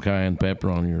rub some cayenne pepper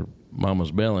on your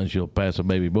mama's belly and she'll pass a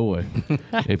baby boy.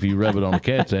 If you rub it on a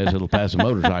cat's ass, it'll pass a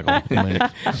motorcycle. I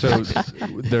mean, So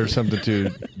there's something to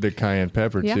the cayenne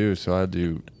pepper Yeah. too. So I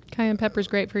do Cayenne pepper is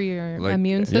great for your Like,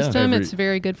 immune yeah. system. Every- It's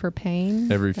very good for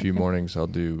pain. every few mornings. I'll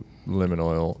do lemon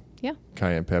oil, Yeah,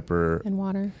 cayenne pepper, and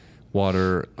water.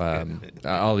 water.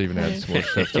 I'll even add some more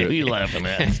stuff what are to you it. laughing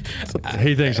at?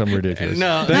 He thinks I'm ridiculous.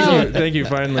 No. Thank you.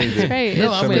 Finally, It's great.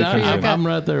 No, It's I mean, good for your gut. I'm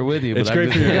right there with you. it's but great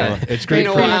I for just, your you know, gut. It's You great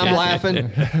know for why your I'm gut.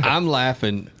 laughing? I'm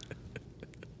laughing.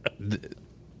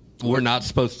 We're not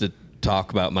supposed to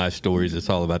talk about my stories. It's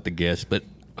all about the guests. But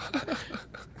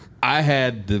I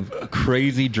had the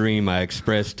crazy dream I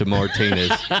expressed to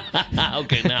Martinez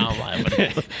Okay, now I'm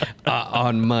laughing.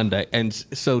 on Monday. And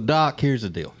so, Doc, here's the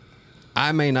deal.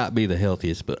 I may not be the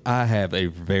healthiest, but I have a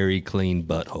very clean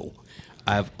butthole.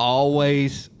 I've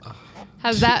always...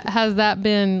 Has that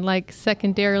been like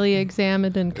secondarily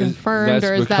examined and confirmed, That's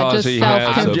or is that because just he has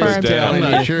a self-confirmed? bidet. I'm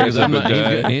not sure because I'm not.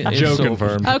 it's Joe so,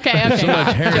 confirmed. Okay. So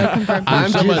much hair. Joe confirmed.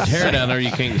 There's so I'm much just- hair down there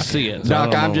you can't see it. So I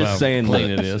Doc, don't I'm know just how saying,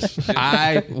 clean look, it is.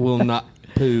 I will not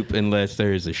poop unless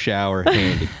there is a shower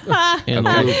handy. And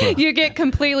a loofah. You get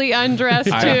completely undressed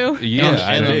too. Yeah,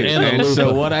 I And do. a- and a And so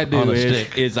loofah what I on do a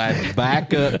stick. is I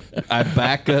back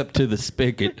up to the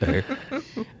spigot there,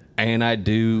 and I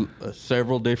do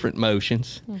several different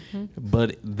motions.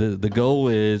 But the goal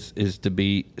is to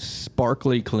be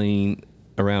sparkly clean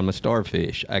around my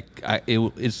starfish.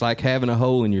 It's like having a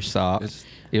hole in your socks.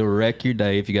 It'll wreck your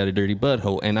day if you got a dirty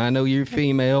butthole. And I know you're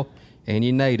female and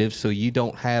you're native, so you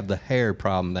don't have the hair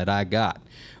problem that I got.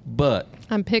 But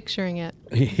I'm picturing it.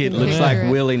 it looks Picture like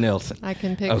it. Willie Nelson. I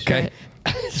can picture Okay.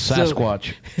 it.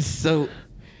 Sasquatch. So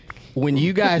when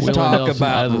you guys Willie talk Nelson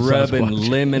about as a rubbing Sasquatch.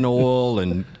 lemon oil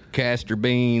and castor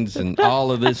beans and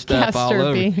all of this stuff all Castor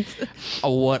over, beans.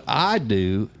 what I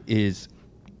do is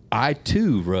I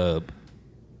too rub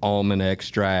almond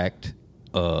extract,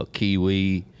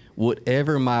 kiwi,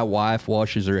 whatever my wife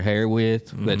washes her hair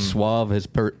with that Suave has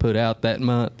put out that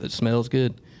month that smells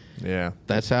good. Yeah.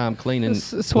 That's how I'm cleaning.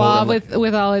 Swab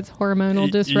with all its hormonal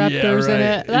disruptors in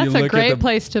it. That's a great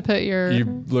place to put your.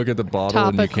 You look at the bottle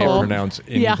and you topical. can't pronounce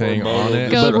anything on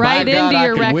it. Go But right by God, into I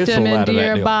your can whistle rectum, out of into that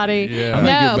your deal. body. Yeah.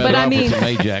 No, but I mean,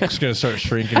 It's going to start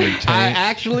shrinking your tank. I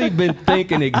actually been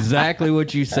thinking exactly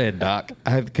what you said, Doc.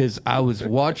 Because I was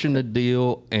watching a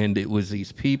deal, and it was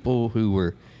these people who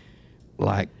were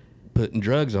like putting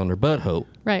drugs on their butthole,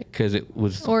 right? Because it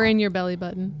was, Or in your belly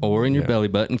button. or in your belly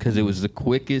button, because it was the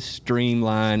quickest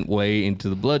streamlined way into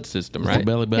the blood system, Does right? the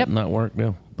belly button Yep. not work,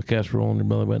 Bill? The casserole on your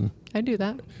belly button. I do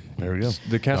that. There we go.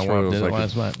 The castor oil is did it like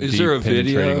last night. Is there a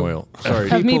penetrating video? oil.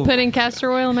 Sorry. Of me putting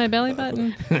castor oil in my belly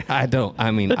button. I don't. I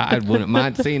mean, I wouldn't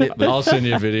mind seeing it, but I'll send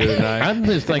you a video tonight. I'm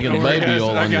just thinking of baby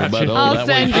oil on your butthole. I'll That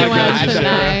send way you one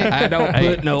tonight. I don't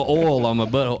put no oil on my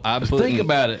butthole. I put. Think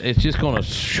about it. It's just going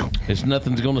to, it's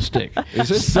nothing's going to stick.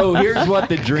 So here's what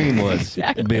the dream was,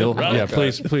 Bill. Yeah,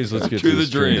 please, let's get To to the this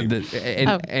dream.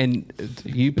 dream. And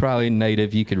you probably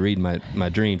native, you could read my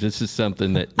dreams. This is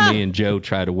something that me and Joe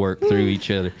try to work through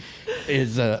each other.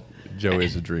 Joe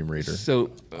is a dream reader. So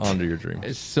Onto your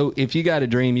dream. So if you got a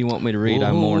dream you want me to read,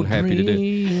 I'm more than happy to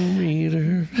do.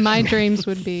 Reader. My dreams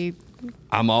would be.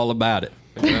 I'm all about it.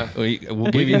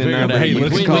 We'll give you the figure it number. out. Hey, let's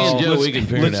Between call. me and Joe, we can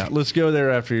figure it out. Let's go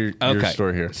there after your Okay.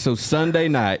 story here. So Sunday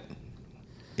night,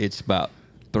 it's about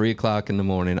 3:00 in the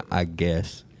morning, I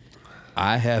guess.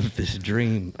 I have this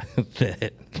dream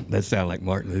that sounds like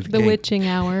Martin Luther The King. witching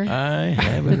hour. I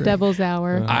have The it. devil's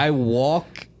hour. I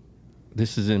walk.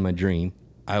 This is in my dream.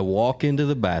 I walk into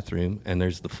the bathroom and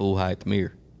there's the full height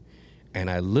mirror, and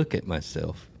I look at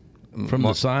myself From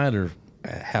the side or?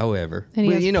 However, And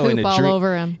he has poop in a all dream,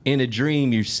 over him. In a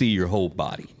dream, you see your whole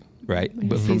body, right?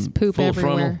 He sees poop full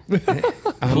everywhere. Full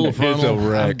It's a frontal.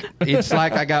 wreck. It's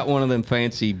like I got one of them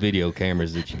fancy video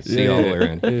cameras that you can see all the way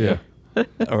around. Yeah.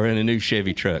 Or in a new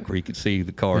Chevy truck where you can see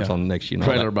the cars Yeah. on the next to you. and all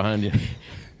Trailer that. behind you.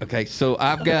 Okay, so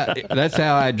I've got, that's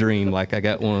how I dream. Like I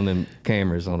got one of them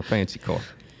cameras on a fancy car.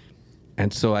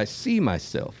 And so I see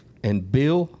myself. And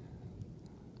Bill,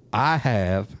 I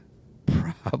have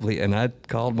probably, and I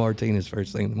called Martinez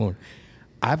first thing in the morning,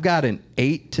 I've got an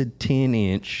 8 to 10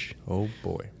 inch, Oh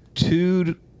boy.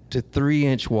 2 to 3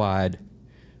 inch wide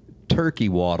turkey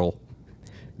waddle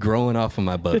growing off of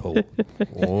my butthole.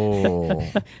 Oh.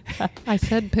 I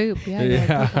said poop.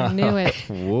 Yeah. I knew it.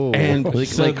 Whoa. And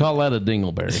They call that a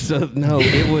dingleberry. so no,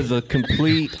 it was a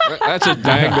complete. That's a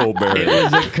dangleberry.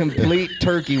 It was a complete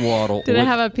turkey waddle. Did it with-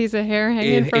 have a piece of hair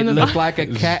hanging It, from it the looked bottom? like a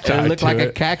cat. It tied looked to like a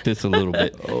it. cactus a little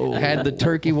bit. Had the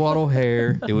turkey waddle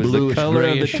hair. It was Bluish, the color of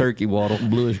the grayish. turkey waddle.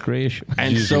 Bluish grayish.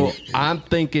 And so I'm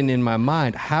thinking in my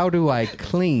mind, how do I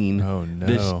clean Oh, no.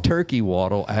 this turkey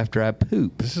waddle after I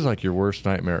poop? This is like your worst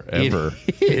nightmare ever.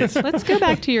 It is. Let's go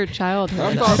back to your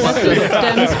childhood. This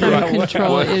stems from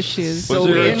control issues. So Was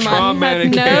it a in my- traumatic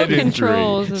No head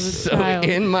controls injury? as a So child.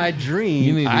 in my You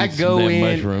dream, need to I eat go some damn in.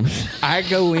 mushrooms. I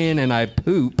go in and I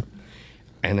poop,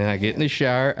 and then I get in the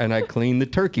shower and I clean the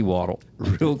turkey waddle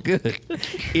real good.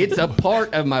 It's a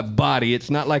part of my body. It's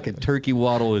not like a turkey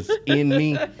waddle is in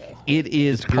me. It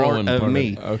is part growing of part of me.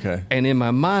 it. Okay. And in my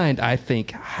mind, I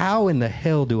think, how in the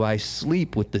hell do I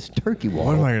sleep with this turkey What am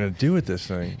waddle? I going to do with this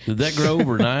thing? Did that grow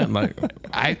overnight? Like,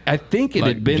 I think it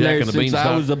Like had been Jack there and the since I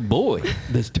Beanstalk? was a boy.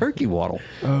 This turkey waddle,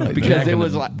 Jack because it and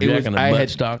was the- like it Jack was. and the I had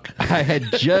buttstock? I had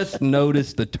just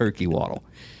noticed the turkey waddle,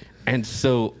 and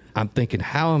so I'm thinking,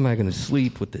 how am I going to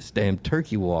sleep with this damn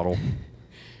turkey waddle?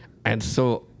 And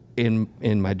so in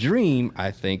my dream, I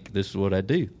think this is what I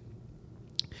do.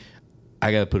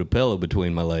 I got to put a pillow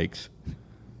between my legs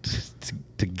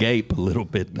to gape a little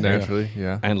bit there. Naturally,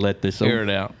 yeah. And let this Air old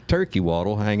it out. turkey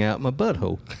waddle hang out my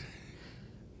butthole.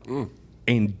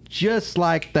 And just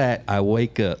like that, I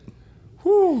wake up.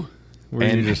 Were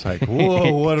And- you just like,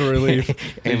 whoa, what a relief.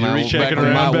 And you reach back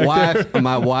around my back wife,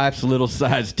 my wife's little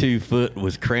size 2 foot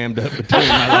was crammed up between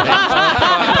my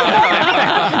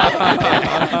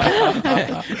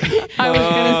I was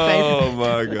going to say Oh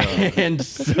my god! legs. And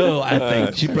so I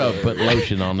think she probably put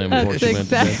lotion on them before That's she went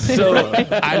to bed. exactly So right.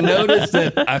 I noticed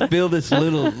that I feel this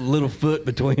little foot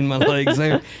between my legs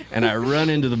there, and I run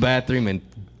into the bathroom, and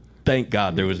thank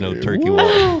God there was no turkey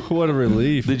waddle. What a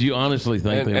relief. Did you honestly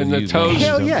think they And would the use toes- those?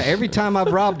 Hell yeah! Every time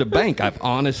I've robbed a bank, I've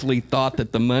honestly thought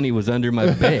that the money was under my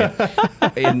bed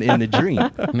in the dream.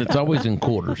 And it's always in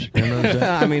quarters. You know what I'm saying?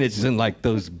 I mean, it's in like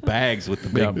those bags with the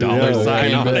big Yeah, dollar yeah,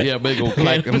 sign on it. Yeah, big old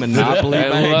Like a Monopoly I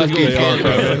love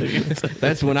bag. the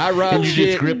That's when I robbed You're just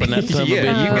shit. gripping that son of a Yeah,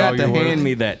 bitch you for got all to you're worth. hand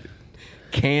me that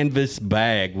canvas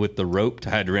bag with the rope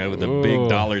tied around with a big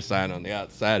dollar sign on the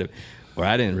outside of it. Or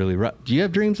I didn't really rob. Do you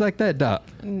have dreams like that, Doc?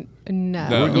 No.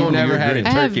 No. You've Going to never your had a dream. I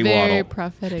have turkey very waddle.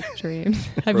 prophetic dreams.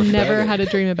 I've never had a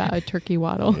dream about a turkey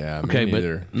waddle. Yeah, Okay, me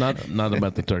neither. but not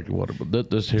about the turkey water.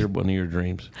 But let's hear one of your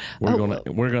dreams. We're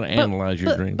Oh, gonna analyze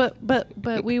your dreams.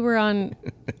 But we were on.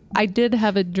 I did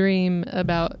have a dream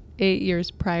about 8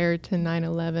 years prior to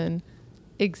 9/11,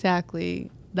 exactly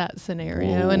that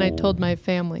scenario, and I told my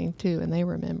family too, and they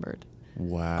remembered.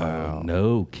 Wow. Oh,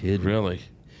 no kid. Really?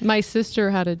 My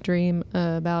sister had a dream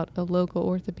about a local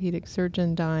orthopedic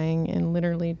surgeon dying, and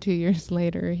literally 2 years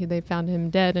later, they found him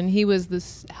dead. And he was the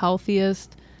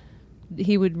healthiest.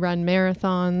 He would run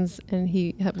marathons, and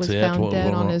he was found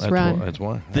dead on his run. That's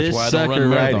why. This That's why I don't sucker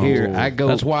run right marathons. here, I go.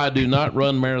 That's why I do not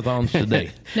run marathons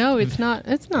today. No, it's not.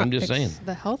 It's not. I'm just saying.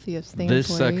 The healthiest thing. This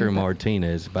for sucker you, but-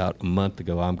 Martinez, about a month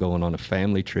ago, I'm going on a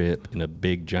family trip in a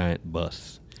big giant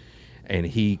bus. And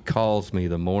he calls me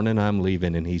the morning I'm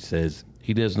leaving, and he says,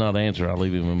 He does not answer. I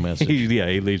leave him a message. he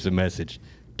leaves a message.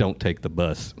 Don't take the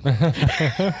bus. Oh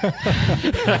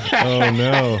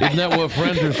no. Isn't that what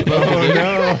friends are supposed to do?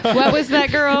 No. What was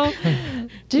that girl?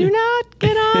 Do not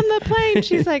get on the plane.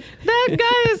 She's like, that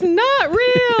guy is not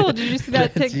real. Did you see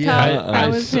that TikTok? Yeah, that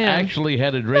was him. actually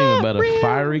had a dream Not about real. a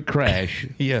fiery crash.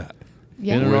 Yeah.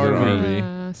 Yeah. in an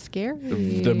RV.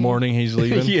 Scary. The morning he's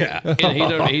leaving. Yeah.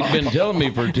 And he'd been telling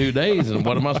me for 2 days, and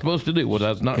what am I supposed to do? Was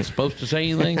I not supposed to say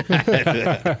anything?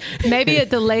 Maybe it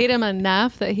delayed him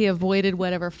enough that he avoided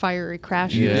whatever fiery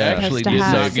crash he You was actually supposed to did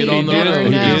have. not get So on you the never road. He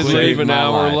know. did Saved leave an my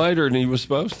hour life. later, and he was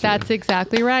supposed to. That's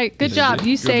exactly right. Good job.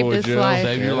 You saved boy, his Joe. life.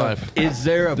 Save your life. Is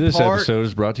there a This part? episode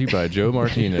is brought to you by Joe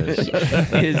Martinez.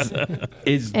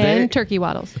 Is there? And turkey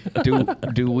waddles.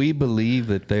 Do we believe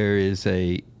that there is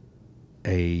a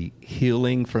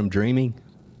healing from dreaming?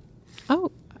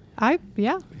 Oh,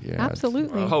 Yeah,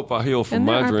 absolutely. I hope I healed from And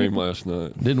there my are dream people- last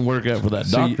night. Didn't work out for that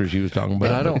doctor she was talking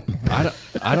But about.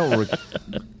 I don't.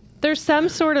 There's some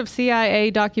sort of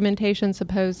CIA documentation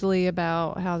supposedly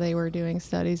about how they were doing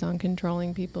studies on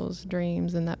controlling people's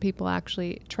dreams and that people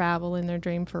actually travel in their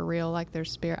dream for real, like their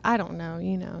spirit. I don't know.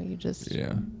 You just,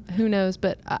 Yeah. who knows?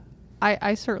 But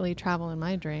I certainly travel in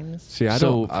my dreams. See,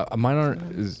 So- mine aren't.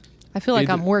 Is I feel like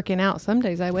either- I'm working out. Some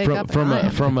days I wake up from and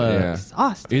I am Yeah.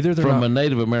 exhausted. either they're from not, a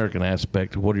Native American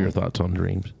aspect, what are your thoughts on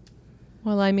dreams?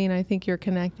 Well, I mean, I think you're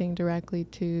connecting directly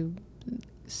to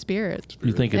spirit.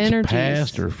 You think it's Energies.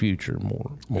 past or future,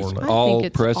 more or It's less? I all think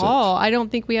it's present. all. I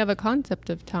don't think we have a concept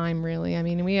of time, really. I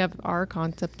mean, we have our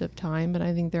concept of time, but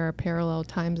I think there are parallel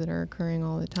times that are occurring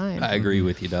all the time. I agree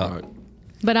with you, Doc. Right.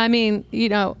 But I mean,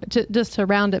 just to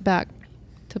round it back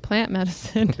to plant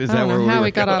medicine. Is I that don't where know we how were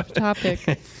we got going? off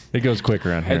topic. it goes quick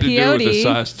around here. Had to do with the Peyote.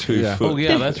 size 2 Yeah. foot. Oh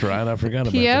yeah, that's right. I forgot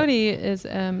about that.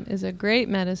 Peyote is a great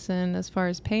medicine as far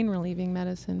as pain relieving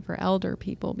medicine for elder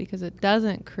people because it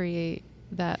doesn't create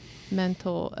that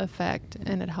mental effect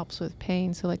and it helps with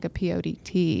pain. So like a peyote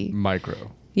tea.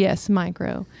 Micro. Yes,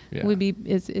 micro Yeah. would be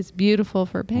it's beautiful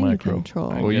for pain Micro. control.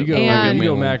 Well, you go And- you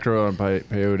go macro on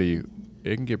peyote,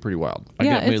 it can get pretty wild. I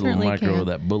Yeah, got me it a little certainly micro can. of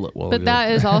that bullet while But ago.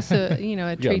 that is also, a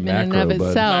treatment in and of macro, bud.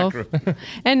 itself.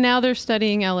 And now they're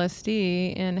studying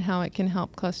LSD and how it can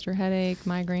help cluster headache,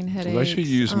 migraine headaches. They should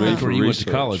use me That's for where you went research.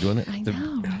 to college, wasn't it? I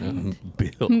know. Right?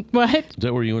 Bill. What? Is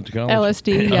that where you went to college?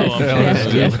 LSD, Oh, yes.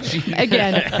 I'm yes. sorry.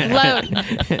 Again,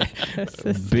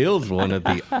 Bill's one of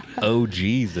the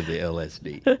OGs of the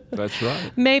LSD. That's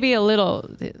right. maybe a little,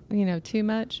 too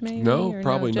much, maybe? No, or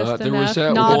probably just not. There enough? was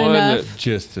that Not one enough. that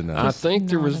Just enough. I think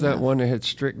there not was that enough. one that had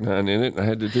strychnine in it, and I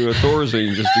had to do a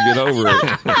Thorazine just to get over it.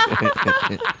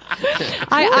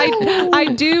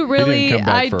 I do really come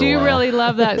back for a while. really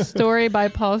love that story by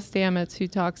Paul Stamets, who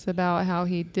talks about how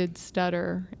he did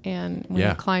stutter and when Yeah.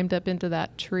 he climbed up into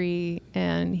that tree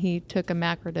and he took a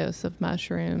macrodose of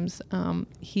mushrooms.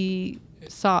 He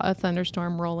saw a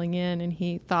thunderstorm rolling in and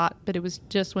he thought, but it was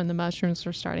just when the mushrooms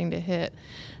were starting to hit,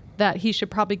 that he should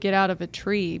probably get out of a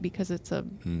tree because it's a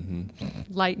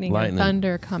lightning and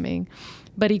thunder coming.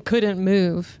 But he couldn't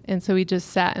move, and so he just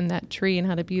sat in that tree and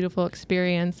had a beautiful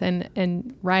experience.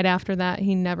 And right after that,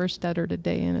 he never stuttered a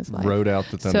day in his life. Rode out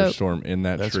the So- thunderstorm in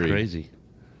that That's true. crazy.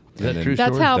 Is And that then- true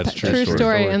That's story? how That's true true story,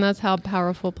 story. and that's how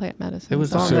powerful plant medicine. It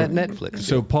was on So- that Netflix.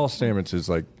 So Paul Stamets is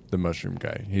like the mushroom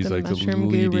guy. He's The like the mushroom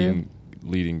guru.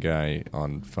 leading guy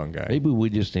on fungi. Maybe we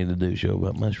just need to do a show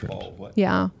about mushrooms.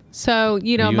 Yeah. So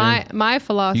You my You going to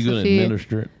philosophy.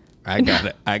 administer it? I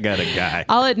got a guy.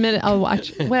 I'll admit it. I'll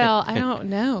watch. Well, I don't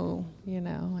know. I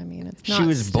mean, it's not. She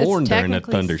was it's born during a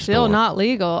technically thunderstorm. Still not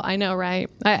legal. I know, right?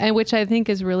 And which I think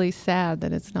is really sad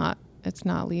that it's not. It's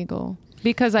not legal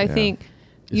because I think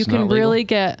you It's can not legal? really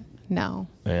get no.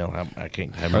 Well, I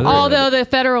can't have Are it. there- Although the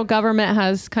federal government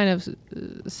has kind of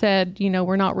said,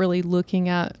 we're not really looking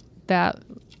at that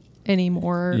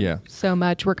anymore Yeah. so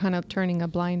much. We're kind of turning a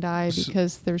blind eye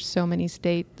because there's so many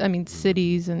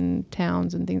cities and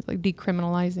towns and things, like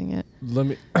decriminalizing it.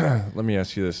 Let me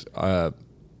ask you this: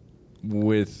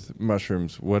 with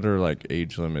mushrooms, what are like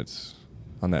age limits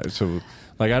on that? So,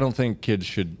 like, I don't think kids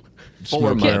should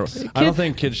smoke marijuana. I don't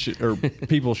think kids should, or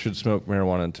people should smoke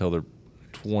marijuana until they're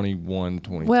 21,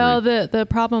 23. Well, the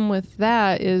problem with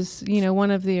that is,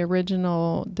 one of the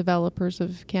original developers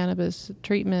of cannabis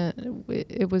treatment,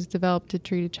 it was developed to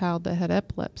treat a child that had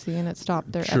epilepsy, and it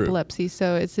stopped their True. epilepsy.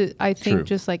 So I think True.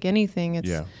 just like anything,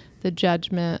 it's the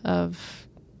judgment of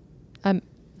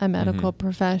a medical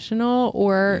professional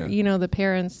or, the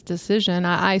parent's decision.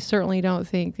 I certainly don't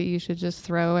think that you should just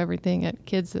throw everything at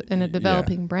kids in a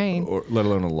developing brain. or let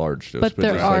alone a large dose. But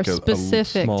there just are like a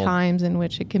specific small, times in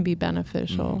which it can be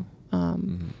beneficial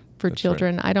for That's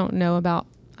children. I don't know about,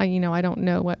 I don't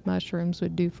know what mushrooms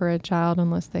would do for a child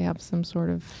unless they have some sort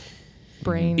of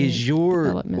brain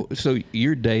development. So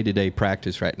your day-to-day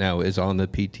practice right now is on the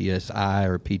PTSI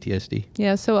or PTSD?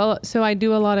 Yeah, so I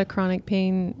do a lot of chronic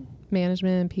pain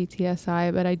management and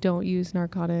PTSI, but I don't use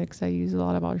narcotics. I use a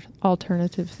lot of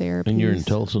alternative therapies. And you're in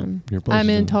Tulsa? I'm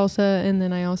in Tulsa, and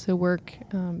then I also work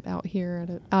out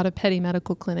here out of Petty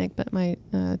Medical Clinic, but my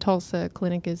Tulsa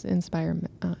clinic is Inspire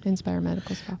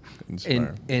Medical Staff.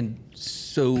 And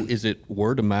so is it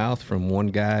word of mouth from one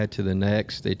guy to the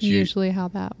next that you... Usually how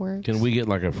that works. Can we get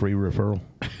like a free referral?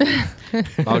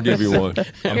 I'll give you one.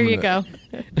 Here you go.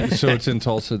 So it's in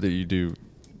Tulsa that you do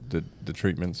the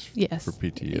treatments Yes. for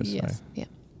PTSD. Yes. Yeah.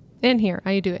 And here.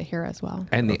 I do it here as well.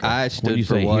 And the I What do stood you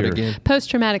for say what here? again?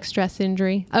 Post-traumatic stress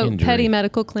injury. Oh, Injury. Petty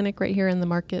Medical Clinic right here in the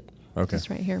market. Okay. Just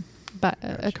right here. But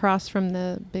across from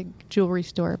the big jewelry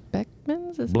store.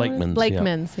 Blakeman's, Blakeman's? yeah.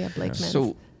 Blakeman's. Yeah, Blakeman's.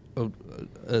 So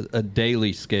a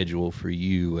daily schedule for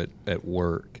you at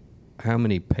work, how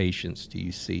many patients do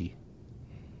you see?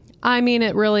 I mean,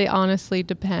 it really honestly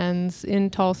depends. In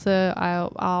Tulsa,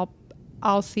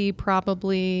 I'll see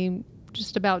probably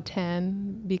just about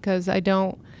 10 because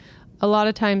a lot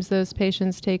of times those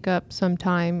patients take up some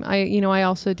time. I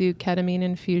also do ketamine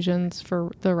infusions for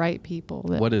the right people.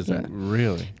 What is that?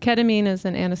 Really? Ketamine is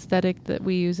an anesthetic that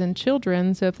we use in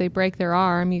children. So if they break their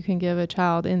arm, you can give a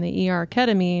child in the ER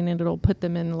ketamine and it'll put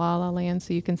them in la la land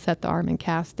so you can set the arm and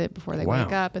cast it before they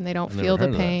wake up and they don't feel the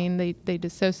pain. They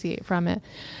dissociate from it.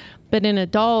 But in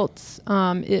adults,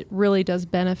 it really does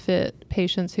benefit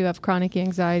patients who have chronic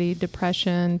anxiety,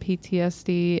 depression,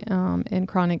 PTSD, and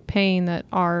chronic pain that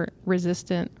are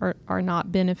resistant or are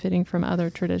not benefiting from other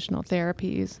traditional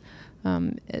therapies.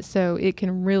 So it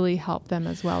can really help them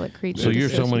as well. It creates. So you're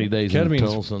so many days in Ketamine's-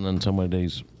 Tulsa and then so many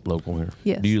days local here.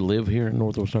 Yes. Do you live here in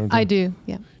Northwest Arkansas? I do,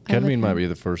 yeah. I live Ketamine might here. be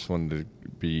the first one to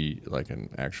be like an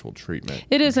actual treatment.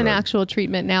 It is an drug. actual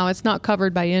treatment now. It's not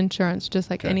covered by insurance, just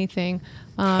like anything.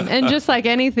 And just like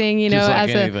anything, Just like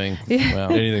as anything.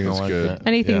 Well, Anything I that's like good. that.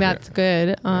 anything Yeah. that's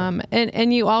good.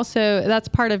 And you also, that's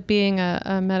part of being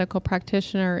a medical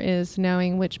practitioner is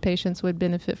knowing which patients would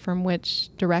benefit from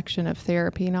which direction of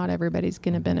therapy. Not everybody's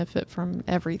going to benefit from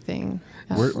everything.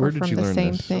 Where or did from you the learn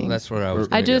same this? thing. That's where I was. I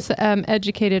gonna go. just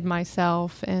educated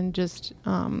myself and just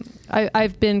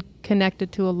I've been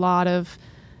connected to a lot of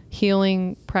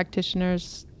healing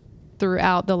practitioners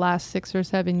throughout the last 6 or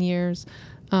 7 years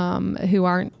who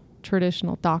aren't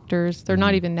traditional doctors. They're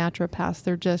not even naturopaths.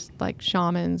 They're just like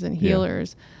shamans and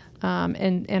healers.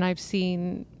 And I've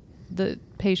seen the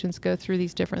patients go through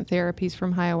these different therapies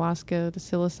from ayahuasca to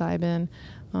psilocybin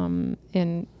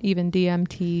and even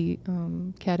DMT,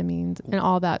 ketamine, and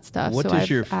all that stuff. What So does I've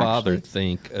your father actually-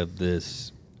 think of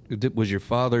this? Was your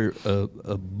father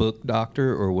a book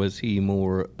doctor, or was he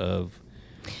more of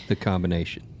the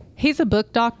combination? He's a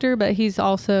book doctor, but he's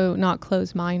also not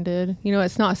closed-minded.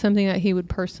 It's not something that he would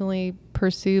personally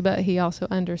pursue, but he also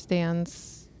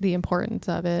understands the importance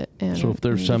of it. And So if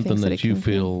there's he something thinks that it you can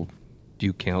feel, Do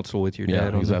you counsel with your yeah, dad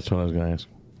on because this? that's what I was going to ask.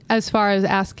 as far as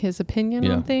ask his opinion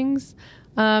Yeah. on things,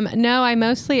 no, I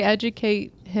mostly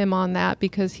educate him on that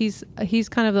because he's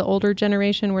kind of the older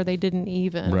generation where they didn't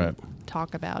even Right.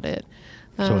 talk about it.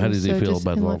 So how does he feel just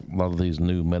about in a lot of these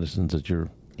new medicines that you're...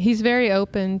 He's very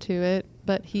open to it,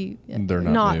 but They're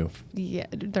not new. Yeah,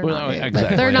 they're Well, not new.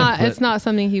 exactly. They're not. But- it's not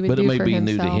something he would but it do may for be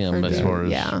new to himself him or as do. far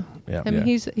as- Yeah. yeah. I mean,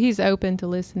 Yeah. he's open to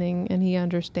listening, and he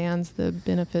understands the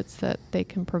benefits that they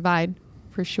can provide,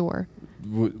 for sure.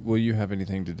 Will you have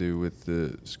anything to do with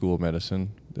the school of medicine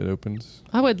that opens?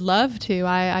 I would love to.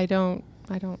 I don't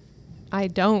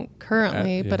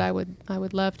currently, Yeah. but I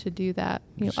would love to do that.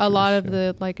 Just A lot of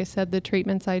curious, the, like I said, the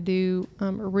treatments I do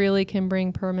really can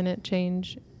bring permanent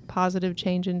change, positive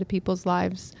change into people's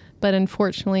lives. But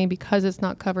unfortunately, because it's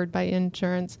not covered by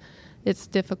insurance, it's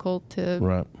difficult to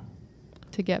Right.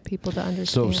 to get people to understand.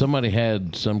 So if somebody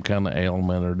had some kind of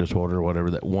ailment or disorder or whatever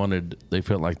they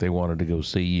felt like they wanted to go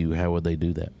see you, how would they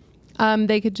do that?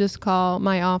 They could just call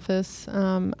my office.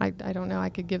 I don't know. I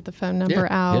could give the phone number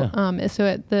out. Yeah. So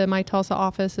at my Tulsa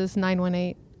office is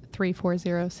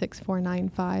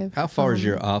 918-340-6495. How far is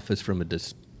your office from a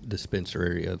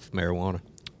dispensary of marijuana?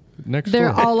 Next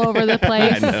They're door. all over the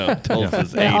place. I know.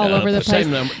 Tulsa's They're all over the place.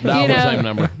 Same number. Same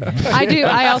number.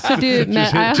 I also do.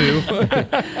 Just hit two.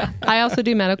 I also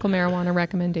do medical marijuana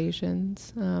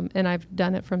recommendations, and I've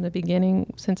done it from the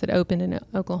beginning since it opened in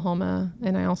Oklahoma,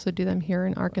 and I also do them here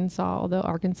in Arkansas. Although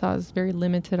Arkansas is very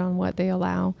limited on what they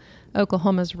allow,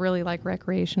 Oklahoma's really like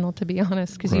recreational, to be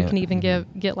honest, because you can even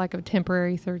get like a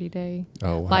temporary 30-day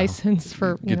license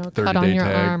for Get the cut on 30-day your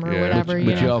tag, arm or yeah. whatever.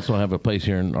 But you also have a place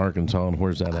here in Arkansas, and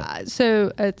where's that at?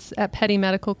 So it's at Petty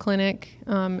Medical Clinic.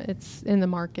 It's in the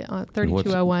market,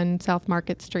 3201 South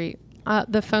Market Street.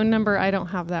 The phone number, I don't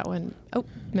have that one. Oh,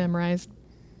 memorized.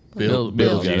 Bill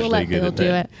We'll usually let good Bill at do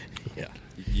that. it. Yeah.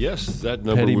 Yes, that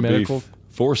number Petty would Medical? be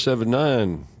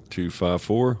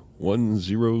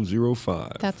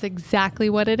 479-254-1005. That's exactly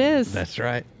what it is. That's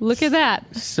right. Look at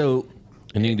that. So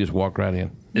And you can just walk right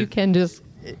in. You can just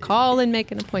call and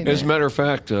make an appointment. As a matter of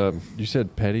fact, You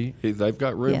said Petty? they've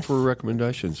got room Yes. for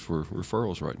recommendations for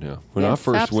referrals right now. When I Yes,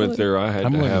 first absolutely. went there, I had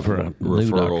I'm to looking have for a a new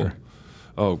referral. doctor.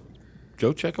 Oh,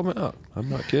 go check them out. I'm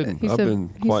not kidding. He's I've been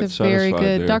quite he's a very satisfied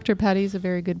good there. Dr. Patty's a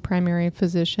very good primary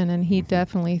physician, and he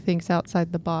definitely thinks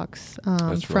outside the box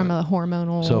That's from right. a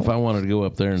hormonal. So if I wanted to go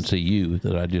up there and see you,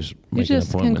 that I just make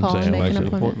just an appointment can call say and I'd make like an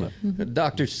an appointment.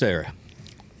 Dr. Sarah,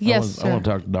 Yes, I want to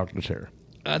talk to Dr. Sarah.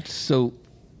 so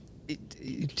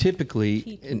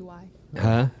typically, TTY.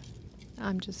 huh?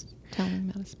 I'm just telling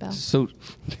him how to spell. So,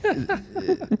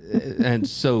 and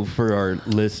so for our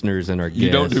listeners and our guests, You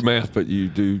don't do math, but you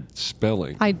do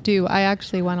spelling. I do. I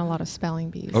actually won a lot of spelling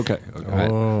bees. Okay.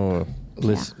 Oh,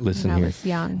 listen when I here. was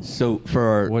young. So for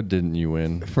our what didn't you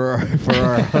win? for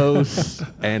our hosts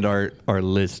and our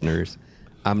listeners,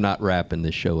 I'm not wrapping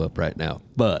this show up right now,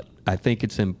 but I think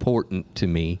it's important to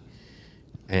me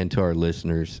and to our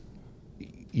listeners.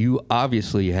 You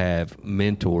obviously have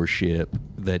mentorship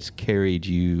that's carried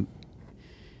you.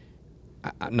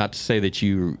 Not to say that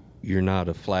you're not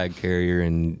a flag carrier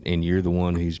and you're the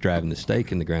one who's driving the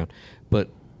stake in the ground, but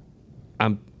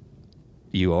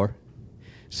you are.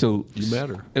 So You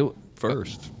matter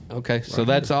first. Okay, so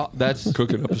that's all. That's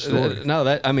Cooking up a story. No,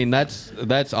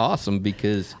 that's awesome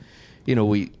because,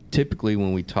 we typically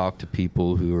when we talk to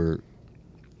people who are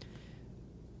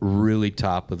really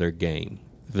top of their game,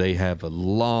 they have a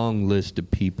long list of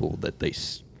people that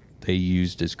they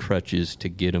used as crutches to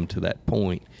get them to that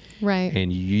point. Right.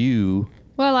 And you,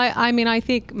 Well, I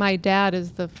think my dad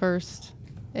is the first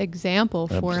example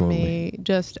for me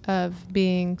just of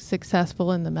being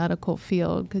successful in the medical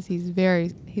field because he's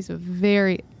a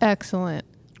very excellent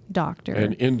doctor.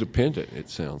 And independent, it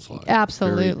sounds like.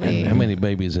 Absolutely. And how many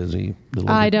babies has he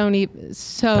delivered? I don't even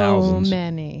Thousands.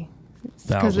 many.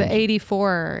 Because Thousands.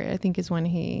 84, I think, is when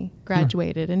he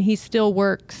graduated, and he still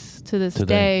works to this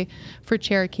Today. day for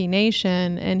Cherokee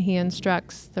Nation, and he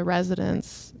instructs the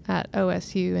residents at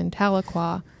OSU in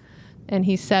Tahlequah, and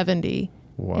he's 70,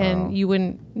 Wow. and you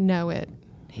wouldn't know it.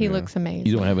 He looks amazing.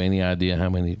 You don't have any idea how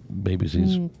many babies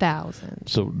he's.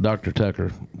 Thousands. So Dr.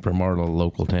 Tucker from our little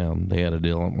local town, they had a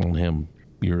deal on him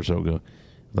a year or so ago,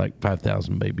 like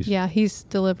 5,000 babies. Yeah, he's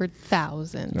delivered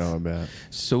thousands. No, I bet.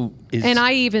 so is And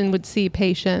I even would see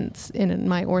patients in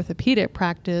my orthopedic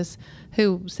practice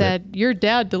who said, "Your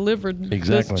dad delivered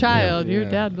Exactly, this child. yeah. Your Yeah.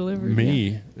 dad delivered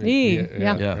Me. Me,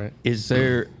 yeah. Yeah. Is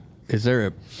there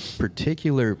a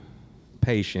particular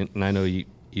patient, and I know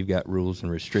you've got rules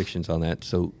and restrictions on that,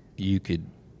 so you could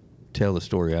tell the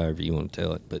story however you want to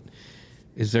tell it, but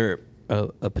is there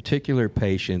a particular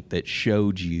patient that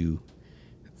showed you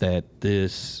that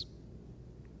this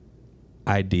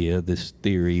idea, this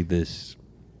theory, this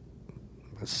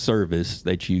service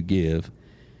that you give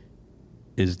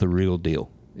is the real deal?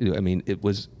 I mean,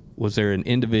 was there an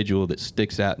individual that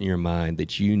sticks out in your mind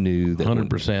that you knew that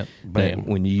 100%. that Bam.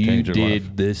 when you Changed your did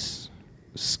life. this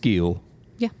skill,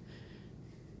 Yeah.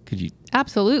 could you?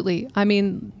 Absolutely. I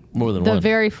mean, More than the one.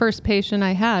 very first patient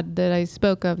I had that I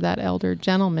spoke of, that elder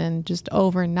gentleman, just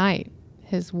overnight,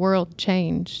 his world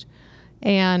changed.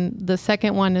 And the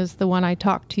second one is the one I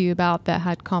talked to you about that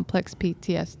had complex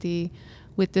PTSD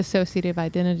with dissociative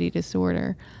identity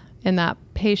disorder. And that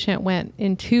patient went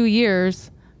in 2 years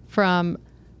from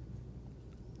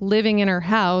living in her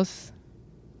house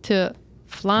to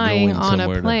flying Going on a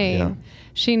somewhere to- plane. yeah.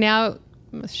 She now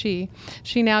she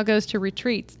now goes to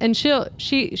retreats, and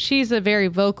she's a very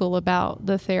vocal about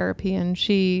the therapy, and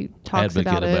she talks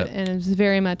about it and is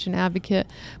very much an advocate,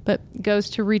 but goes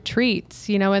to retreats,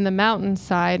 in the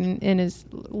mountainside, and is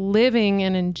living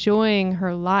and enjoying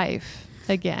her life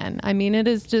again. I mean, it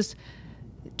is just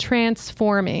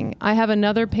transforming. I have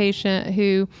another patient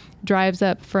who drives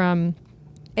up from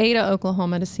Ada,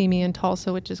 Oklahoma to see me in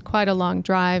Tulsa, which is quite a long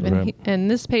drive. And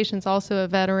this patient's also a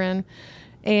veteran.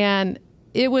 And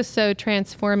it was so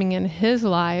transforming in his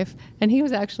life. And he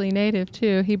was actually Native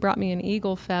too. He brought me an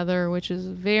eagle feather, which is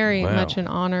very much an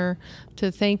honor,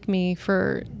 to thank me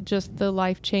for just the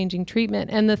life-changing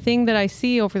treatment. And the thing that I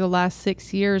see over the last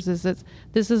 6 years is that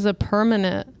this is a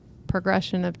permanent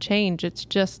progression of change. It's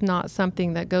just not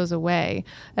something that goes away.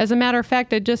 As a matter of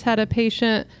fact, I just had a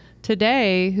patient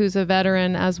today who's a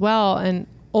veteran as well, an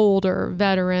older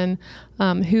veteran,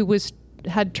 who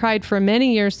had tried for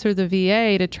many years through the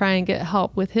VA to try and get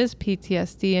help with his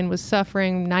PTSD and was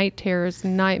suffering night terrors,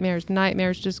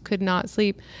 nightmares, just could not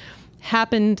sleep.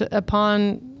 Happened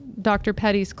upon Dr.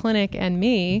 Petty's clinic and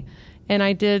me, and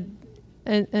I did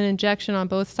an injection on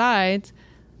both sides.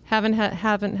 Haven't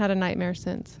had a nightmare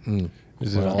since. And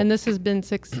this has been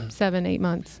 6, 7, 8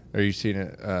 months. Are you seeing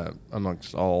it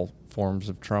amongst all forms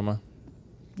of trauma?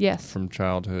 Yes. From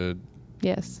childhood?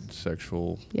 Yes.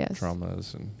 Sexual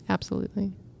traumas? And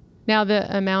absolutely. Now, the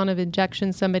amount of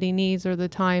injections somebody needs or the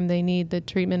time they need, the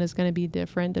treatment is going to be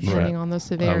different depending on the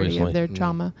severity of their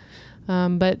trauma.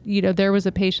 But, there was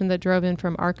a patient that drove in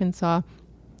from Arkansas.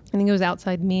 I think it was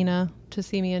outside Mena to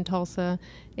see me in Tulsa.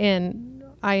 And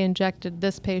I injected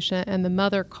this patient, and the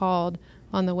mother called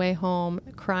on the way home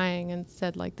crying and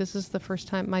said, like, this is the first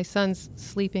time my son's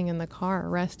sleeping in the car,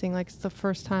 resting. Like, it's the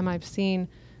first time I've seen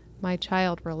my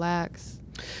child relax.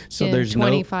 So in there's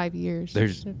 25 years.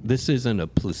 This isn't a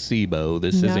placebo.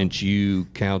 This isn't you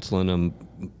counseling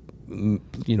them,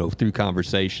 through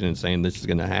conversation and saying this is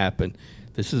going to happen.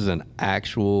 This is an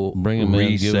actual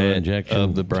reset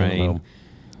of the brain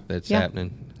that's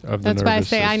happening. That's why I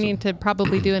say I need to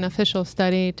probably do an official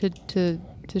study to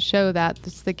show that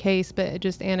that's the case, but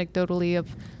just anecdotally of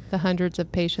the hundreds of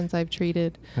patients I've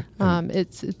treated,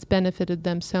 it's benefited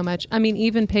them so much. I mean,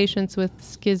 even patients with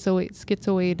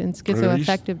schizoid and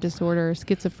schizoaffective disorder,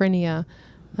 schizophrenia,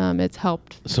 it's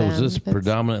helped. So them. Is this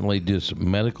predominantly just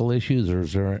medical issues, or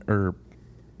is there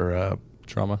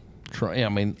trauma?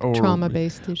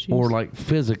 Trauma-based issues, or like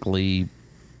physically,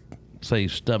 say,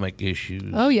 stomach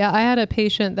issues? Oh, yeah. I had a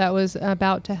patient that was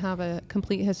about to have a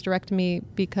complete hysterectomy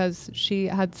because she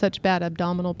had such bad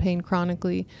abdominal pain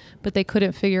chronically, but they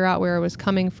couldn't figure out where it was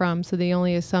coming from. So the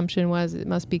only assumption was it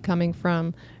must be coming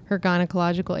from her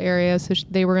gynecological area. So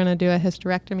they were going to do a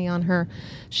hysterectomy on her.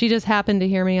 She just happened to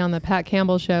hear me on the Pat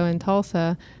Campbell show in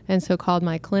Tulsa, and so called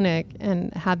my clinic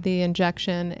and had the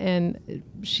injection, and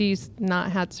she's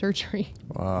not had surgery.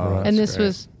 Wow. And this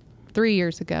was 3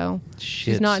 years ago.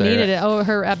 She's not needed it. Oh,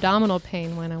 her abdominal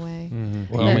pain went away.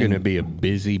 Mm-hmm. Well, you're going to be a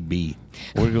busy bee.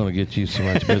 We're going to get you so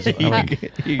much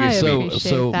business.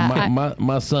 So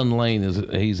my son Lane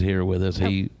he's here with us.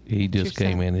 He just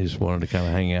came in. He just wanted to kind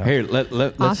of hang out. Here,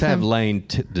 let's have Lane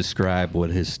describe what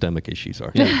his stomach issues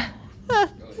are.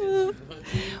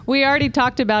 We already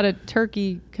talked about a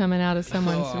turkey coming out of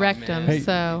someone's rectum. Hey.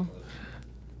 So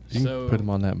you can put him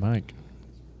on that mic.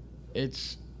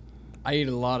 I eat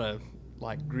a lot of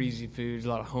like greasy foods, a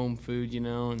lot of home food,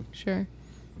 and sure,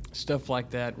 stuff like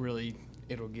that. Really,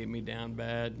 it'll get me down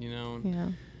bad,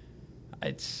 And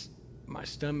it's my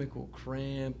stomach will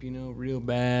cramp, real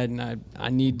bad, and I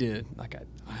need to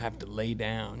I have to lay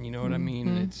down. You know what I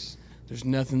mean? There's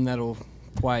nothing that'll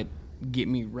quite get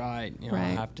me right. I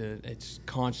have to. It's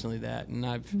constantly that, and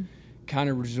I've kind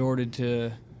of resorted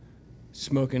to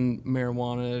smoking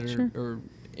marijuana or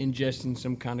ingesting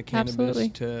some kind of cannabis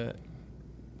to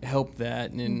help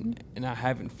that, and I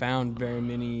haven't found very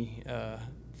many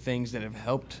things that have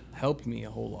helped me a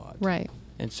whole lot. Right.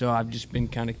 And so I've just been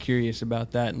kind of curious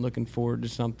about that and looking forward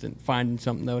to finding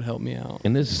something that would help me out.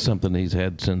 And this is something he's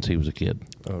had since he was a kid.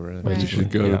 Oh, really? Right. You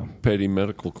should go to Petty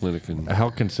Medical Clinic. And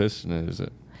how consistent is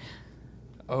it?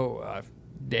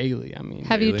 Daily. I mean,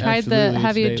 have you tried the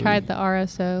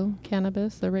RSO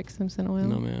cannabis, the Rick Simpson oil?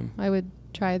 No, ma'am. I would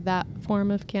try that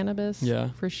form of cannabis. Yeah,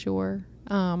 for sure.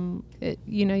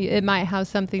 It might have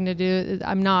something to do.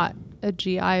 I'm not a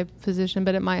GI physician,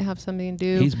 but it might have something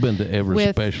to do. He's been to every with-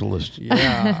 specialist.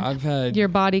 Yeah, I've had Your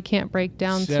body can't break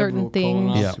down certain several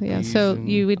things. colonoscopies So and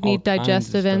you would need all kinds of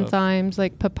digestive stuff. enzymes,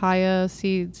 like papaya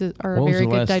seeds are a What was very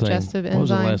the good last thing? digestive What was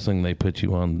the enzyme. last thing they put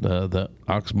you on? The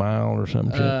ox bile or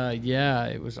something? Yeah,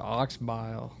 it was ox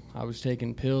bile. I was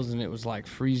taking pills, and it was like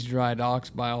freeze-dried ox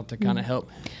bile to kind of help,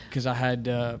 because I had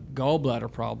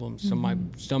gallbladder problems, so my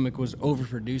stomach was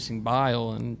overproducing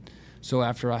bile, and so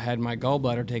after I had my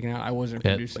gallbladder taken out, I wasn't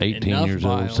At producing 18 enough years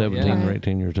bile. old, 17 yeah. or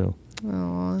 18 years old.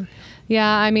 Aw. Yeah,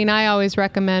 I mean, I always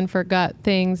recommend for gut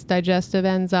things digestive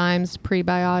enzymes,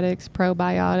 prebiotics,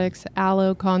 probiotics,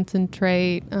 aloe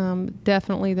concentrate,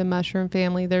 definitely the mushroom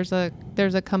family. There's a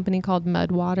company called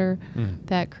Mudwater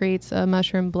that creates a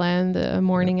mushroom blend, a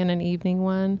morning and an evening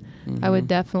one. I would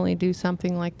definitely do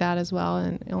something like that as well,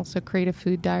 and also create a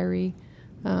food diary,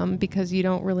 because you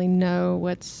don't really know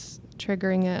what's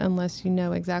triggering it unless you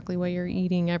know exactly what you're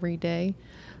eating every day.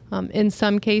 In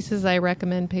some cases, I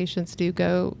recommend patients do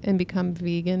go and become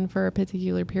vegan for a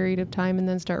particular period of time and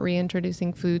then start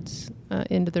reintroducing foods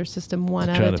into their system one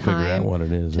at Try a to figure out time what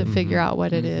it is. to figure out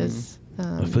what it is.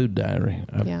 A food diary.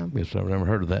 I yeah. guess I've never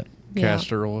heard of that. Yeah.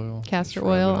 Castor oil. Castor Just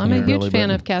oil. rub it I'm on a your huge belly fan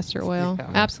button. of castor oil.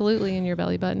 Absolutely, in your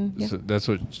belly button. Yeah. So that's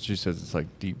what she says. It's like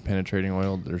deep penetrating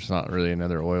oil. There's not really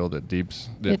another oil that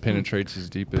It- penetrates as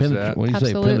deep as that. When you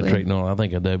Absolutely. say penetrating on, I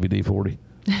think of WD-40.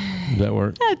 Does that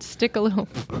work? I'd stick a little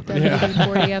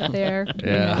WD-40 up there. you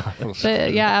Yeah. know.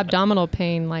 But yeah, abdominal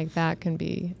pain like that can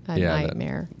be a Yeah, that-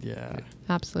 nightmare. Yeah.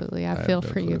 Absolutely. I have feel no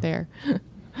for you clue. there.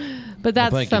 But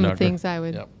that's thank you, some doctor. things I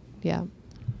would, Yep. yeah.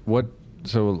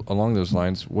 So along those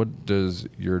lines, what does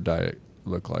your diet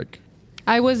look like?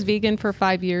 I was vegan for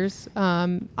 5 years.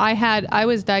 I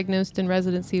was diagnosed in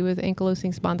residency with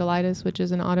ankylosing spondylitis, which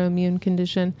is an autoimmune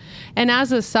condition. And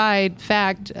as a side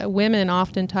fact, women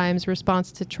oftentimes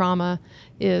response to trauma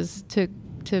is to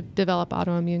develop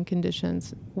autoimmune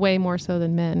conditions, way more so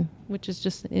than men, which is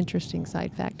just an interesting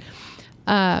side fact.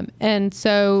 And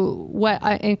so what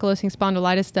ankylosing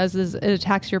spondylitis does is it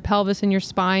attacks your pelvis and your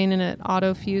spine, and it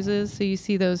auto fuses. So you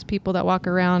see those people that walk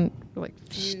around like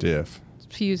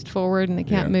fused forward and they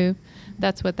can't move.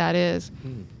 That's what that is.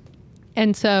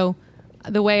 And so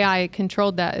the way I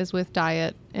controlled that is with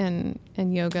diet and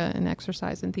yoga and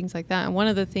exercise and things like that. And one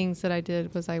of the things that I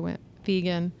did was I went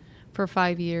vegan for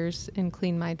 5 years and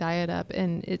cleaned my diet up.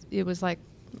 And it was like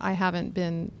I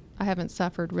haven't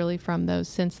suffered really from those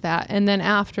since that. And then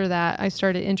after that, I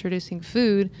started introducing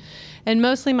food. And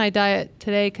mostly my diet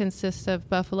today consists of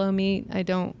buffalo meat. I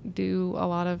don't do a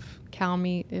lot of cow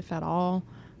meat, if at all.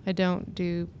 I don't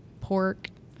do pork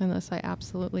unless I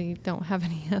absolutely don't have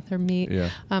any other meat. Yeah.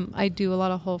 I do a lot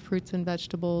of whole fruits and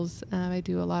vegetables. I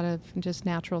do a lot of just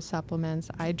natural supplements.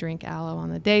 I drink aloe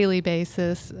on a daily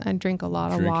basis. I drink a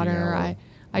lot of water. Aloe.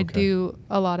 I do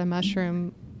a lot of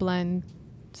mushroom blends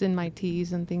in my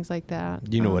teas and things like that.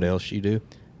 Do you know what else you do?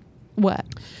 What?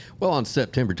 Well, on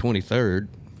September 23rd,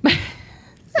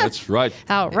 That's right.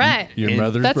 All right. Your And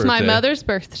mother's That's birthday. my mother's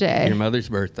birthday. your mother's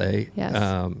birthday, Yes.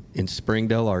 in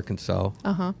Springdale, Arkansas.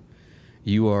 Uh-huh.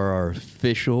 You are our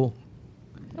official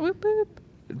Whoop, whoop.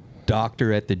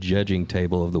 doctor at the judging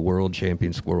table of the World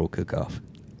Champion Squirrel Cook-Off.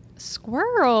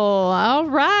 Squirrel. All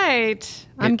right.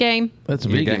 I'm game. That's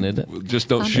You're vegan, gang- isn't it? Just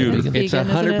don't I'm shoot vegan. her. It's Vegan,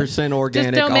 isn't it? 100%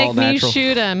 organic, Just don't all make me natural.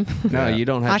 shoot them. No, you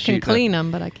don't have I to can shoot clean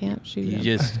them, but I can't shoot You them.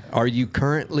 just are you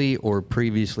currently or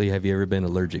previously have you ever been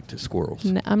allergic to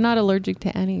squirrels? I'm not allergic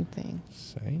to anything.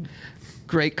 Same.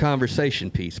 Great conversation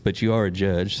piece, but you are a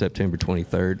judge. September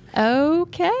 23rd.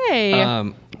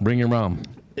 Okay. Bring your mom.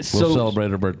 So- We'll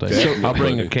celebrate her birthday. So- I'll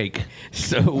bring a cake.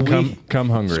 So Come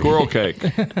hungry. Squirrel cake.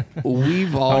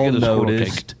 we've I'll all get a squirrel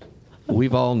noticed.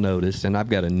 We've all noticed, and I've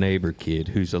got a neighbor kid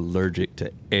who's allergic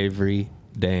to every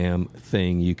damn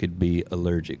thing you could be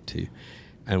allergic to.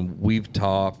 And we've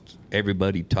talked,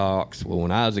 everybody talks. Well,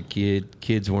 when I was a kid,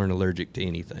 kids weren't allergic to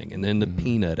anything. And then the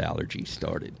peanut allergy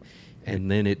started.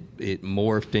 And then it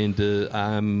morphed into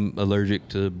I'm allergic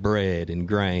to bread and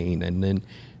grain. And then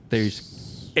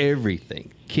there's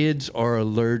everything. Kids are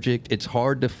allergic. It's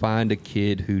hard to find a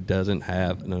kid who doesn't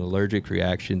have an allergic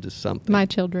reaction to something. My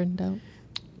children don't.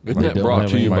 Isn't that don't brought have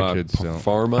to any. you My by kids don't.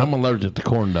 Pharma? I'm allergic to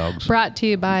corn dogs. Brought to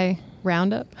you by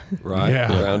Roundup. Right?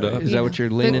 Yeah. Roundup. Is that what you're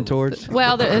leaning towards?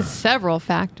 Well, there is several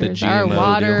factors. Our GMO deal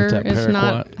water with that is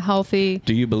not paraquat? healthy.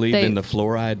 Do you believe They- in the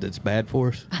fluoride that's bad for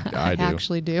us? I do.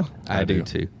 actually do. I do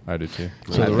too. I do too.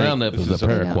 So the think Roundup this is the is a-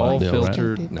 paraquat all deal, right?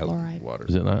 filtered No. Fluoride. water.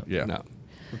 Is it not? Yeah. No.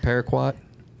 Paraquat?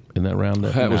 Isn't that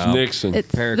Roundup? That was No. Nixon.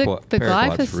 It's Paraquat- the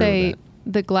paraquat's really glyphosate. bad.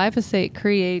 the glyphosate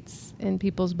creates in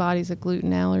people's bodies a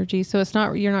gluten allergy. So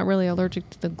you're not really allergic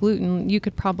to the gluten. You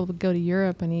could probably go to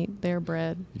Europe and eat their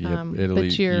bread,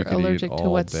 but you're allergic to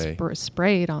what's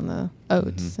sprayed on the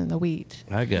oats and the wheat.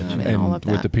 I got you. And all of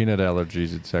that. With the peanut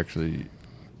allergies, it's actually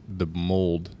the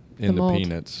mold in the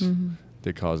peanuts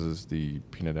that causes the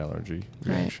peanut allergy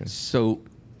reaction. So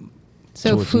it's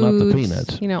foods, not the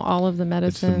peanuts. All of the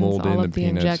medicines, it's the mold all in of the the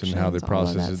peanuts injections, and how they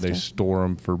process it. stuff. They store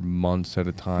them for months at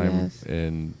a time, Yes.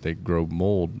 and they grow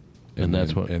mold. And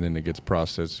that's and then it gets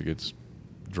processed. It gets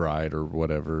dried or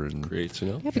whatever, and Creates,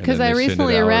 Yeah, because then I they send it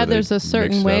recently out, or read they there's a mix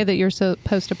certain it way up. that you're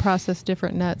supposed to process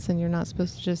different nuts, and you're not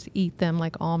supposed to just eat them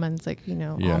like almonds. Like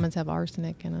Yeah. almonds have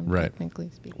arsenic in them, Right. technically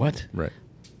speaking. What? right.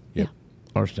 Yeah.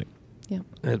 Arsenic. Yeah.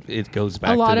 it goes back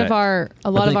A lot to of that. our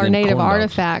think in native corn dogs.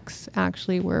 artifacts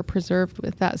actually were preserved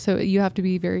with that. So you have to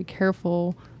be very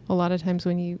careful. A lot of times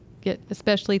when you get,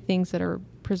 especially things that are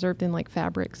preserved in like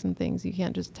fabrics and things, you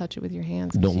can't just touch it with your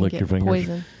hands. 'cause Don't you lick can your get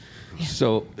fingers.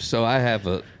 Poison. So I have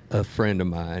a friend of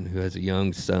mine who has a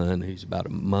young son who's about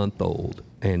a month old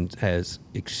and has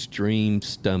extreme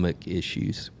stomach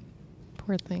issues.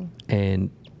 Poor thing. And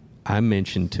I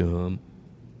mentioned to him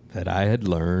that I had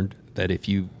learned that if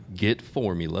you get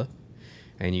formula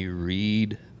and you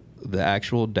read the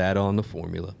actual data on the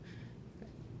formula,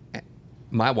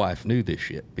 my wife knew this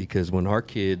shit because when our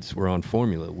kids were on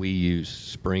formula, we used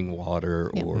spring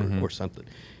water or something.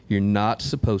 You're not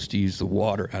supposed to use the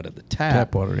water out of the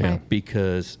Tap water, yeah. Right.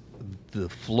 because the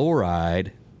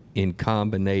fluoride in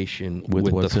combination With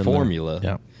with what's the in there. formula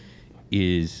Yeah.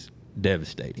 is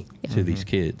devastating to these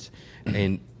kids.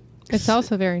 And It's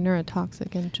also very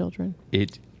neurotoxic in children.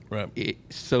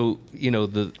 so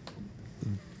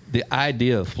the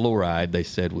idea of fluoride, they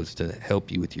said, was to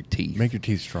help you with your teeth. Make your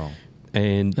teeth strong.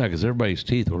 And Yeah, because everybody's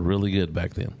teeth were really good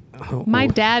back then. My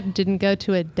dad didn't go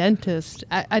to a dentist.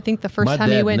 I think the first My time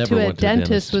he dad went never to a went to a dentist.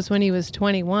 dentist was when he was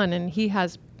 21, and he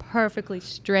has perfectly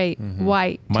straight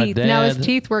white My teeth. Now his dad-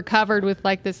 teeth were covered with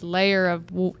like this layer of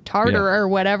tartar Yeah. or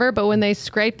whatever, but when they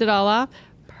scraped it all off,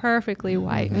 perfectly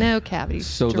white, no cavities.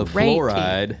 so the straight teeth.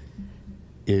 fluoride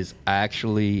is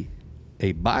actually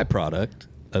a byproduct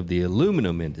of the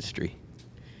aluminum industry.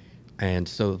 And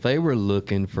so they were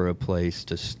looking for a place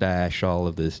to stash all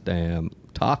of this damn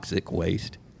toxic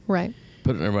waste. Right.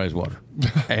 Put it in everybody's water.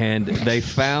 And they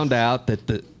found out that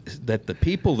the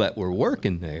people that were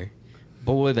working there,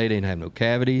 boy, they didn't have no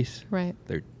cavities. Right.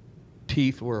 Their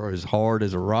teeth were as hard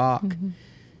as a rock.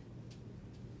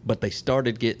 But they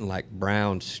started getting like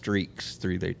brown streaks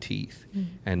through their teeth.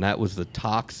 And that was the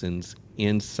toxins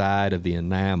inside of the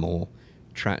enamel,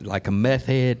 like a meth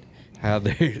head, how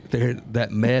that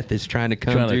meth is trying to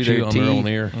come Trying through to chew their on teeth.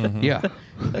 their own ear. Yeah.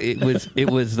 It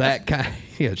was that kind,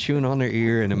 chewing on their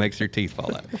ear, and it makes their teeth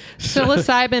fall out.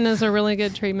 Psilocybin is a really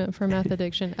good treatment for meth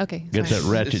addiction. Okay. Get sorry. that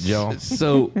ratchet jaw.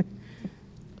 So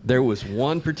there was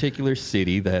one particular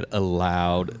city that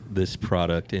allowed this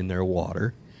product in their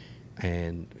water,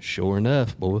 and sure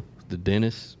enough, boy, the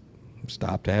dentist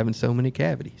stopped having so many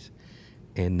cavities.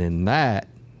 And then that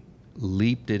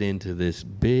leaped it into this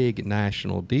big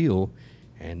national deal,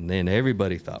 and then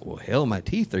everybody thought, well, hell, my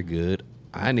teeth are good.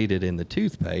 I need it in the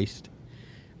toothpaste.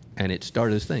 And it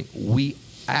started this thing. We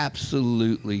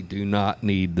absolutely do not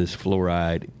need this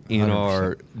fluoride in 100%.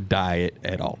 our diet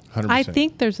at all. 100%. I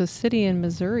think there's a city in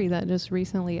Missouri that just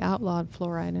recently outlawed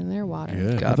fluoride in their water.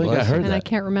 Good. God I think I bless heard And that. I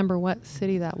can't remember what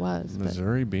city that was. but-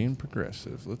 Missouri being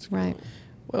progressive. Let's go. Right.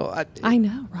 Well, I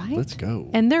know, right? Let's go.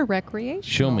 And they're recreational.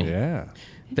 Show me. Yeah.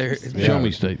 Show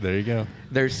me, State. There you go.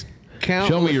 there's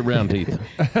Show me your round teeth.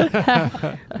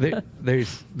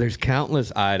 there's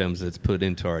countless items that's put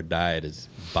into our diet as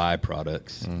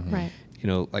byproducts. Right.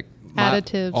 Like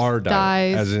Additives, Our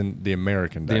diet, dyes. as in the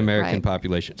American the diet. American Right.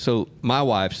 population. So my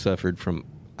wife suffered from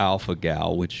alpha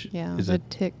gal, which Yeah, is the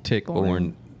a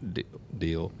tick-borne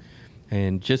deal.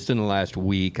 And just in the last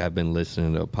week, I've been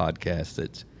listening to a podcast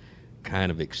that's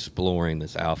kind of exploring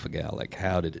this alpha gal, like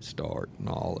how did it start and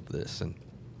all of this. And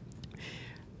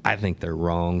I think they're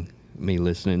wrong, me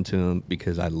listening to them,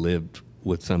 because I lived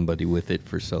with somebody with it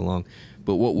for so long.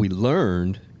 But what we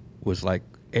learned was like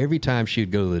every time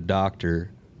she'd go to the doctor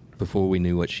before we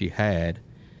knew what she had,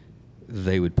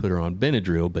 they would put her on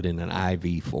Benadryl, but in an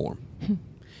IV form.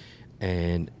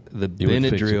 And the You would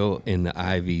fix Benadryl in the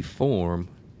IV form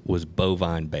was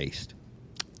bovine based.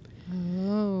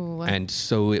 Oh. And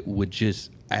so it would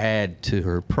just add to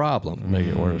her problem. Make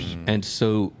it worse. And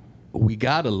so we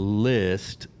got a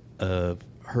list of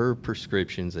her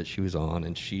prescriptions that she was on,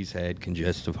 and she's had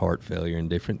congestive heart failure and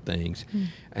different things.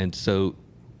 And so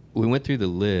we went through the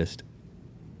list,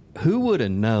 who would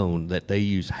have known that they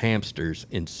use hamsters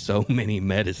in so many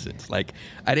medicines? Like,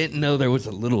 I didn't know there was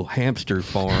a little hamster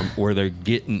farm where they're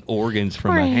getting organs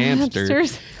from Poor a hamster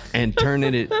hamsters. and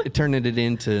turning it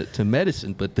into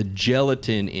medicine. But the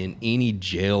gelatin in any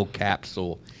gel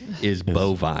capsule is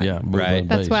bovine, yeah, bovine right?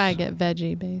 That's based. why I get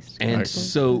veggie based. And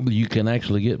so, You can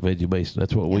actually get veggie based.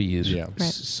 That's what we use. Yeah. Right.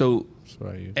 so That's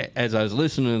what I use. as I was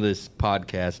listening to this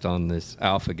podcast on this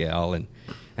alpha gal,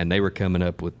 and they were coming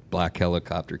up with black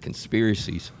helicopter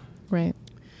conspiracies, Right.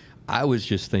 I was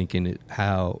just thinking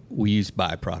how we use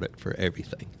byproduct for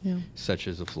everything, Yeah. such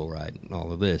as the fluoride and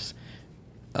all of this.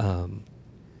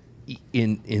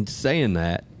 In saying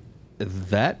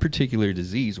that particular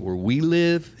disease where we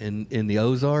live in the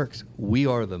Ozarks, we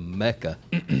are the mecca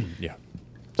Yeah.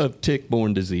 of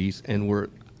tick-borne disease, and we're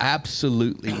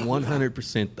absolutely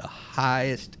 100% the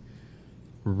highest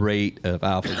rate of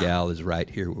alpha gal is right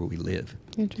here where we live.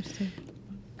 Interesting.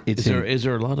 It's Is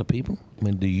there a lot of people? I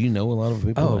mean, do you know a lot of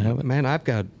people that have it? man, I've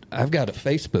got a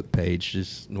Facebook page,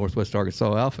 just Northwest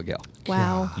Arkansas Alpha Gal.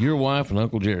 Wow. Your wife and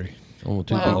Uncle Jerry. Only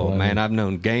two Wow. people Oh have man, it. I've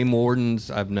known game wardens,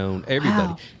 I've known everybody,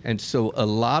 Wow. and so a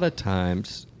lot of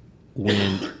times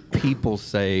when people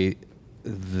say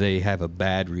they have a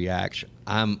bad reaction,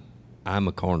 I'm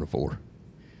a carnivore.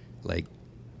 Like,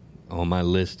 on my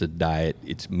list of diet,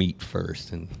 it's meat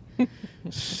first, and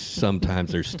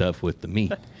sometimes there's stuff with the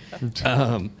meat.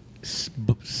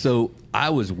 So I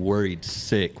was worried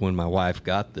sick when my wife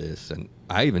got this, and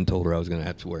I even told her I was going to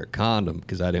have to wear a condom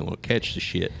because I didn't want to catch the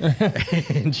shit.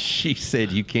 And she said,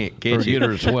 "You can't catch Or it." get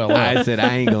her to swell I up. said,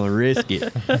 "I ain't going to risk it."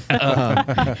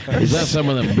 Is that some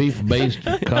of them beef-based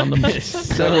condoms?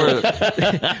 Is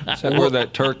that where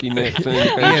that turkey neck thing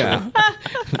came Yeah,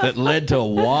 that led to a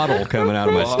waddle coming out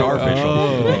of my starfish.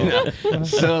 hole.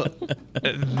 So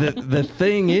the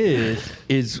thing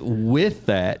is with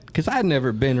that, because I'd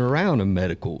never been around a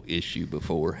medical issue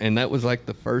before, and that was like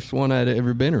the first one I'd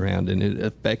ever been around, and it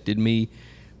affected me.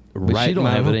 But right she don't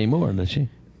my have it home. anymore, does she?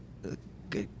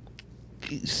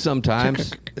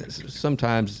 Sometimes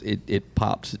it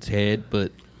pops its head,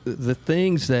 but the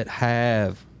things that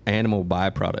have animal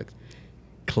byproducts,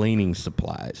 cleaning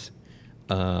supplies,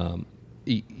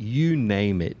 you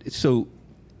name it. So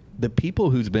the people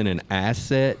who's been an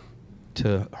asset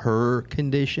to her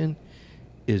condition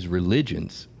is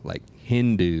religions like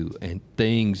Hindu and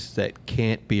things that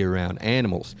can't be around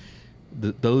animals.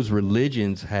 Those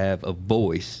religions have a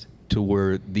voice to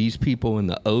where these people in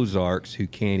the Ozarks who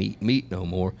can't eat meat no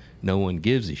more, no one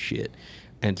gives a shit.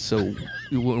 And so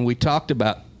when we talked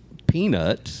about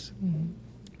peanuts,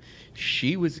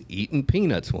 she was eating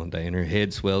peanuts one day and her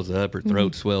head swells up, her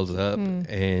throat swells up,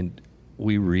 and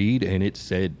we read and it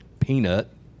said peanut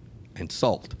and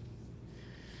salt.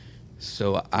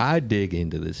 So I dig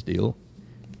into this deal,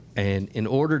 and in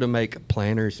order to make a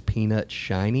Planters peanut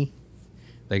shiny,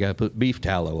 they got to put beef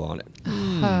tallow on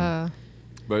it.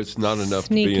 But it's not enough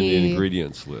to be in the Sneaky.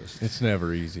 ingredients list. It's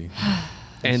never easy.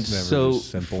 And It's never so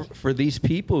just simple. for these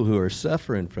people who are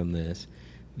suffering from this,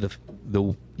 the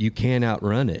you can't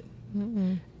outrun it.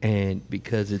 And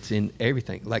because it's in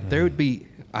everything. Like there would be,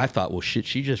 I thought, well, shit,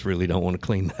 she just really don't want to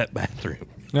clean that bathroom.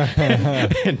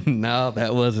 And no,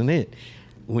 that wasn't it.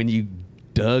 When you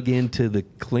dug into the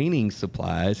cleaning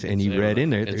supplies and you read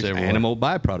in there, It's there's everywhere. animal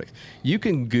byproducts. You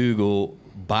can Google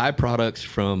byproducts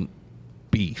from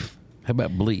beef. How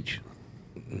about bleach?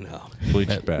 No. Bleach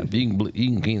is bad. You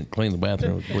can clean the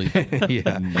bathroom with bleach.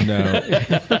 Yeah.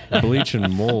 No, bleach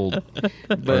and mold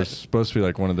are supposed to be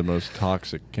like one of the most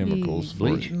toxic chemicals.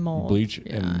 Bleach? for Mold, bleach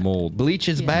yeah. and mold. Bleach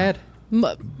is bad?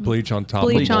 Bleach on top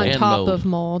Bleach of on mold and top mold. of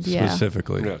mold, yeah.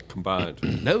 specifically. Yeah,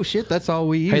 combined. No shit, that's all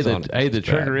we use Hey, on it. the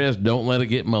trigger is don't let it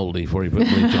get moldy before you put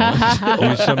bleach on it.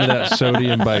 Use some of that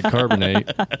sodium bicarbonate,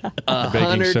 baking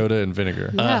 100 soda, and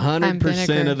vinegar. Yeah, 100%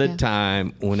 vinegar, of the yeah.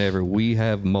 time, whenever we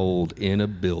have mold in a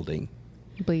building,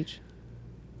 Bleach.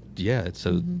 yeah, it's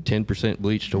a 10%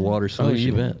 bleach to water Oh, solution.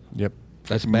 you bet. Yep,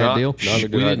 That's a bad deal. Not a We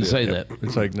good didn't idea. say that.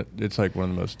 it's like one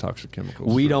of the most toxic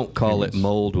chemicals. We for don't call it humans.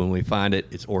 mold when we find it.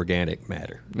 It's organic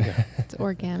matter. It's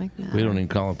organic now. We don't even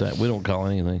call it that. We don't call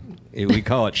it anything. We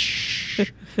call it shh.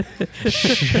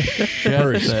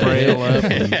 Shut the hell up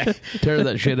and tear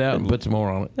that shit out and put some more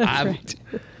on it.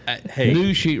 Hey,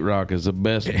 New sheetrock is the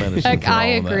best medicine. Heck, for all I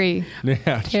of that. agree.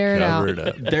 Yeah, Tear it cover out.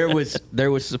 up.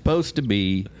 there was supposed to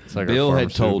be. like our Bill had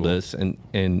told pharmaceutical. us,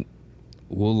 and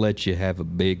we'll let you have a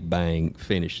big bang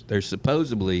finish. There's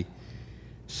supposedly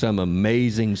some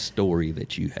amazing story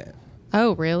that you have.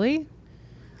 Oh, really?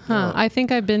 I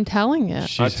think I've been telling it.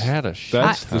 She's had a shit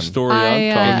That's ton. the story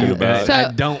I'm talking about. So-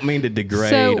 I don't mean to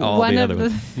degrade all one the of other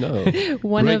ones. No.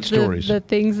 one Great of stories. the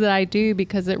things that I do,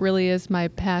 because it really is my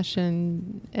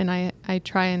passion, and I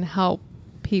try and help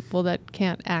people that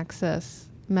can't access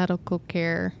medical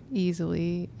care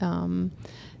easily,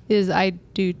 is I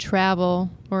do travel,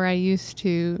 or I used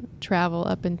to travel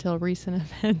up until recent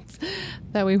events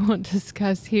that we won't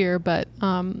discuss here, but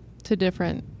to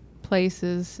different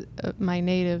places,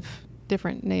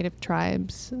 different native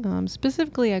tribes.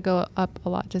 Specifically, I go up a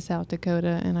lot to South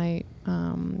Dakota, and I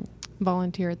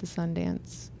volunteer at the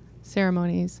Sundance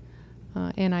ceremonies,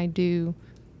 and I do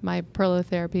my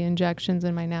prolotherapy injections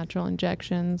and my natural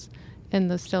injections and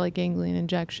the stellate ganglion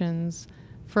injections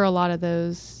for a lot of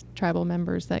those tribal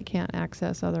members that can't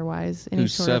access otherwise any Who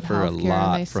sort of suffer a healthcare, and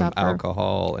lot they from suffer.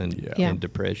 alcohol and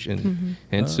depression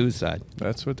and suicide.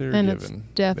 That's what they're And it's given.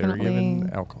 definitely- they're given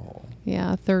alcohol.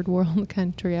 Yeah, a third world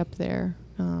country up there.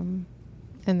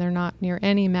 And they're not near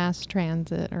any mass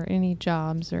transit or any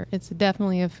jobs, or it's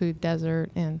definitely a food desert.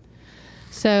 And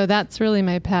so that's really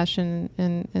my passion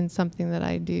and something that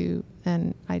I do.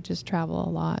 And I just travel a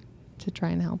lot to try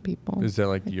and help people. Is that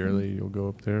like yearly? You'll go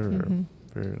up there. Or?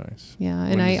 Very nice. Yeah,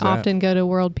 When and I is that? often go to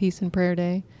World Peace and Prayer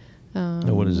Day.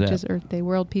 what is that? Which is Earth Day.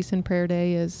 World Peace and Prayer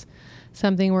Day is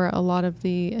something where a lot of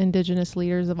the indigenous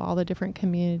leaders of all the different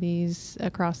communities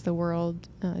across the world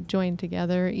join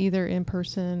together, either in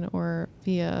person or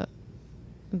via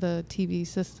the TV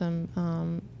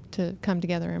system, to come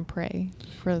together and pray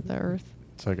for the Earth.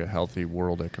 It's like a healthy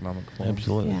World Economic Forum.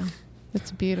 Absolutely. Yeah,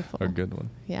 it's beautiful. A good one.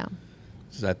 Yeah.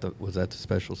 Was that the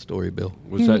special story, Bill?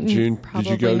 Was that June? Did you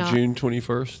Probably go not. June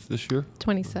 21st this year?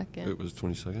 22nd. It was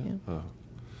 22nd? Yeah. Oh.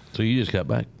 So you just got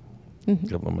back a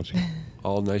couple of months ago.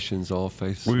 All nations, all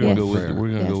faiths. We're gonna Yes. go with we're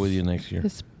gonna go Yes. with you next year.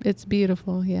 It's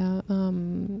beautiful, yeah.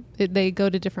 They go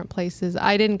to different places.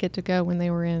 I didn't get to go when they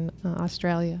were in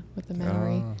Australia with the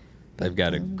Maori. They've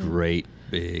got a great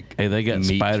big. Hey, they got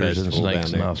meat spiders and festival snakes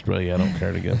down in there. Australia. I don't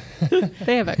care to go.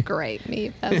 They have a great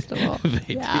meat festival.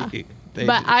 They yeah. do. They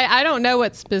But do. I don't know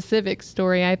what specific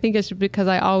story. I think it's because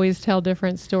I always tell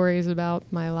different stories about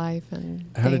my life and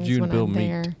How did things you and when Bill I'm meet?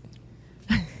 there.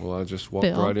 Well, I just walked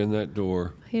Bill. right in that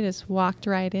door. He just walked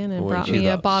right in and Boy, brought she me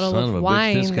a thought, bottle "Son of of a bitch,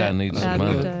 wine this guy needs some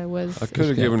money." was I could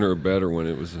have given her a better one.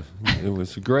 It was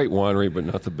a great winery, but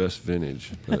not the best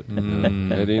vintage. But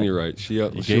at any rate, she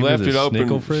gave her left the it open.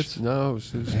 Snickle Fritz? No, it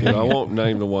was good. I won't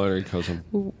name the winery because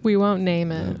we won't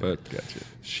name it. but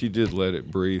she did let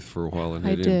it breathe for a while, and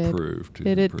I it did. improved.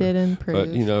 It did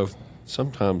improve. But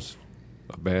sometimes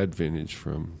a bad vintage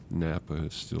from Napa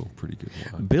is still pretty good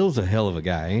wine. Bill's a hell of a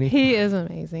guy, ain't he? He is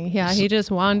amazing. Yeah, he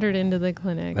just wandered into the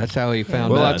clinic. That's how he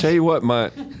found Well, us. I tell you what,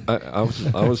 I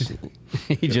was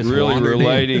He just really wandered in.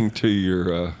 relating to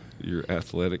your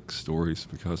athletic stories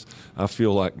because I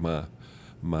feel like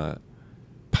my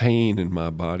pain in my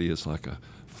body is like a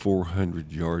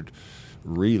 400-yard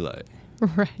relay.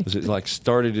 Right. Is it like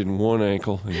started in one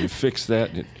ankle and you fix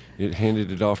that and it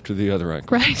handed it off to the other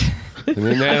ankle. Right. And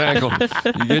then that ankle,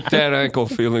 you get that ankle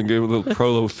feeling good with a little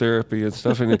prolotherapy and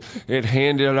stuff, and it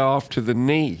handed it off to the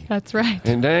knee. That's right.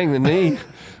 And dang, the knee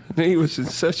was in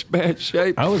such bad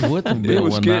shape. I was with him, It Bill,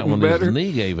 was one night getting when better. his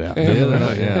knee gave out. And, Yeah,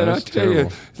 and I that's tell you,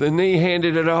 terrible. the knee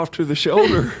handed it off to the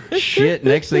shoulder. Shit,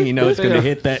 next thing you know, it's going to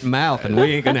hit that mouth, and we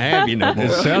ain't going to have you no more.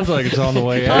 It sounds like it's on the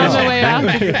way On out. the way out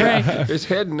to the break. It's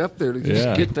heading up there to just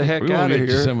Yeah. get the heck We're gonna out of get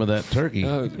you here. some of that turkey.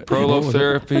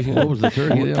 Prolotherapy. What was the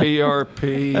turkey deal?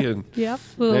 PRP and Yep.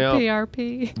 Little Now-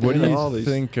 PRP. What do All you these-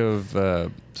 think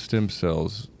of stem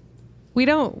cells? We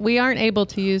aren't able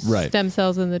to use Right. stem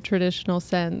cells in the traditional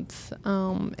sense.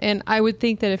 And I would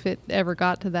think that if it ever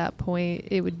got to that point,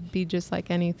 it would be just like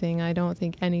anything. I don't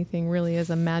think anything really is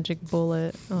a magic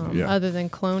bullet, Yeah. other than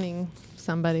cloning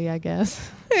somebody, I guess,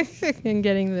 and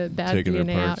getting the bad Taking their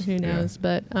DNA out. parts, Who yeah. knows?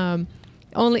 But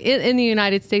only in the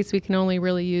United States, we can only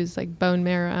really use like bone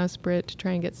marrow aspirate to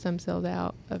try and get stem cells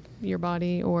out of your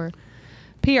body, or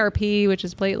PRP, which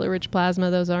is platelet-rich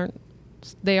plasma. Those aren't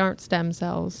stem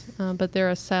cells, but they're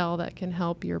a cell that can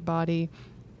help your body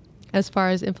as far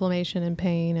as inflammation and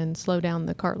pain and slow down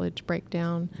the cartilage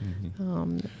breakdown.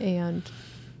 And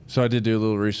So I did do a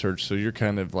little research. So you're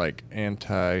kind of like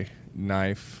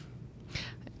anti-knife.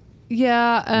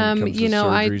 yeah, when it comes to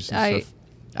surgeries and stuff?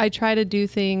 I try to do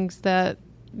things that,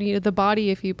 the body,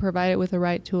 if you provide it with the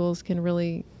right tools, can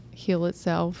really heal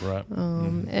itself. Right.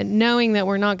 And knowing that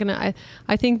we're not going to,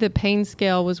 I think the pain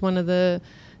scale was one of the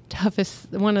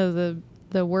toughest, one of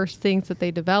the worst things that they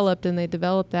developed, and they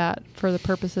developed that for the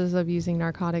purposes of using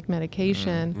narcotic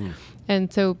medication.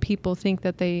 And so people think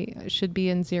that they should be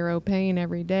in zero pain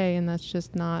every day, and that's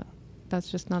just not that's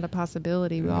just not a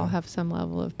possibility. We all have some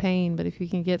level of pain, but if you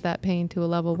can get that pain to a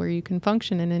level where you can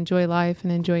function and enjoy life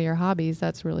and enjoy your hobbies,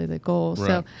 that's really the goal. Right.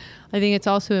 So I think it's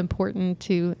also important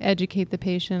to educate the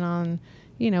patient on,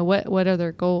 what are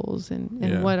their goals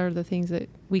and what are the things that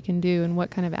we can do and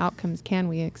what kind of outcomes can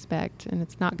we expect. And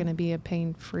it's not going to be a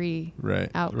pain-free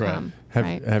outcome.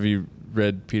 Have you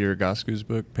read Peter Gosku's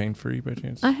book, Pain Free, by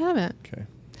chance? I haven't. Okay.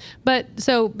 But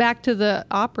so back to the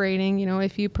operating,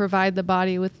 if you provide the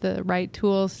body with the right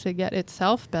tools to get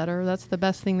itself better, that's the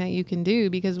best thing that you can do,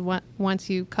 because once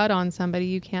you cut on somebody,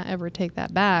 you can't ever take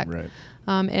that back. Right.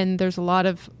 And there's a lot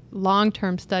of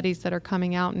long-term studies that are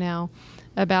coming out now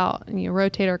about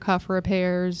rotator cuff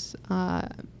repairs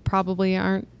probably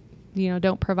aren't,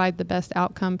 don't provide the best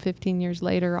outcome 15 years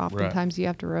later. Oftentimes you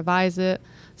have to revise it.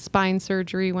 Spine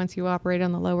surgery, once you operate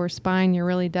on the lower spine, you're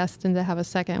really destined to have a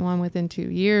second one within 2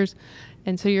 years.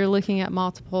 And so you're looking at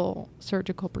multiple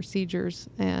surgical procedures.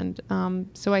 And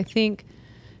so I think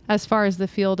as far as the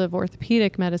field of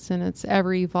orthopedic medicine, it's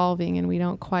ever evolving and we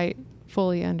don't quite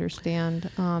fully understand.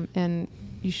 And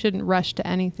you shouldn't rush to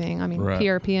anything. I mean,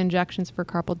 PRP injections for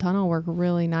carpal tunnel work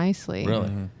really nicely.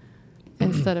 Really?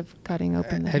 Instead of cutting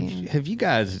open the hand. Have you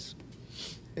guys,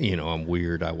 I'm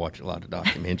weird. I watch a lot of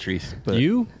documentaries. But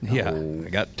You? Yeah. I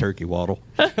got turkey waddle.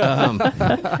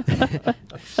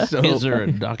 So Is there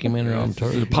a documentary on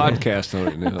turkey? There's a podcast on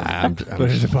it now.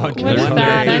 There's a podcast. What is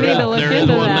that? I need to look There is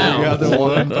into one that. now. Yeah, the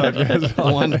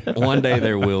one podcast. one day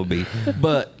there will be.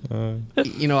 But,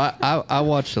 I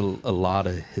watch a lot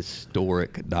of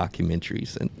historic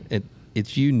documentaries, and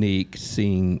it's unique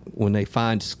seeing when they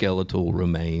find skeletal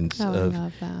remains Oh, I of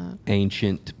love that.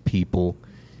 ancient people.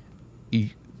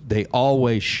 They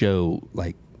always show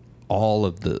like all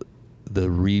of the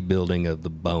rebuilding of the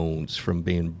bones from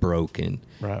being broken.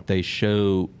 Right. They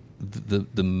show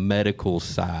the medical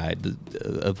side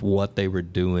of what they were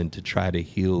doing to try to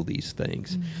heal these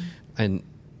things. And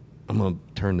I'm going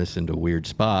to turn this into a weird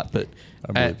spot, but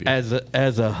I believe you.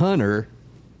 as a hunter,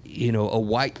 a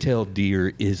white-tailed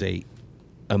deer is a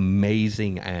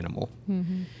amazing animal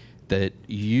that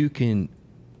you can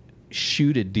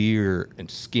shoot a deer and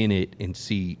skin it and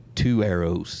see 2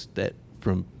 arrows that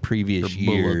from previous Or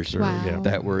years bullets or- Wow.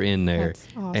 that were in there. That's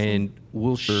awesome. And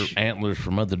we'll Or antlers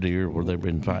from other deer where they've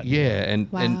been fighting. and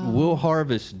Wow. we'll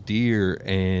harvest deer,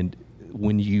 and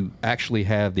when you actually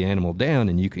have the animal down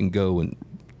and you can go and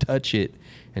touch it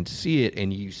and see it,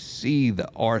 and you see the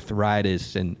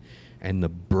arthritis and the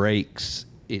breaks,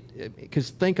 because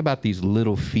think about these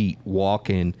little feet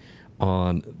walking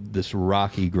on this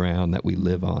rocky ground that we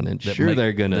live on, and That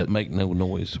they're gonna that make no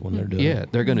noise when they're doing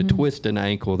it. they're gonna twist an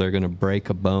ankle, they're gonna break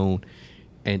a bone,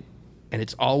 and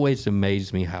it's always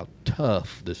amazed me how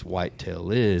tough this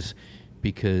whitetail is,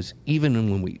 because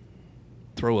even when we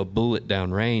throw a bullet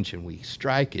down range and we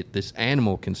strike it, this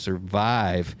animal can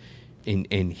survive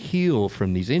and heal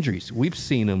from these injuries. We've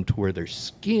seen them to where their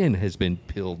skin has been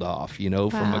peeled off, from a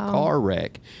Wow. car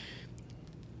wreck.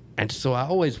 And so I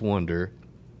always wonder,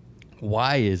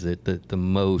 why is it that the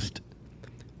most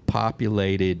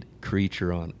populated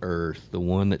creature on Earth, the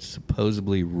one that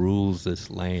supposedly rules this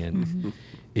land,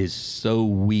 is so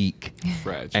weak,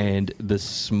 Fragile. and the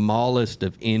smallest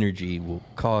of energy will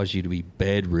cause you to be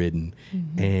bedridden?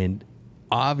 And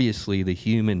obviously the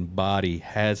human body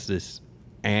has this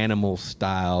animal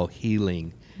style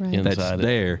healing Right. that's Inside it.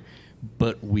 there,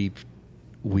 but we've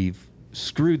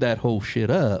screwed that whole shit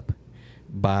up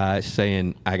by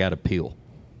saying I got a pill,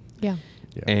 Yeah.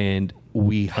 and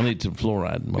I need some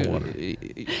fluoride in my water.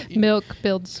 Milk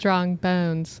builds strong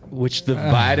bones. which the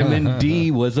vitamin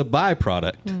D was a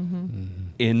byproduct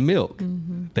in milk.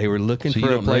 They were looking So you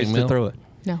for a don't drink place to milk? throw it.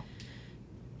 No.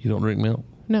 You don't drink milk?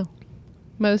 No.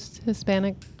 Most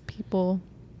Hispanic people,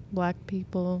 black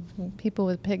people, people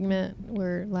with pigment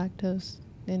were lactose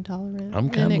intolerant. I'm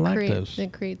kinda And lactose.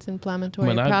 It creates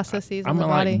inflammatory processes I'm in the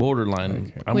like body,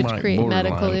 borderline. I'm which like create borderline.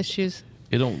 medical issues.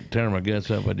 It don't tear my guts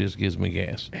up. It just gives me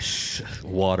gas.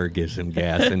 Water gives him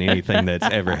gas, and anything that's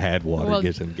ever had water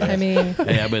gives him gas. I mean,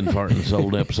 Hey, I've been farting this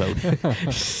old episode.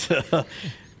 So,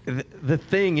 the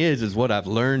thing is what I've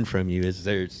learned from you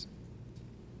is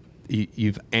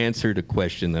you've answered a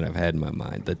question that I've had in my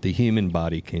mind, that the human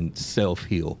body can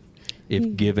self-heal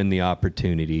if given the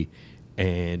opportunity,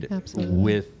 and Absolutely.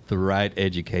 with the right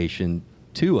education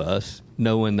to us,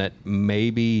 knowing that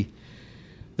maybe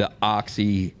the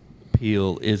oxy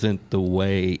pill isn't the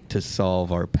way to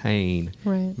solve our pain.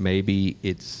 Right. Maybe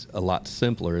it's a lot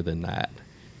simpler than that.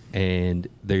 And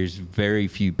there's very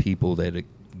few people that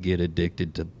get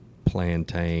addicted to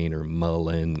plantain or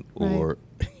mullein or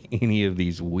any of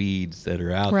these weeds that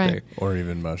are out Right. there. Or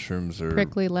even mushrooms or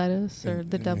Prickly lettuce or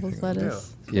the devil's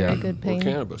lettuce. Yeah. Very good Or pain.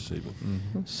 cannabis even.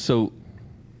 So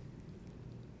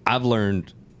I've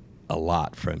learned a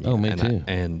lot from you. Oh, me and too.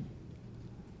 And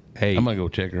hey, I'm gonna go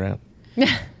check her out.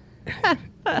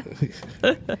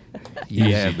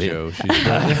 you have been. Joe. She's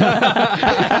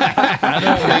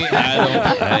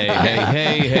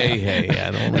Hey,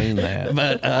 I don't mean that.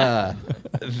 But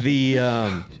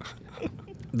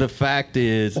the fact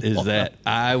is that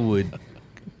I would,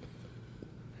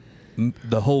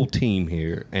 the whole team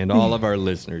here and all of our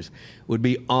listeners would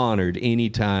be honored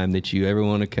anytime that you ever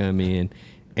want to come in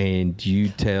and you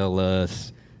tell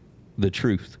us the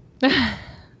truth.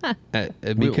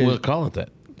 We'll call it that.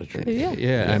 The truth.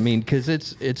 Yeah, I mean, because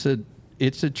it's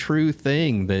a true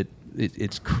thing that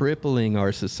it's crippling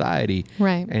our society,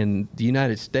 Right. And the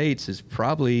United States is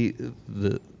probably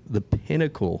the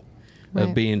pinnacle Right.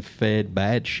 of being fed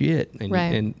bad shit. And,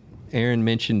 Right. and Aaron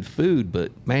mentioned food, but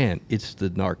man, it's the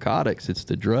narcotics, it's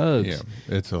the drugs. yeah,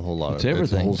 it's a whole lot. It's of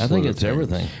everything. It's a I whole think slew of it's things.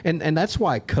 everything. And that's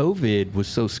why COVID was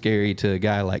so scary to a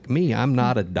guy like me. I'm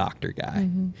not a doctor guy.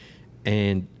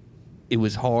 And it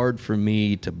was hard for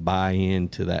me to buy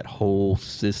into that whole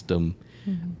system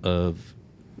of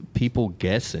people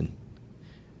guessing.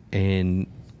 And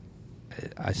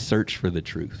I searched for the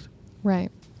truth.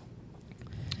 Right.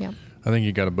 Yeah. I think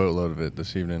you got a boatload of it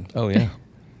this evening. Oh yeah.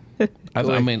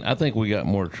 I mean, I think we got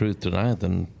more truth tonight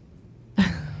than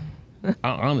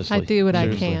honestly. I do what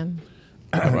seriously. I can.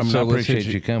 I mean, I let's appreciate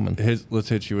hit you coming. Let's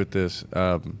hit you with this.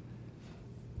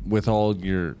 With all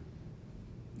your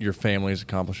family's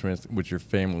accomplishments, with your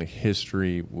family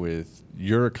history, with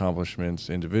your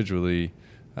accomplishments individually,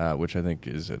 which I think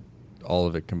is all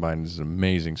of it combined is an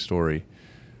amazing story.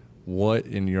 What,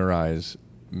 in your eyes,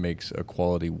 makes a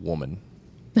quality woman?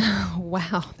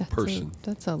 Wow, Person.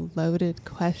 that's a loaded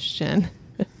question.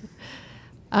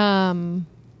 I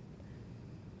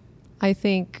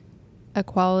think a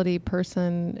quality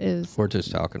person is. We're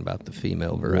just talking about the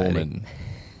female variety. Woman.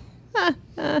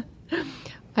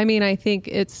 I mean, I think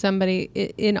it's somebody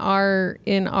in our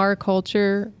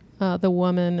culture. The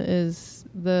woman is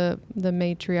the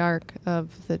matriarch of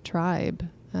the tribe.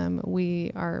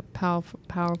 We are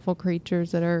powerful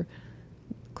creatures that are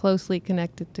closely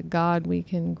connected to God. We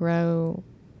can grow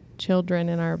children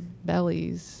in our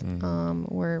bellies.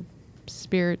 We're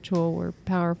spiritual. We're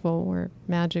powerful. We're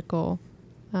magical.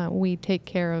 We take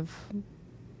care of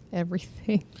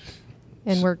everything,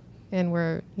 and we're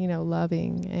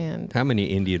loving and How many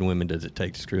Indian women does it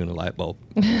take to screw in a light bulb?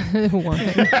 one.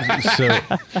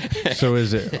 So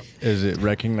is it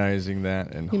recognizing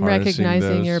that and harnessing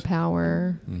recognizing those? your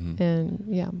power and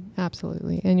yeah,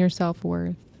 absolutely, and your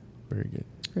self-worth Very good.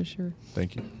 for sure.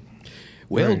 Thank you.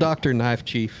 Well, Right. Dr. Knife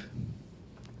Chief,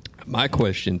 my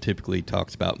question typically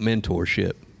talks about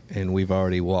mentorship, and we've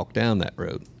already walked down that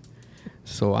road.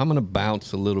 So I'm going to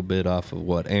bounce a little bit off of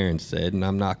what Aaron said, and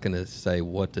I'm not going to say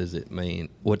what does it mean.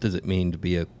 What does it mean to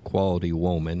be a quality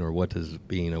woman, or what does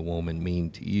being a woman mean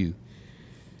to you?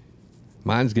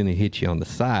 Mine's going to hit you on the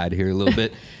side here a little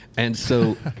bit, and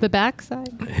so The backside.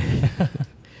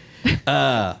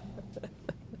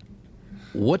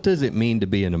 what does it mean to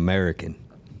be an American?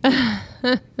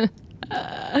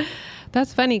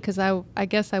 That's funny because I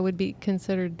guess I would be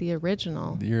considered the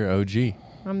original. You're OG.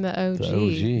 I'm the OG. The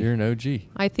OG. You're an OG.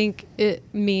 I think it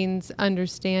means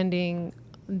understanding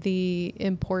the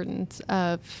importance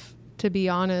of, to be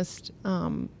honest,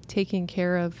 taking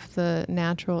care of the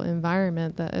natural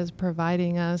environment that is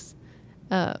providing us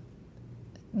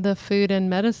the food and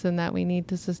medicine that we need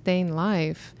to sustain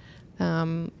life.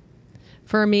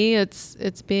 For me,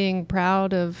 it's being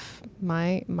proud of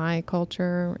my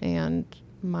culture and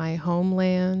my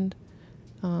homeland.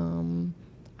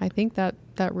 I think that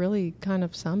really kind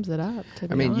of sums it up. To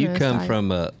be I mean, honest. you come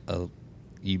from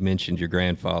you mentioned your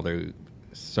grandfather who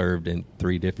served in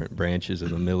 3 different branches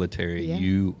of the military. Yeah.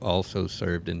 You also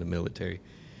served in the military.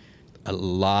 A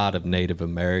lot of Native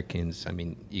Americans, I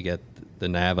mean, you got the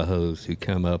Navajos who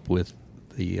come up with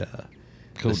the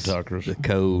Code talkers. the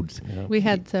codes. Yeah. We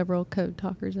had several code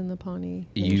talkers in the Pawnee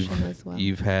Nation as well.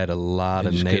 You've had a lot They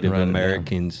of just couldn't Native write it down.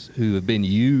 Americans who have been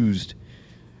used.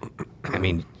 I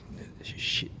mean,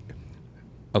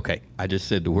 okay, I just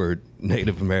said the word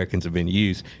Native Americans have been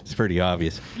used. It's pretty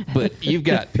obvious. But you've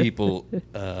got people,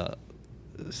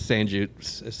 what's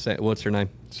her name?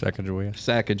 Sacagawea.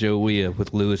 Sacagawea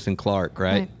with Lewis and Clark,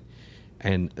 right? Right.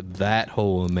 And that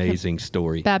whole amazing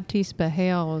story. Baptiste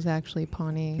Bahale was actually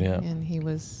Pawnee, Yeah. and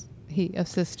he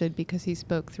assisted because he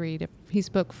spoke he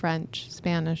spoke French,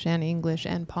 Spanish, and English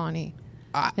and Pawnee,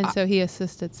 and so he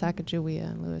assisted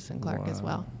Sacagawea and Lewis and Clark as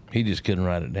well. He just couldn't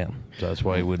write it down, so that's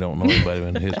why we don't know anybody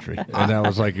in history. And that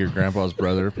was like your grandpa's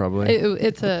brother, probably.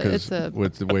 It's Because a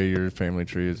with the way your family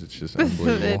tree is, it's just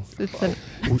unbelievable.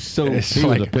 So It's he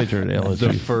was like a pitcher at LSU.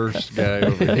 The first guy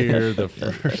over here, the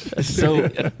first. So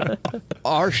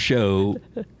our show,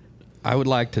 I would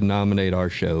like to nominate our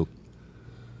show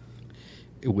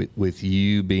with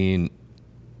you being,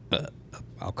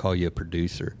 I'll call you a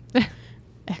producer.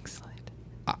 excellent.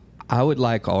 I would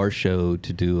like our show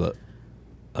to do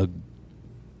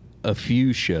a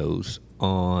few shows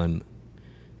on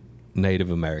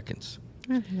Native Americans.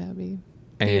 I think that'd be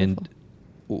And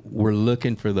we're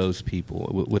looking for those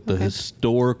people with the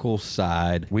historical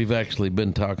side. We've actually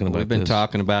been talking about We've been this.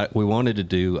 talking about. We wanted to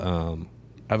do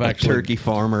a turkey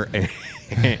farmer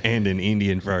and an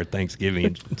Indian for our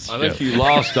Thanksgiving. I think you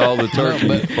lost all the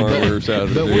turkey farmers out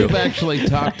of the But deal. we've actually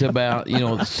talked about,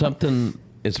 something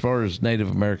as far as Native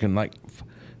American, like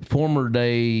former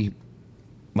day,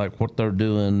 like what they're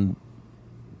doing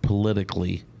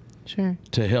politically Sure.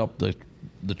 to help the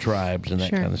tribes and that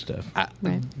Sure. kind of stuff.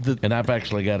 Right. And I've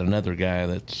actually got another guy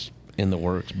that's in the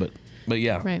works, but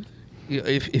yeah. Right.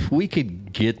 If we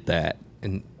could get that,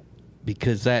 and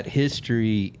because that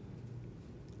history,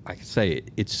 like I say,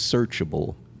 it's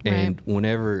searchable, and Right.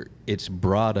 whenever it's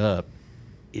brought up,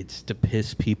 it's to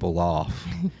piss people off.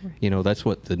 That's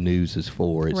what the news is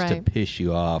for. It's to Right. piss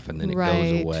you off, and then it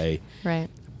Right. goes away. Right.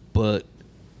 But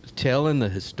telling the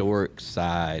historic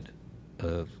side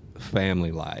of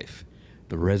family life,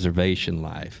 the reservation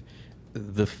life,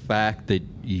 the fact that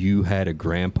you had a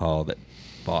grandpa that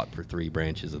fought for 3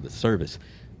 branches of the service,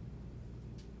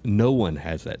 no one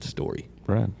has that story.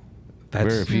 Right.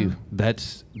 That's, Very few.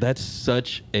 That's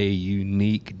such a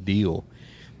unique deal.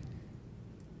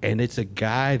 And it's a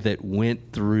guy that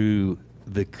went through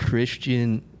the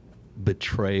Christian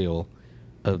betrayal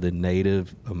of the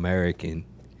Native American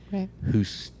Right. who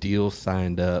still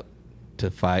signed up to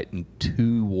fight in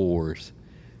 2 wars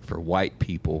for white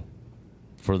people.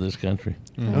 For this country.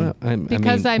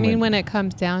 Because when it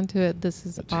comes down to it, this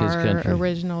is It's his our country.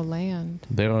 original land.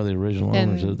 They are the original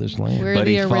And owners of this land. we're but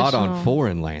he the fought original- on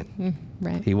foreign land.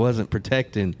 Right. He wasn't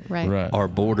protecting Right. Right. our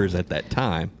borders at that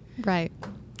time. Right.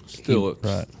 Still, it's,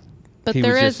 Right. But He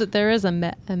there was is there is a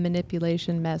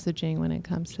manipulation messaging when it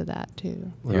comes to that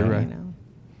too. You're right.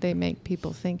 They make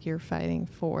people think you're fighting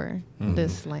for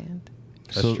this land,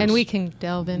 So, and we can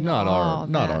delve into Not all our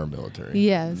that. military.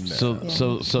 Yes. So, Yeah.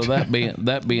 so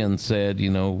that being said,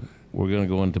 we're going to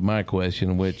go into my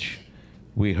question, which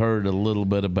we heard a little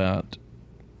bit about,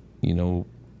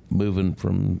 moving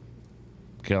from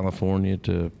California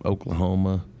to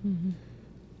Oklahoma,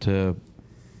 to,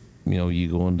 you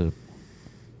going to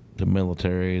the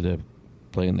military, to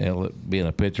being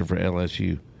a pitcher for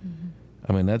LSU.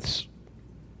 I mean, that's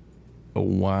a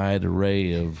wide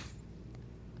array of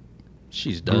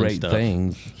She's done great stuff.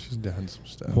 things. She's done some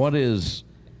stuff. What is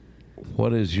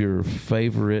your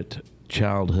favorite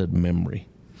childhood memory?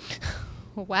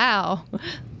 Wow,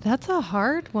 that's a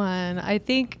hard one. I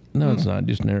think. No, it's not.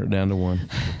 Just narrow it down to one.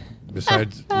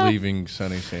 Besides leaving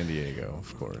sunny San Diego,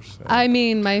 of course. I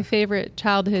mean, my favorite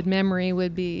childhood memory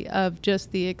would be of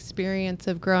just the experience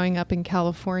of growing up in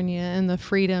California and the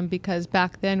freedom, because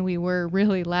back then we were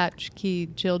really latchkey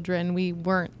children. We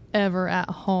weren't ever at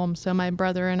home. So my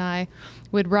brother and I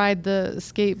would ride the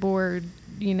skateboard,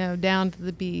 down to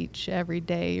the beach every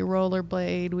day,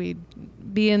 rollerblade.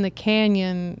 We'd be in the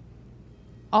canyon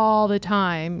all the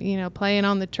time, playing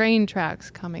on the train tracks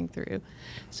coming through.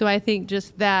 So I think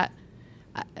just that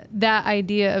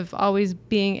idea of always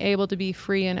being able to be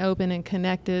free and open and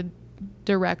connected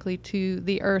directly to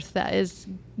the earth that is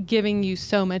giving you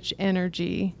so much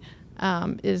energy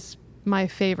is my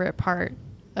favorite part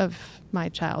of my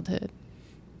childhood,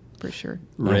 for sure.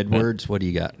 Redwords, what do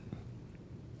you got?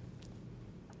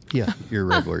 Yeah, your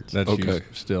Redwords. That's Okay. you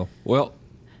still. well,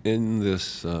 in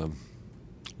this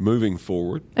moving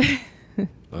forward,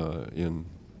 in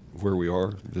where we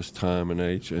are this time and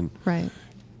age, and Right,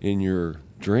 in your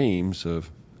dreams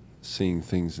of seeing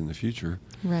things in the future,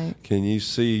 right. can you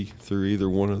see through either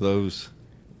one of those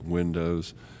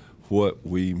windows what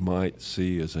we might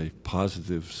see as a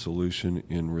positive solution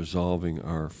in resolving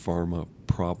our pharma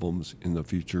problems in the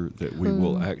future, that we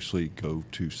will actually go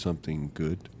to something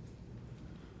good?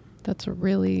 That's a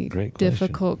really Great question.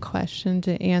 difficult question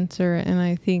to answer, and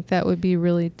I think that would be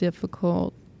really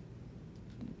difficult.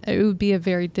 It would be a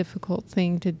very difficult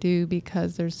thing to do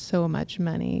because there's so much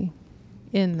money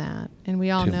in that, and we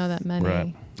all know that money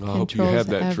Right. I hope you controls have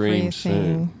that dream soon.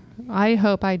 everything. I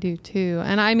hope I do too,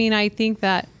 and I mean, I think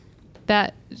that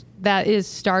is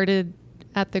started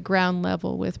at the ground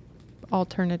level with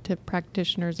alternative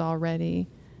practitioners already,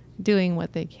 doing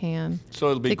what they can. So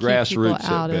it'll be to keep people grassroots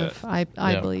out at of. best.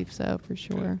 I Yeah. believe so for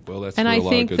sure. Well, that's and where I a lot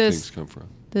think of good this things come from.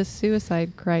 this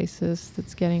suicide crisis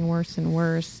that's getting worse and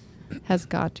worse has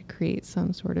got to create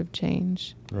some sort of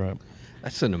change. Right.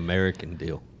 That's an American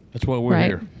deal. That's why we're Right.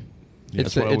 here.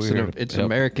 It's That's why we're here. an Yep.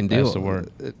 American deal. That's the word.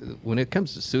 When it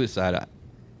comes to suicide,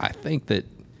 I think that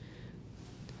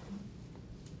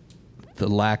the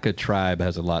lack of tribe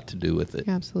has a lot to do with it.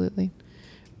 Absolutely.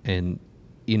 And,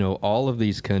 all of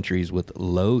these countries with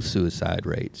low suicide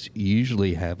rates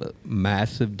usually have a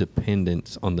massive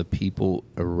dependence on the people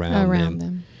around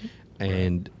them.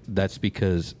 And that's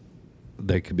because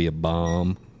there could be a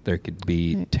bomb, there could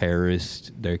be Right.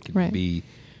 terrorists, there could Right. be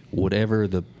whatever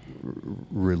the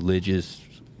religious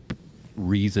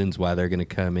reasons why they're going to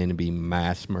come in and be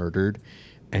mass murdered.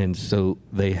 And so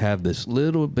they have this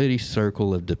little bitty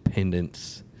circle of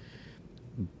dependence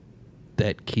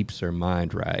that keeps their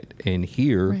mind right. And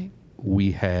here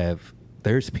Right.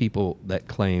 there's people that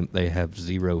claim they have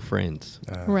zero friends.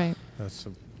 Right. That's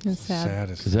the It's sad.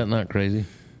 saddest. Is that not crazy?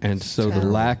 And so the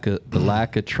lack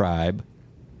of tribe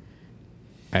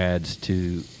adds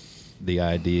to the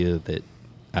idea that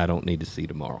I don't need to see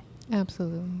tomorrow.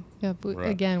 Absolutely. Yeah. But Right.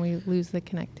 again, we lose the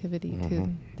connectivity to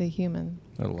the human.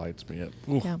 That lights me up.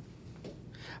 Yeah.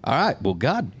 All right. Well,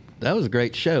 God, that was a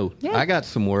great show. Yeah. I got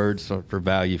some words for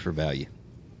value.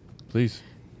 Please.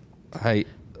 Hey,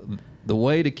 the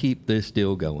way to keep this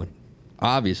deal going,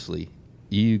 obviously,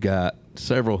 you got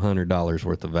several $100s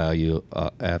worth of value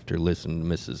after listening to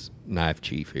Mrs. Knife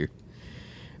Chief here.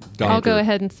 I'll go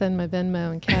ahead and send my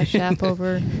Venmo and Cash App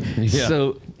over. Yeah.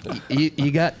 So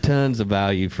you got tons of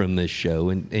value from this show,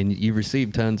 and you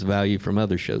received tons of value from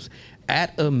other shows.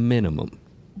 At a minimum,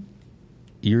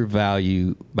 your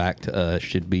value back to us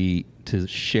should be to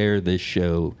share this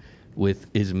show with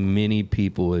as many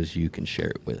people as you can share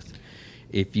it with.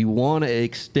 If you want to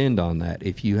extend on that,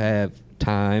 if you have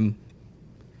time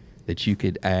that you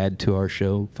could add to our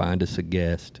show, find us a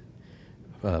guest,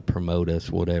 promote us,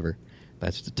 whatever,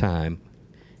 that's the time.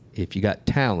 If you got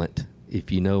talent,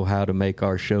 if you know how to make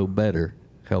our show better,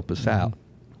 help us out.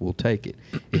 We'll take it.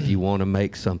 If you want to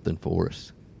make something for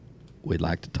us, we'd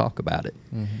like to talk about it.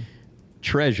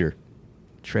 Treasure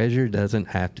doesn't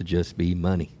have to just be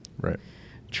money. Right.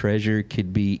 Treasure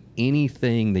could be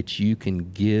anything that you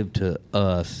can give to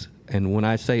us. And when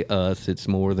I say us, it's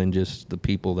more than just the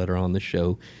people that are on the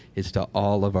show. It's to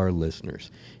all of our listeners.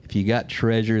 If you got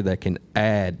treasure that can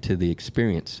add to the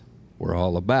experience, we're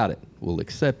all about it. We'll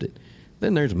accept it.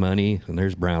 Then there's money, and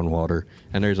there's brown water,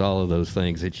 and there's all of those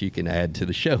things that you can add to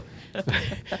the show.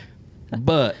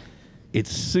 But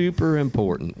it's super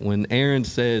important. When Aaron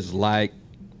says like,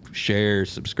 share,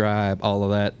 subscribe, all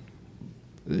of that,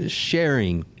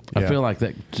 sharing. I feel like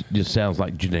that just sounds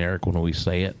like generic when we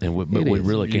say it, but we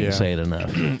really can't say it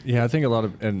enough. Yeah, I think a lot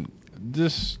of, and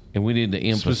this And we need to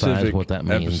emphasize specific what that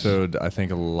means. episode, I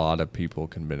think a lot of people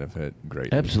can benefit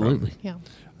greatly. Absolutely. Yeah.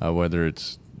 From, whether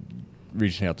it's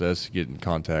reaching out to us to get in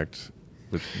contact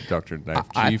with Dr. Knife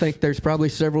Chief. I think there's probably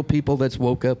several people that's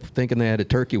woke up thinking they had a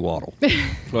turkey waddle.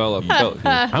 Well, I'm telling you.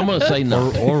 I'm going to say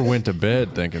no. or went to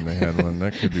bed thinking they had one.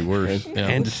 That could be worse. Yeah.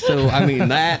 And so, I mean,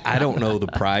 that, I don't know the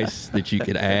price that you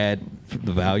could add for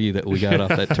the value that we got off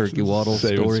that turkey waddle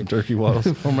Saving story. some turkey waddles.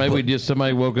 Or maybe just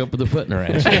somebody woke up with a foot in their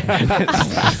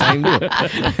ass. Same deal.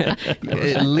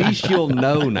 At least you'll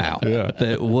know now Yeah.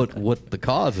 that what the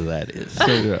cause of that is.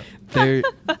 So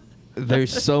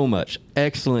there's so much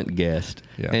excellent guest,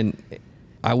 and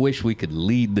I wish we could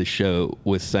lead the show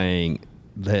with saying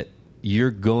that you're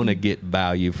going to get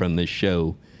value from this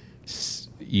show.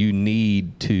 You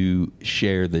need to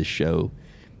share this show,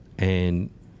 and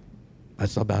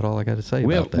that's about all I got to say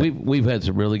about that. We've had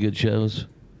some really good shows.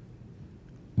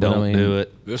 But Don't do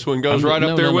it. This one goes right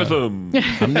up there with them.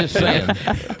 I'm just saying.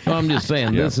 I'm just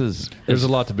saying. Yeah. This is. There's a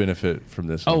lot to benefit from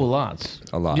this. Oh, one. lots.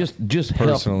 A lot. Just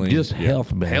Personally, health. Just yeah. health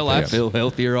benefits. Hell, I feel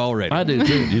healthier already. I do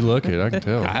too. You look it. I can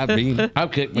tell. I mean,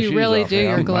 I've kicked my You shoes really off. do.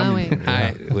 You're glowing.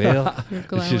 well, You're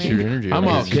glowing. It's just your energy. I'm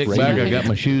all It's kicked back. I got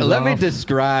my shoes let off. me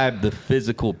describe the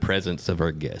physical presence of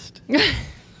our guest.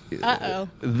 Uh-oh.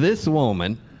 This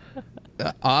woman,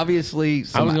 obviously,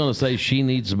 I was going to say she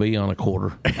needs to be on a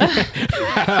quarter.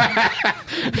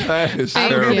 That is Thank I'm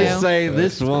terrible. going you. to say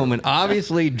this woman,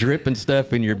 obviously dripping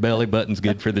stuff in your belly button's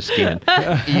good for the skin.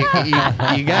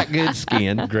 You got good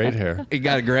skin. Great hair. You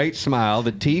got a great smile.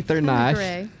 The teeth are nice.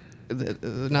 Gray.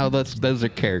 No, those are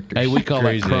characters. Hey, we call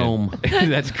Crazy. that chrome.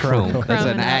 That's chrome. That's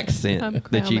Chroming an up. accent I'm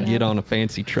that you chroming get up. on a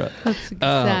fancy truck. That's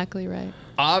exactly right.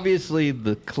 Obviously,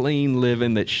 the clean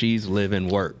living that she's living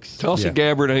works. Tulsi Yeah.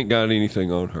 Gabbard ain't got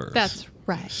anything on her. That's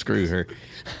Right. Screw her.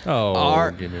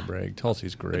 Oh, give me a break.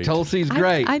 Tulsi's great. Tulsi's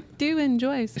great. I do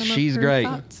enjoy some She's of her great.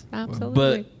 thoughts.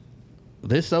 Absolutely. But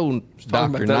this old Talking Dr.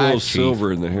 about that little Knife Chief,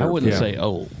 silver in the hair. I wouldn't say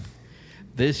old.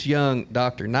 this young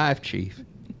Dr. Knife Chief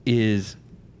is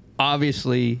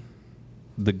obviously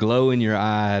the glow in your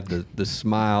eye, the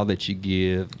smile that you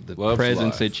give, the Loves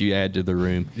presence life. that you add to the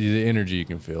room. The energy you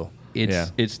can feel.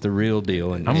 It's the real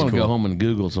deal. And I'm it's going to cool. go home and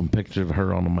Google some pictures of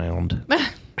her on the mound.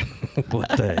 What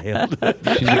the hell?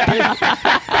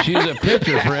 She's a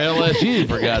pitcher for LSU,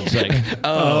 for God's sake.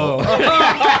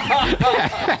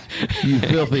 You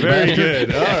filthy Very bastard.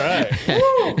 good. All right.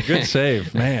 Woo. Good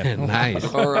save, man. Nice.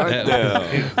 All right now.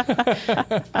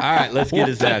 All right, let's get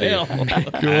us out of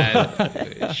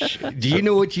here. Do you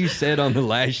know what you said on the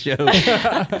last show?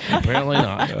 Apparently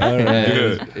not.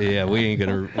 Yeah, we ain't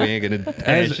gonna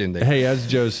dash in there. Hey, as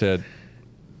Joe said,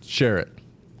 share it,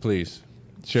 please.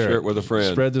 Share it with a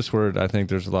friend. Spread this word. I think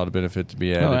there's a lot of benefit to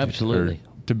be added. Oh, absolutely. or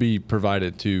to be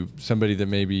provided to somebody that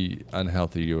may be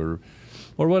unhealthy or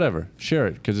whatever. Share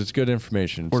it because it's good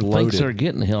information. It's Or loaded. thinks they're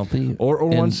getting healthy. or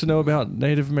And wants to know about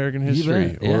Native American history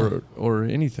bet, yeah. or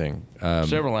anything.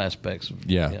 several aspects.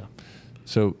 Yeah.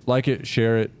 So like it,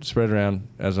 share it, spread it around.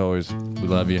 As always, we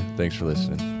love you. Thanks for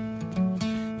listening.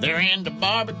 They're into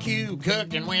barbecue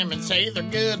cooking. Women say they're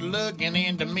good looking,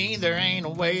 and to me there ain't a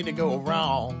way to go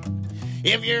wrong.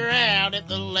 If you're out at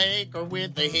the lake or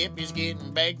with the hippies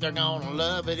getting baked, they're gonna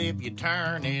love it if you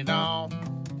turn it on.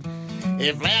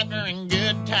 If laughter and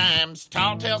good times,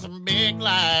 tall tales and big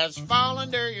lies fall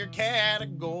under your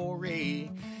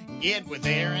category, get with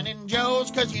Aaron and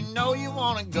Joe's, cause you know you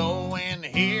wanna go and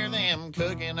hear them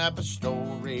cooking up a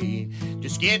story.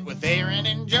 Just get with Aaron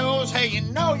and Joe's, hey, you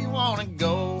know you wanna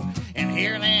go and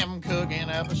hear them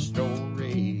cooking up a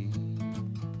story.